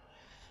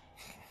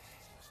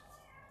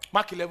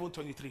 Mark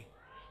 11:23.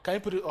 Can you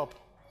put it up?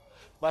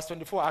 Verse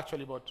 24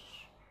 actually, but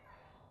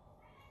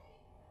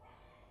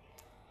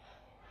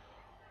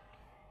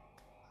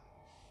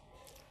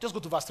just go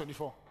to verse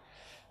 24.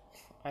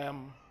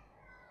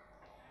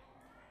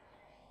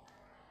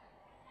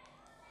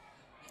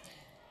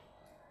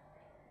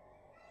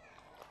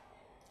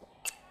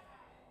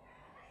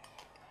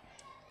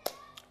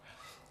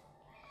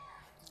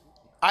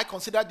 I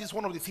consider this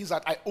one of the things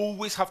that I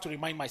always have to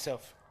remind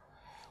myself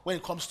when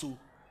it comes to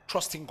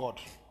trusting God.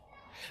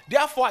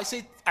 Therefore, I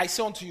say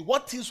unto you,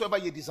 what things soever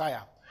you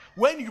desire,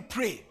 when you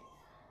pray,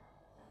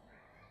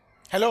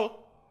 hello,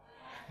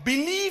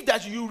 believe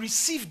that you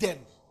receive them,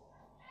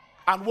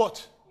 and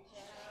what?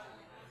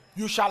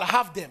 You shall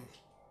have them.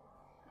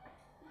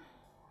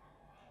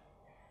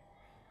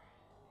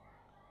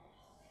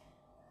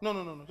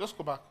 No. Just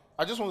go back.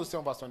 I just want to stay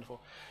on verse 24.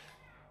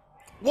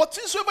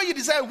 Whatsoever you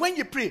desire when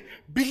you pray,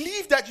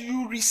 believe that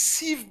you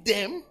receive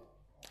them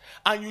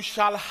and you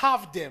shall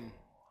have them.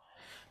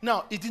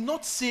 Now, it did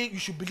not say you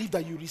should believe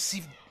that you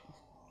receive.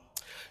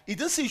 It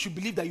didn't say you should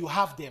believe that you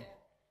have them.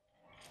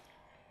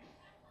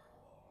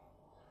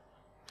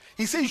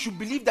 He said you should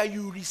believe that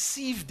you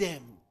receive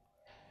them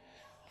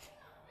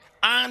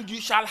and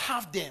you shall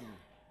have them.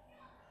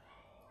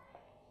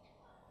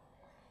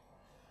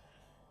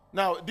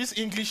 Now, this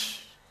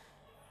English,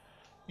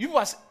 You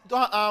was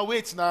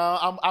wait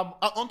now.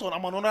 Anton,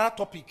 I'm on another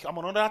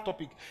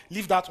topic.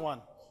 Leave that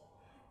one.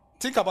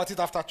 Think about it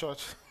after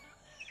church.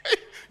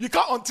 You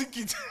can't unthink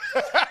it.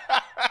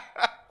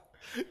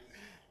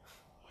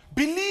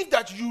 Believe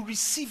that you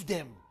receive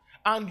them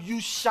and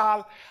you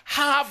shall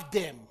have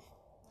them.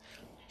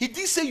 He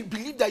did say you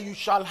believe that you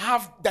shall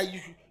have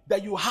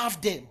that you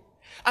have them.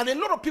 And a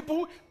lot of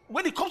people,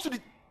 when it comes to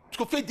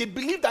faith, they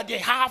believe that they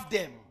have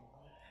them.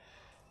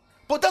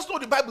 But that's not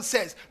what the Bible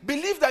says.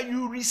 Believe that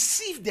you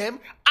receive them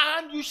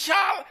and you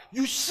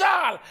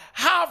shall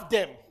have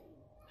them.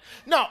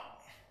 Now,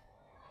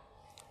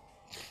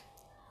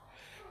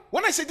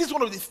 when I say this is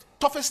one of the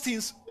toughest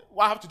things,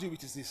 what I have to do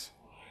with is this.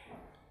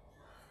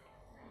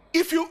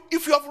 If you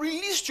have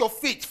released your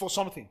faith for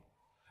something,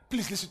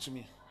 please listen to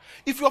me.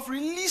 If you have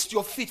released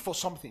your faith for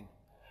something,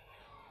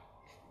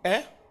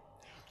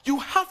 you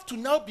have to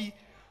now be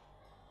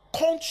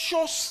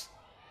conscious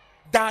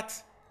that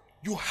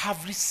you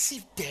have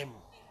received them.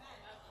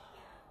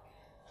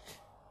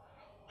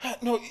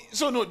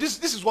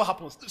 This is what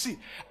happens. See,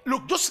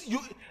 look, just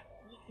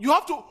you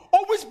have to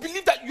always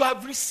believe that you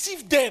have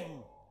received them.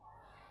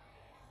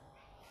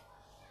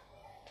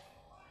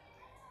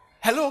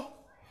 Hello?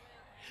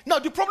 Now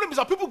the problem is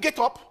that people get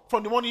up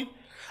from the morning,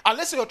 and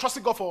let's say you're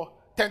trusting God for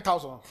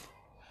 10,000.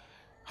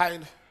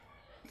 And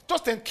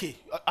just 10K.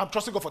 I'm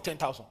trusting God for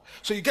 10,000.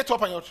 So you get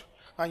up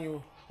and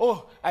you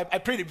I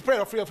prayed the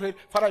prayer of faith.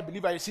 Father, I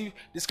believe I receive.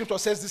 The scripture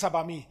says this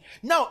about me.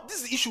 Now,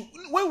 this is the issue.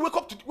 When we wake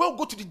up, when we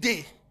go to the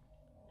day,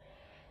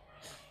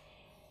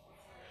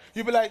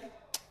 you'll be like,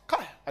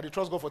 God, I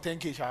trust God for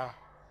 10K.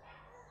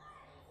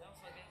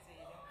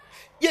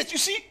 Yes, you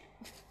see,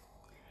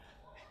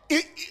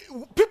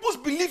 people's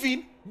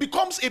believing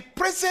becomes a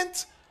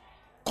present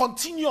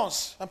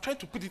continuous. I'm trying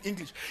to put it in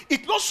English.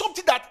 It's not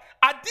something that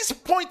at this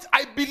point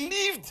I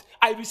believed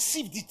I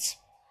received it.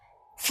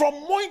 From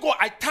knowing God,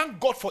 I thank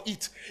God for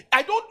it.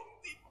 I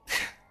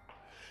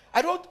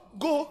don't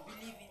go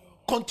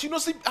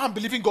continuously. I'm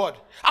believing God,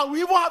 and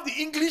we even have the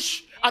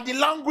English and the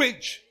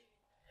language.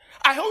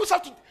 You always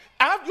have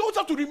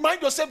to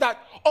remind yourself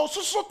that on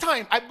so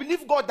time I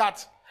believe God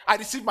that I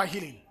received my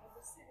healing.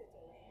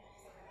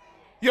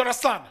 You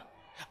understand?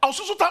 On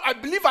so time I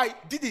believe I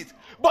did it.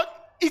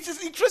 But it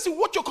is interesting.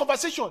 Watch your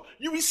conversation.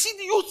 You will see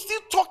you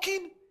still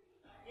talking.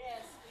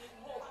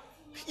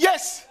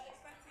 Yes.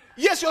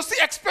 Yes, you're still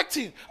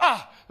expecting.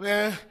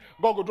 Man,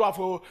 God go do it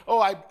for.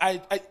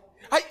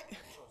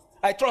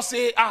 I trust.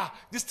 Say,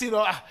 this thing.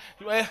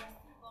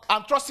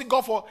 I'm trusting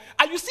God for.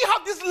 And you still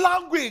have this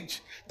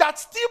language that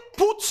still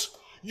puts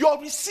your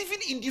receiving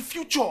in the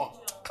future.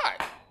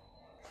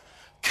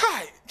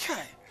 Kai.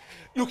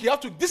 Look, you have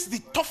to. This is the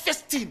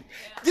toughest thing.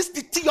 This is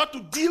the thing you have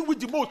to deal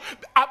with the most.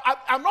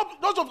 I'm not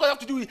what you have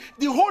to do with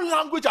the whole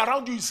language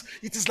around you.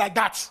 It is like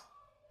that.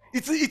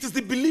 It is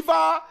the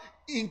believer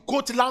in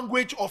quote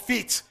language of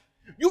faith.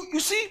 You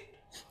see,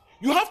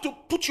 you have to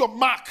put your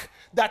mark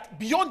that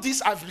beyond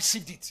this I've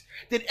received it.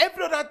 Then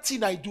every other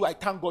thing I do, I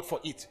thank God for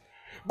it.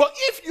 But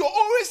if you're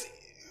always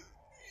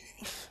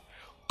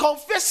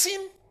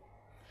confessing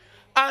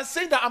and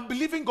saying that I'm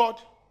believing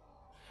God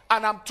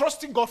and I'm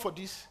trusting God for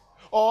this,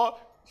 or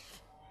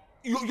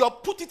you're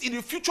put it in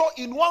the future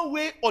in one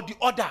way or the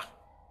other,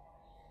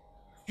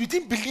 you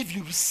didn't believe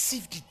you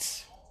received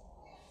it.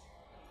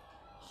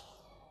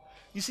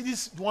 You see,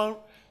 this one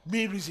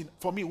main reason,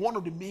 for me, one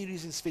of the main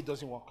reasons faith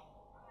doesn't work.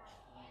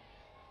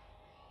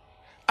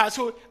 And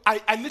so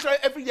I literally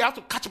every day have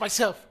to catch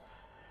myself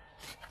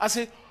and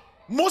say,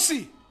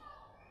 Mosi,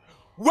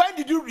 when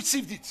did you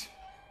receive it?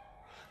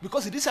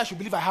 Because this I should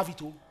believe I have it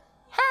all.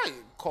 Hey,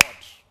 God.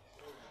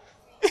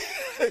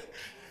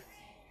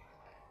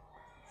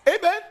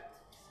 Amen.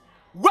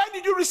 When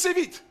did you receive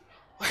it?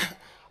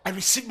 I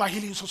received my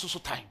healing so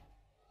time.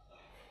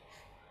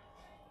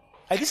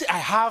 I didn't say I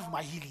have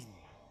my healing.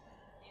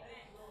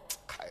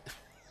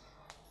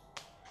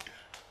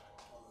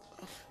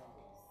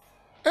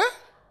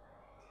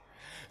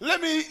 Let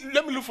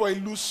me look for a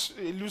loose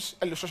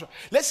illustration.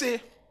 Let's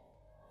say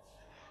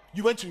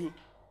you went to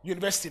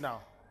university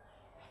now,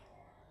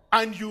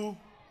 and you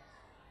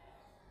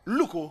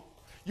went to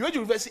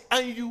university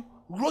and you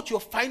wrote your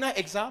final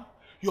exam.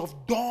 You have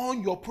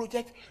done your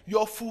project.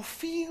 You're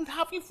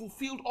having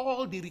fulfilled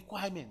all the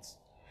requirements,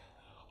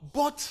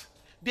 but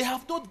they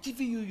have not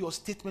given you your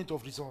statement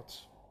of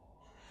results.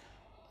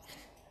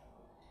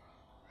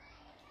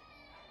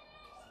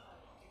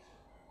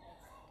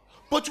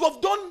 But you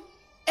have done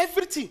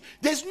everything.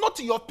 There's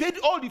nothing. You have paid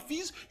all the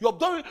fees. You have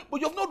done it, but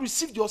you have not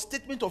received your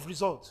statement of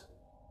results.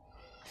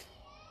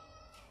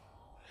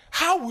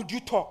 How would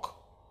you talk?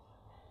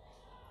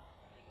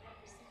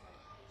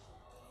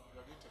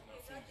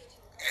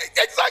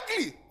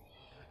 Exactly.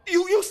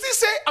 You still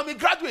say, I'm a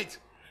graduate.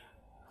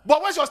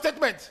 But where's your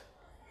statement?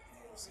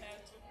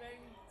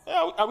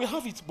 Yeah, I will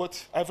have it,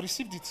 but I've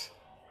received it.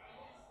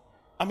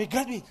 I'm a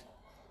graduate.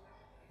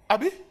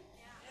 Abi?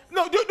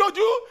 No, do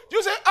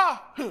you say,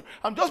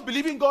 I'm just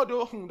believing God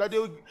that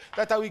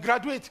I will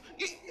graduate.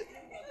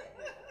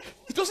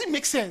 It doesn't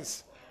make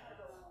sense.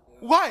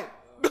 Why?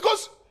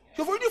 Because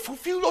You've already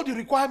fulfilled all the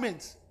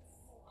requirements.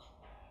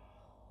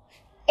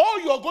 All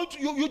you are going to,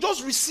 you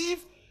just receive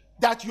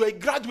that you are a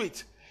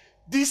graduate.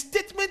 The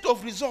statement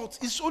of results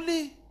is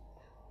only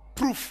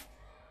proof.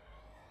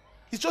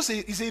 It's just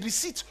a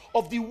receipt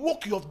of the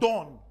work you have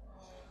done.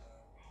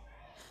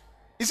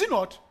 Is it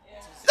not?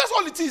 Yes. That's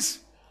all it is.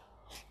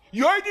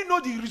 You already know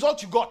the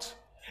result you got.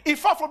 In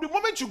fact, from the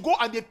moment you go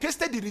and they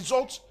pasted the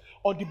results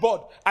on the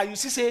board, and you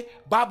see say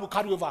Bible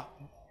carry over.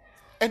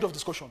 End of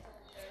discussion.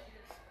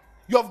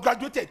 You have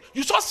graduated.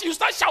 You start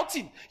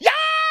shouting, yeah,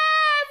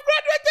 I've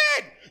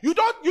graduated.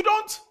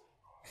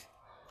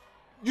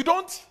 You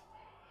don't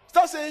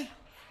start saying,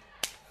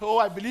 oh,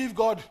 I believe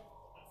God.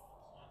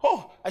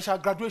 Oh, I shall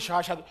graduate.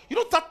 You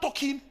don't start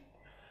talking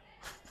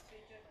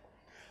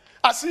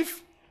as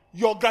if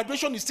your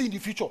graduation is still in the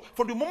future.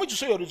 From the moment you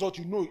saw your result,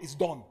 you know it's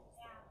done.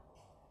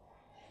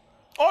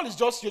 All is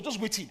just, you're just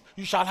waiting.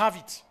 You shall have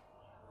it.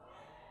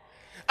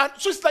 And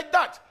so it's like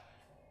that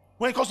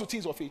when it comes to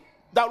things of faith.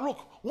 That look,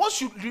 once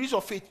you release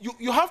your faith,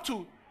 you have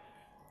to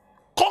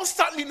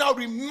constantly now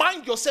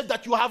remind yourself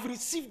that you have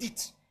received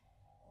it.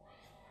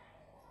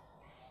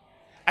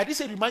 I didn't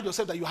say remind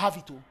yourself that you have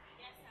it.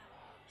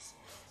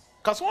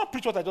 Can someone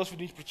preach what I just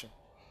finished preaching?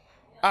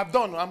 I'm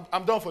done.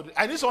 I'm done for this.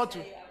 I need someone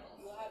to.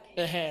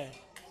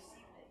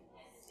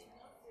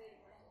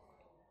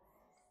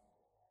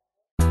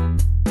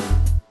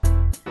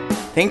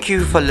 Thank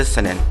you for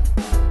listening.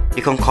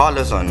 You can call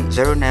us on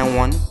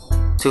 091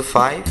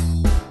 25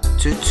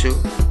 22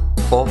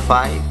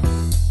 45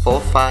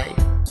 45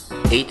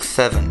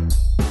 87.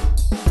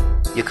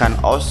 You can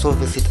also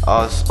visit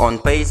us on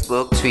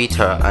Facebook,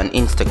 Twitter, and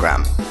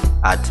Instagram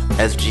at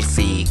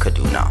SGC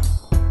Kaduna.